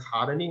it has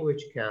hardening,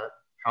 which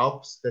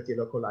helps the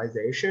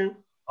delocalization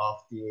of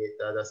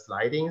the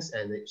slidings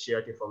and the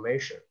shear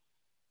deformation.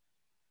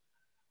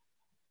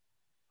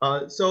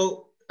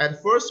 So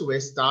at first,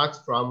 we start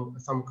from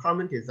some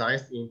common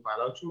designs in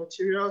biological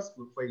materials,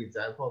 for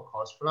example,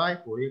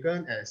 cosply,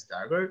 polygon, and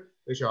stagger,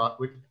 which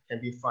can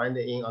be found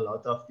in a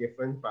lot of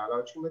different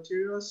biological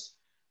materials.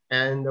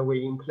 And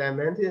we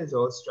implemented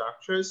those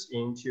structures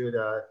into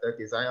the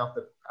design of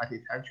the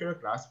architectural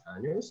glass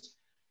panels.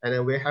 And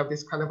then we have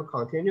this kind of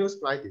continuous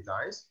ply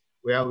designs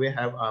where we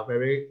have a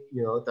very,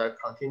 the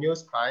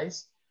continuous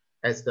plies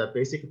as the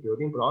basic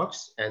building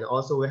blocks. And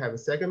also we have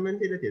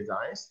segmented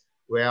designs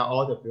where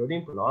all the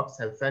building blocks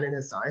have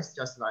finite size,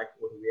 just like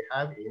what we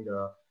have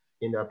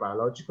in the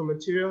biological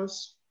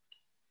materials.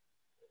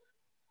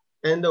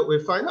 And we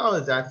find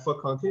out that for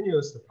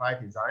continuous supply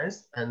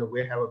designs, and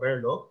we have a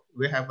very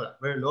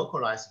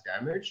localized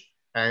damage,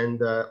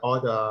 and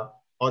all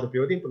the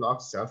building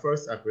blocks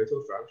suffers a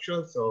brittle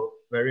fracture, so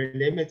very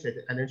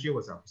limited energy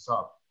was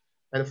absorbed.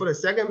 And for the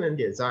segment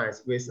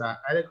designs with an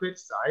adequate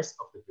size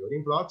of the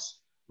building blocks,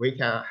 we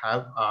can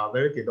have a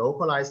very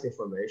delocalized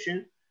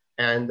deformation,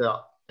 and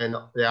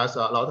there's a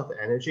lot of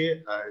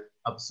energy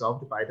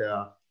absorbed by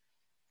the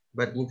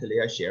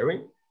interlayer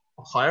sharing.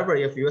 However,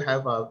 if you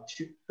have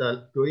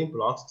the building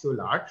blocks too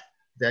large,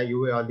 then you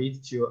will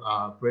lead to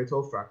a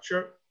brittle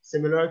fracture,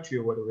 similar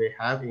to what we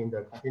have in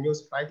the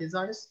continuous ply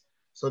designs.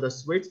 So the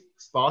sweet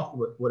spot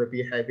would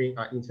be having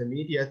an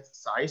intermediate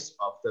size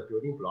of the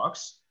building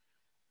blocks,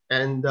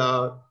 and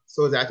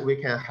so that we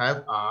can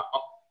have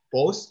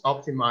both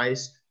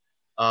optimized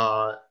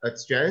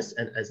strength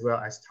and as well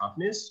as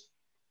toughness.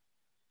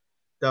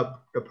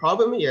 The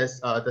problem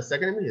is the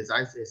segment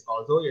designs is,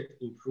 although it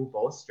improves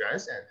both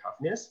strength and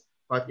toughness,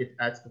 but it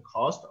adds the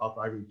cost of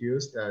a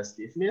reduced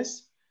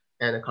stiffness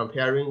and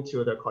comparing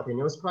to the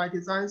continuous ply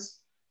designs.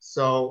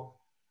 So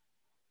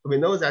we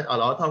know that a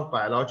lot of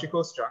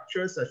biological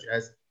structures, such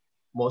as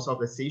most of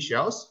the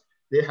seashells,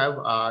 they have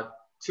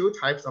two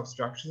types of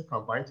structures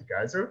combined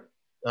together.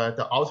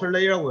 The outer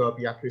layer will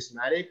be a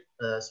prismatic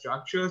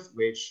structures,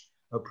 which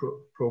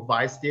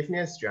provide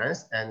stiffness,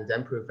 strength, and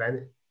then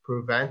prevent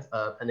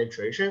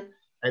penetration.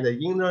 And the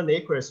inner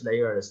nacreous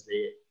layers,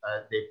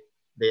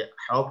 they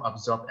help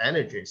absorb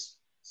energies.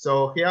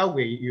 So here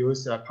we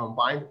use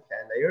combined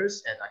plane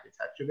layers and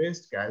architecture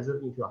layers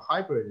together into a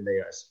hybrid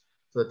layers.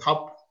 So the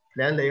top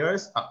plane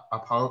layers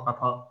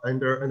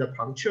under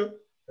puncture.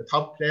 The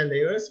top plane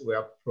layers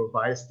will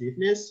provide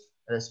stiffness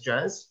and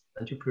strength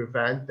and to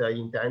prevent the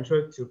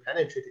indenture to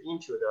penetrate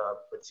into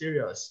the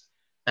materials.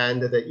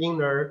 And the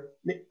inner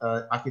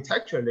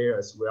architecture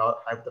layers will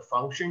have the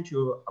function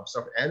to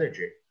absorb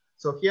energy.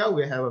 So here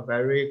we have a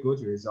very good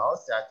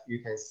results that you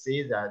can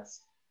see that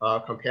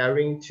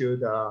comparing to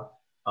the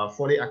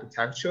fully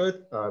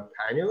architectured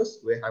panels,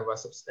 we have a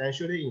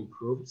substantially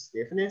improved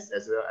stiffness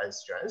as well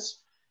as strength.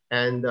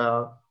 And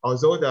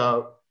although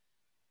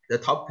the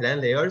top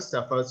plane layers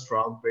suffers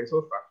from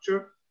brittle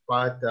fracture,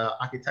 but the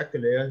architecture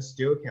layer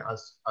still can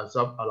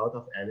absorb a lot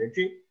of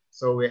energy.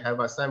 So we have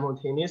a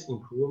simultaneous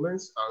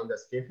improvements on the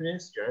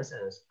stiffness, strength,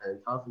 and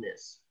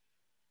toughness.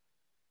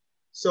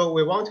 So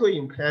we want to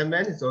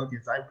implement those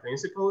design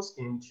principles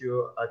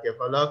into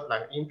develop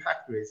like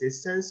impact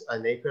resistance, a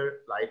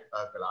nacre-like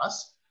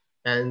glass.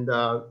 And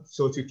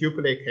so to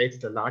duplicate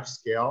the large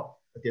scale,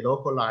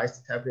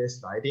 delocalized tablet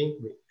sliding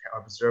we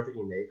can observe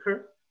in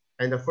nacre.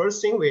 And the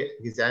first thing we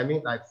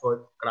examine, like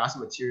for glass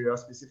material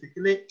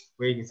specifically,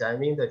 we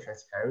examine the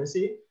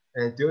transparency.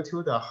 And due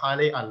to the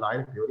highly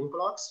aligned building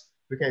blocks,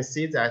 we can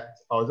see that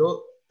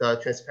although the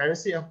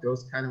transparency of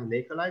those kind of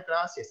nacre-like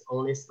glass is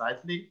only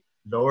slightly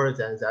lower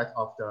than that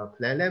of the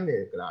plane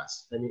laminated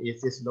glass. I mean,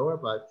 it is lower,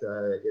 but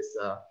it's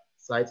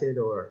slightly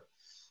lower.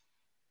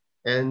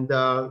 And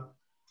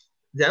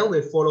then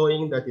we're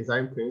following the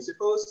design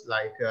principles,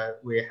 like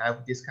we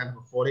have this kind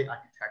of fully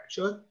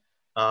architectured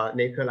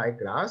nacre-like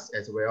glass,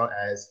 as well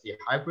as the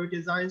hybrid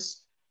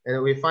designs.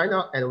 And we find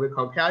out, and we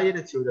compare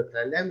it to the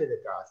plane laminated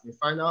glass. We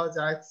find out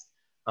that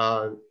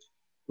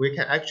we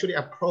can actually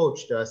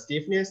approach the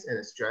stiffness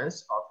and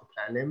strength of the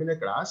plane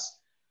laminated glass.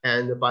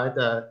 And but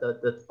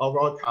the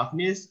overall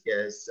toughness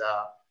is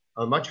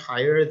much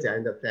higher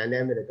than the plane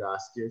laminated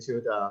glass due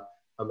to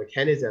the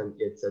mechanism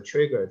it's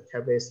triggered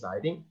tablet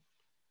sliding.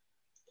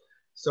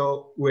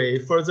 So we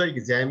further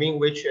examine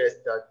which is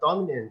the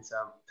dominant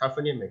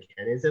toughening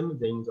mechanism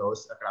in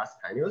those glass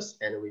panels,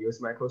 and we use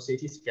micro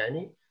CT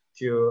scanning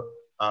to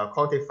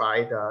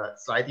quantify the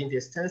sliding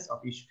distance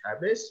of each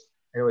tablet.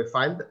 And we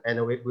find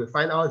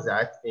out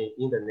that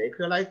in the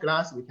nacre-like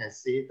glass, we can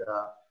see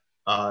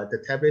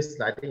the tablet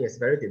sliding is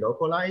very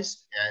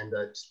delocalized and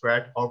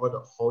spread over the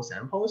whole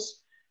samples.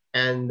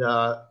 And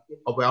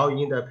while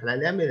in the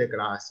plane laminated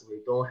glass,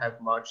 we don't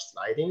have much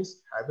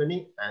slidings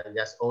happening, and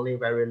there's only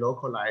very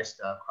localized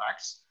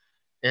cracks.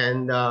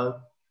 And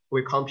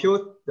we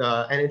compute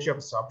the energy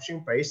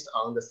absorption based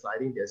on the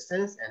sliding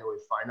distance, and we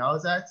find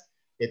out that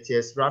it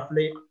is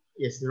roughly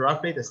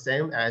the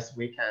same as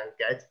we can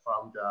get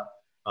from the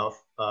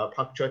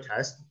puncture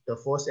test, the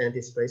force and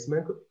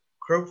displacement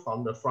curve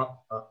from the front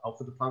of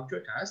the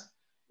puncture test,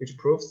 which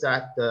proves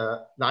that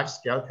the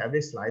large-scale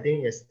tablet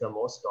sliding is the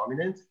most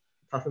dominant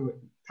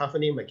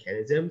toughening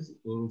mechanisms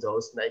in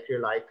those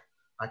nacre-like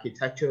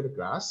architectured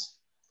glass.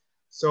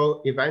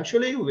 So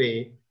eventually,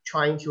 we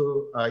trying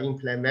to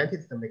implement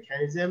the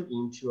mechanism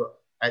into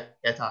at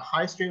a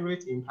high strain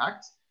rate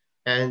impact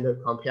and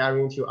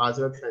comparing to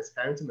other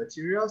transparent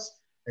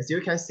materials. As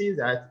you can see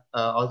that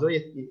although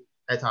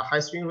at a high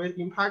strain rate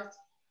impact,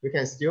 we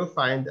can still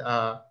find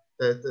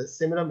the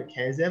similar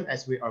mechanism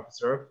as we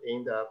observed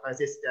in the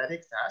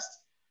quasi-static test.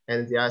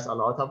 And there's a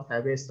lot of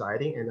tablet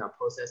sliding in the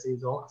processing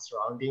zone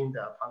surrounding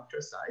the puncture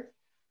site.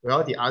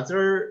 Well, the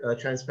other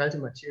transparent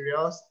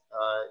materials,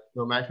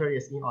 no matter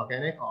it's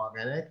inorganic or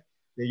organic,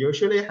 they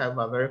usually have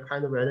a very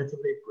kind of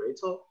relatively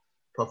brittle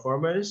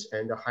performance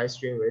and a high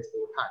strain rate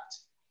impact.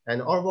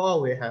 And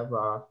overall, we have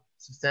a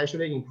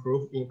substantially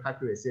improved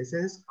impact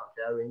resistance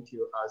comparing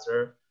to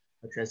other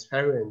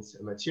transparent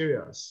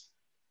materials.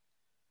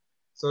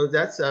 So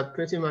that's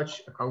pretty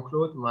much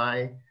conclude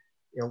my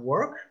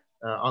work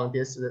on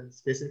this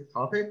specific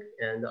topic.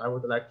 And I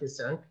would like to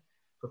thank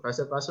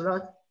Professor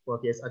Basarat for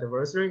his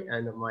advisory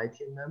and my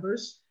team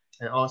members,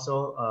 and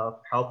also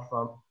help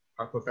from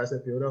Professor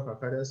Builder,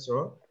 Professor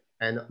Sor,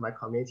 and my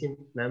committee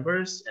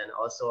members, and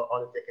also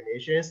all the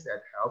technicians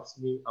that helps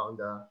me on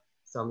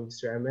some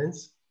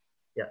experiments.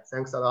 Yeah,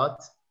 thanks a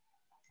lot.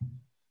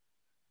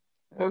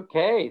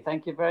 Okay,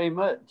 thank you very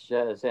much,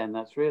 Zhen.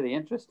 That's really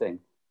interesting.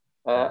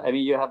 I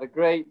mean, you have a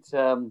great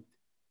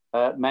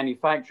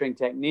manufacturing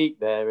technique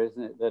there,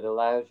 isn't it, that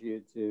allows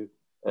you to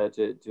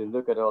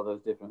look at all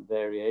those different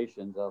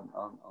variations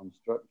on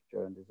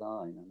structure and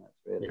design,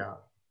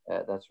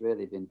 and that's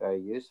really been very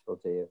useful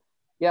to you.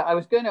 Yeah, I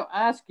was going to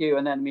ask you,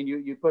 and then I mean,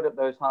 you put up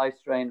those high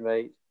strain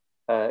rate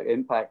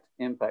impact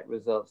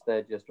results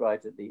there just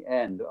right at the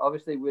end.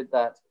 Obviously, with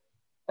that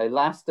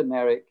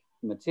elastomeric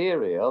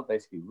material,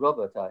 basically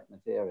rubber type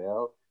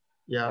material,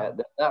 yeah,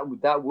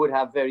 that would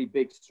have very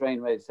big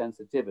strain rate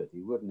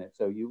sensitivity, wouldn't it?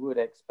 So you would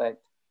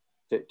expect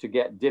to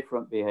get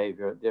different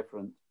behavior at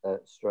different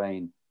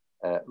strain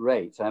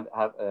rates.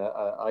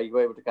 Are you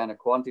able to kind of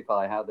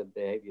quantify how the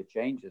behavior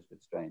changes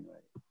with strain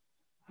rate?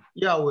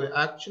 Yeah, we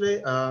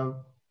actually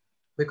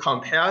we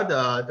compare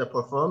the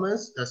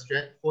performance, the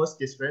force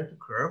displacement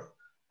curve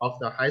of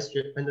the high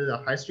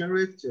strain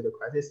rate to the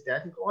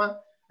quasi-static one.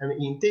 And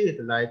indeed,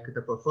 like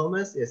the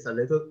performance is a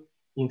little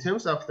in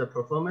terms of the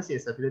performance,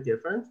 it's a bit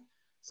different.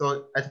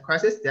 So at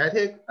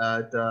quasi-static,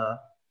 the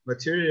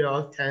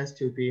material tends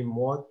to be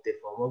more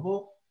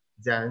deformable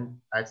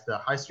than at the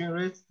high strain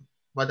rate.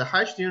 But the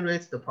high strain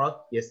rate, the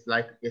product is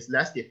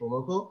less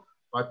deformable,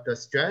 but the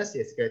stress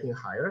is getting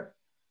higher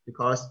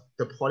because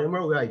the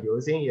polymer we are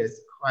using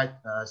is quite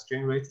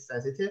strain rate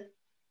sensitive.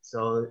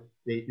 So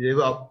they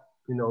will,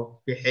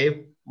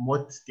 behave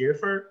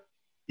stiffer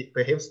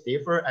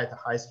at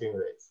high strain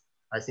rates.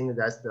 I think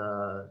that's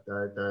the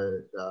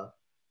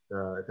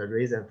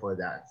reason for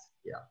that.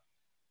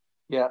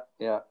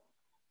 Yeah.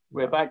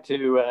 We're back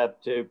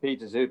to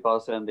Peter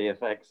Zioupos and the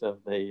effects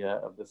of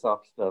the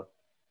soft stuff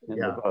in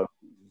the bone.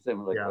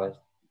 Similar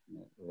question.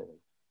 Really.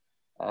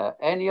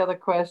 Any other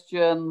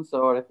questions,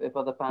 or if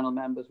other panel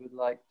members would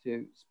like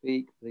to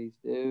speak, please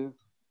do.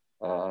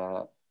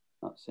 Not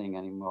seeing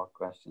any more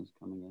questions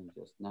coming in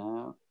just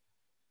now.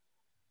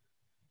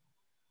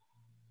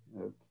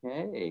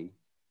 Okay.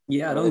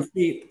 Yeah, I don't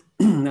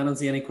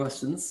see any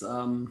questions.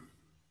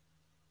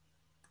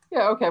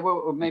 Yeah. Okay.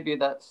 Well, maybe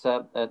that's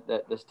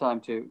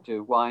time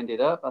to wind it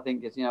up. I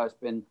think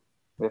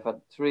we've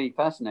had 3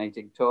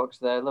 fascinating talks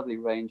there, lovely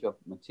range of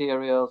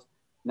materials.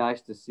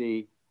 Nice to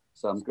see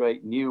some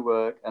great new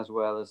work, as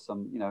well as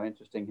some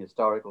interesting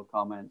historical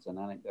comments and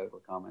anecdotal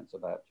comments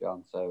about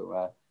John.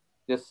 So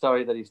just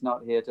sorry that he's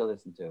not here to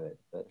listen to it,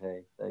 but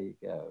hey, there you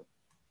go.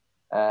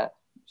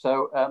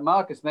 So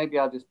Marcus, maybe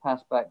I'll just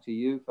pass back to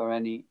you for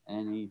any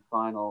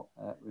final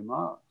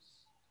remarks.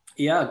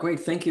 Yeah, great.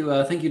 Thank you.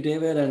 Thank you,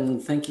 David.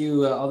 And thank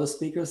you, all the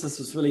speakers. This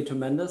was really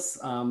tremendous.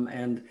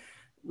 And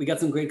we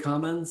got some great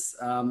comments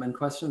and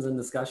questions and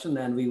discussion,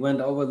 and we went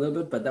over a little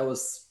bit, but that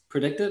was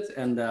predicted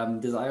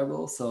and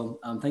desirable. So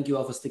thank you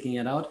all for sticking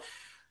it out.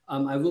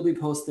 I will be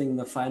posting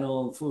the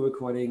final full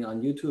recording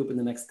on YouTube in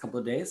the next couple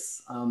of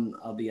days.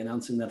 I'll be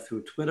announcing that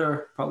through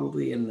Twitter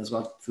probably, and as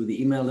well through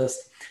the email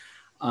list.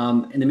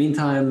 In the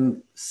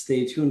meantime,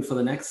 stay tuned for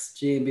the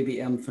next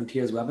JMBBM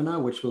Frontiers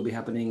webinar, which will be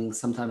happening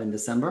sometime in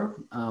December.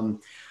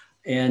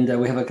 And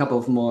we have a couple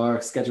of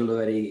more scheduled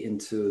already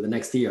into the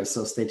next year.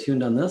 So stay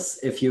tuned on this.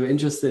 If you're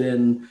interested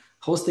in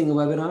hosting a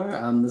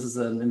webinar, this is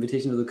an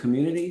invitation to the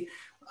community.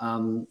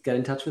 Get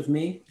in touch with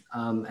me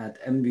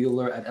at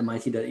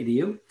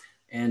mbuehler@mit.edu,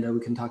 and we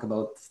can talk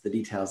about the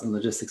details and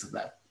logistics of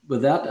that.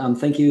 With that,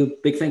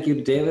 big thank you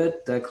to David,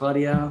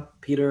 Claudia,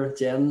 Peter,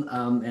 Jen,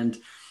 and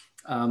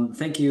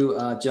thank you,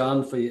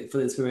 John, for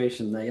the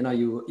inspiration.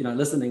 You're not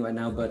listening right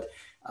now, but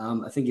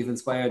I think you've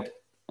inspired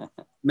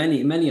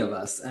many of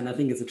us, and I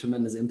think it's a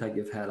tremendous impact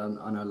you've had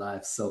on our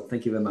lives. So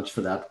thank you very much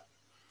for that.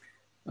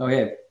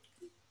 Okay.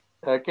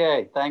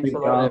 Okay. Thanks a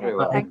lot,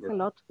 everyone. Thanks a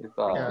lot.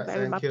 Goodbye. Yeah, Thank you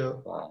very much.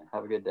 you. Bye.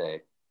 Have a good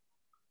day.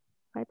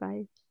 Bye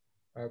bye.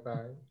 Bye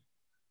bye.